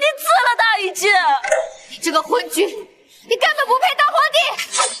可你刺了他一剑！你这个昏君，你根本不配当皇帝！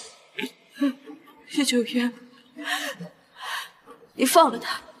薛九渊，你放了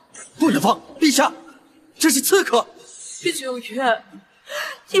他。不能放，陛下，这是刺客。薛九渊，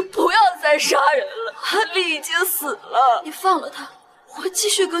你不要再杀人了，阿丽已经死了，你放了他，我继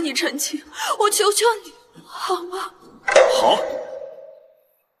续跟你成亲，我求求你，好吗？好，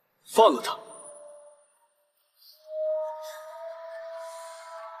放了他。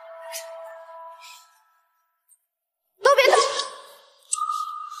都别动！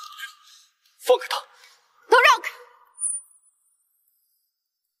放开他！都让开！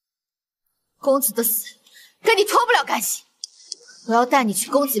公子的死跟你脱不了干系，我要带你去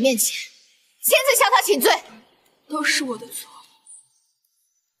公子面前，亲自向他请罪。都是我的错，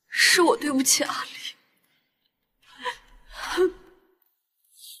是我对不起阿丽。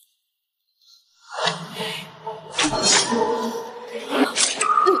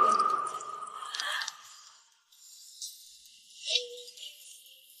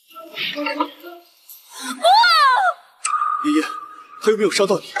爷爷，他有没有伤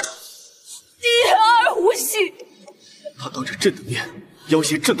到你？言而无信。他当着朕的面要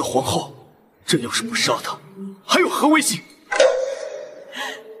挟朕的皇后，朕要是不杀他，还有何威信？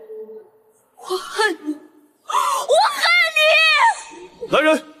我恨你，我恨你！来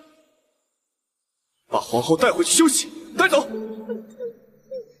人，把皇后带回去休息，带走。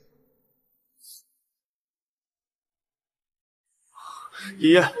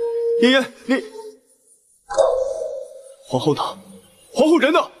爷爷，爷爷，你皇后呢？皇后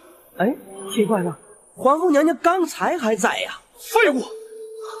人呢？哎，奇怪了，皇后娘娘刚才还在呀！废物！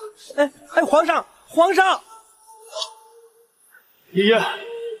哎，皇上，皇上！爷爷，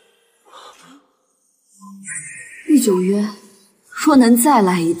御九渊，若能再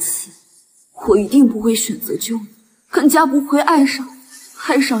来一次，我一定不会选择救你，更加不会爱上你。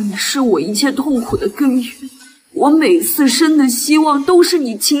爱上你是我一切痛苦的根源。我每次生的希望都是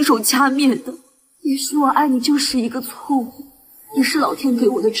你亲手掐灭的。也许我爱你就是一个错误，也是老天给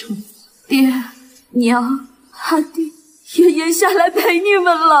我的惩罚。爹娘阿弟爷爷下来陪你们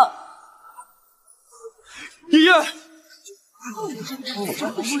了。爷爷，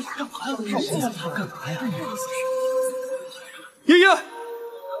爷爷，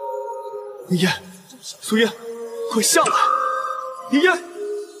爷爷，苏烟，快下来！爷爷，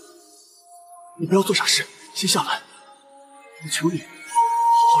你不要做傻事，先下来，我求你，好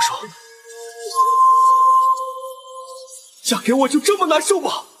好说。嫁给我就这么难受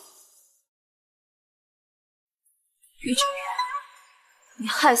吗？御九渊，你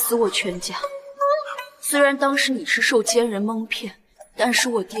害死我全家。虽然当时你是受奸人蒙骗，但是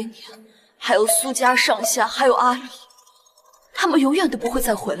我爹娘，还有苏家上下，还有阿离，他们永远都不会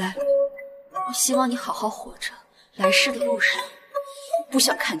再回来了。我希望你好好活着，来世的路上，不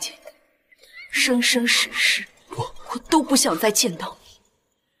想看见你，生生世世，我都不想再见到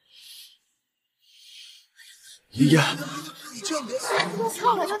你。爷爷，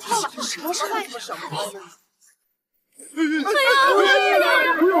跳了就跳了，不是为什么？哎呀！不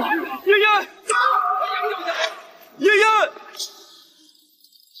要！爷爷！爷爷！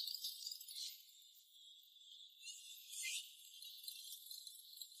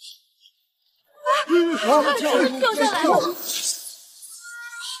掉下来了！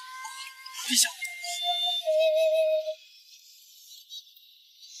陛下！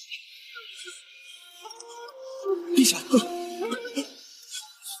陛下！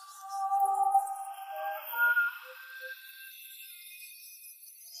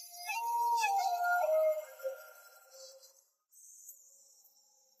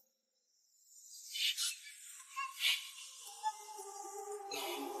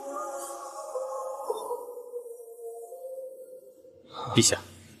陛下，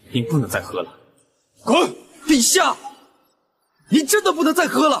您不能再喝了。滚！陛下，您真的不能再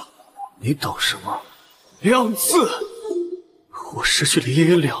喝了。你等什么？2次，我失去了爷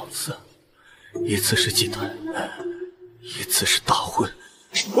爷2次，一次是祭坛，一次是大婚，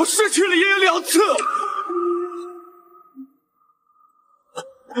我失去了爷爷2次。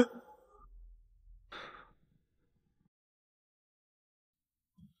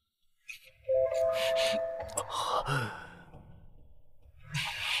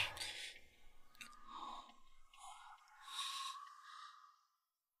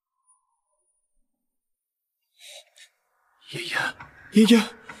爷爷，爷爷，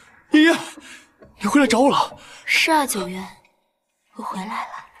爷爷，你回来找我了。是啊，九渊，我回来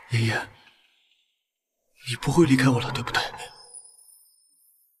了。爷爷，你不会离开我了，对不对？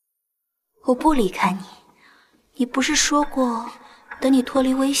我不离开你。你不是说过，等你脱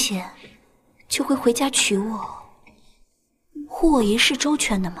离危险，就会回家娶我，护我一世周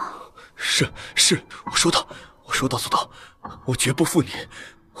全的吗？是，我说到做到，我绝不负你。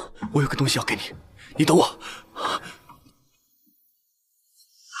我有个东西要给你，你等我。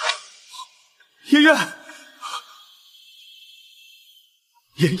爷爷，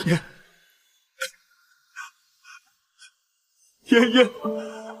爷爷，爷爷，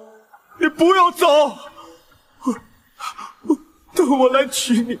你不要走，等我来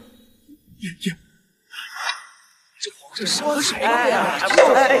娶你，爷爷。这什么水呀？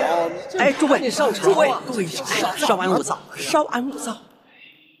哎，诸位，稍安勿躁，稍安勿躁。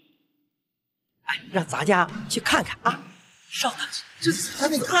哎，让咱家去看看啊！稍等，这还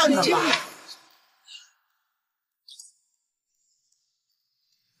得看看吧。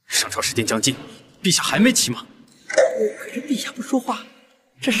上朝时间将近，陛下还没起马。可是陛下不说话，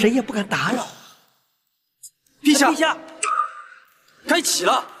这谁也不敢打扰。陛下，陛下，该起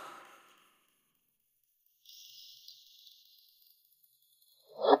了。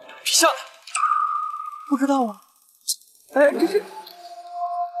陛下，不知道啊。哎，这是。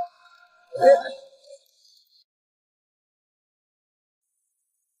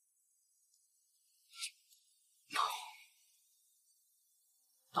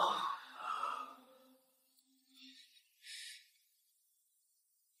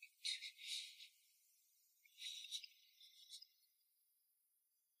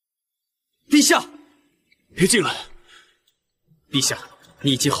陛下，别进来！陛下，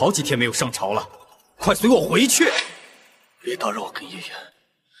你已经好几天没有上朝了，快随我回去！别打扰我跟妍妍，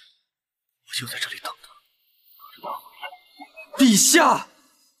我就在这里等她。陛下，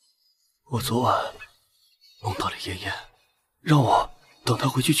我昨晚梦到了妍妍，让我等她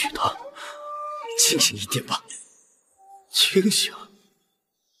回去娶她。清醒一点吧。清醒？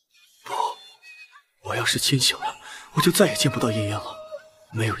不，我要是清醒了，我就再也见不到妍妍了。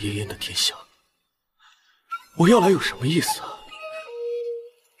没有妍妍的天下，我要来有什么意思啊？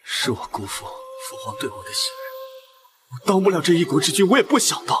是我辜负父皇对我的信任，我当不了这一国之君，我也不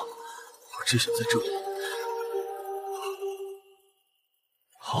想当，我只想在这里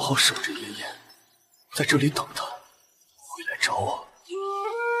好好守着妍妍，在这里等她回来找我。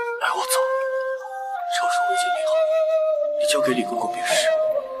来，我走。诏书我已经拟好了，你交给李公公便是。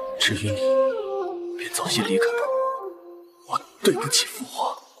至于你，便早些离开吧。我对不起父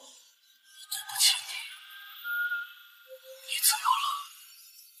皇，对不起你，你自由了。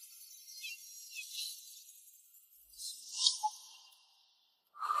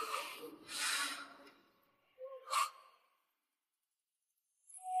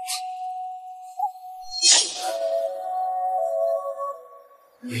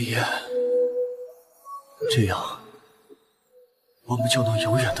妍妍，这样我们就能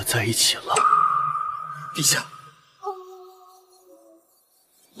永远的在一起了。陛下，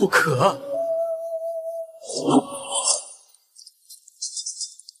不可！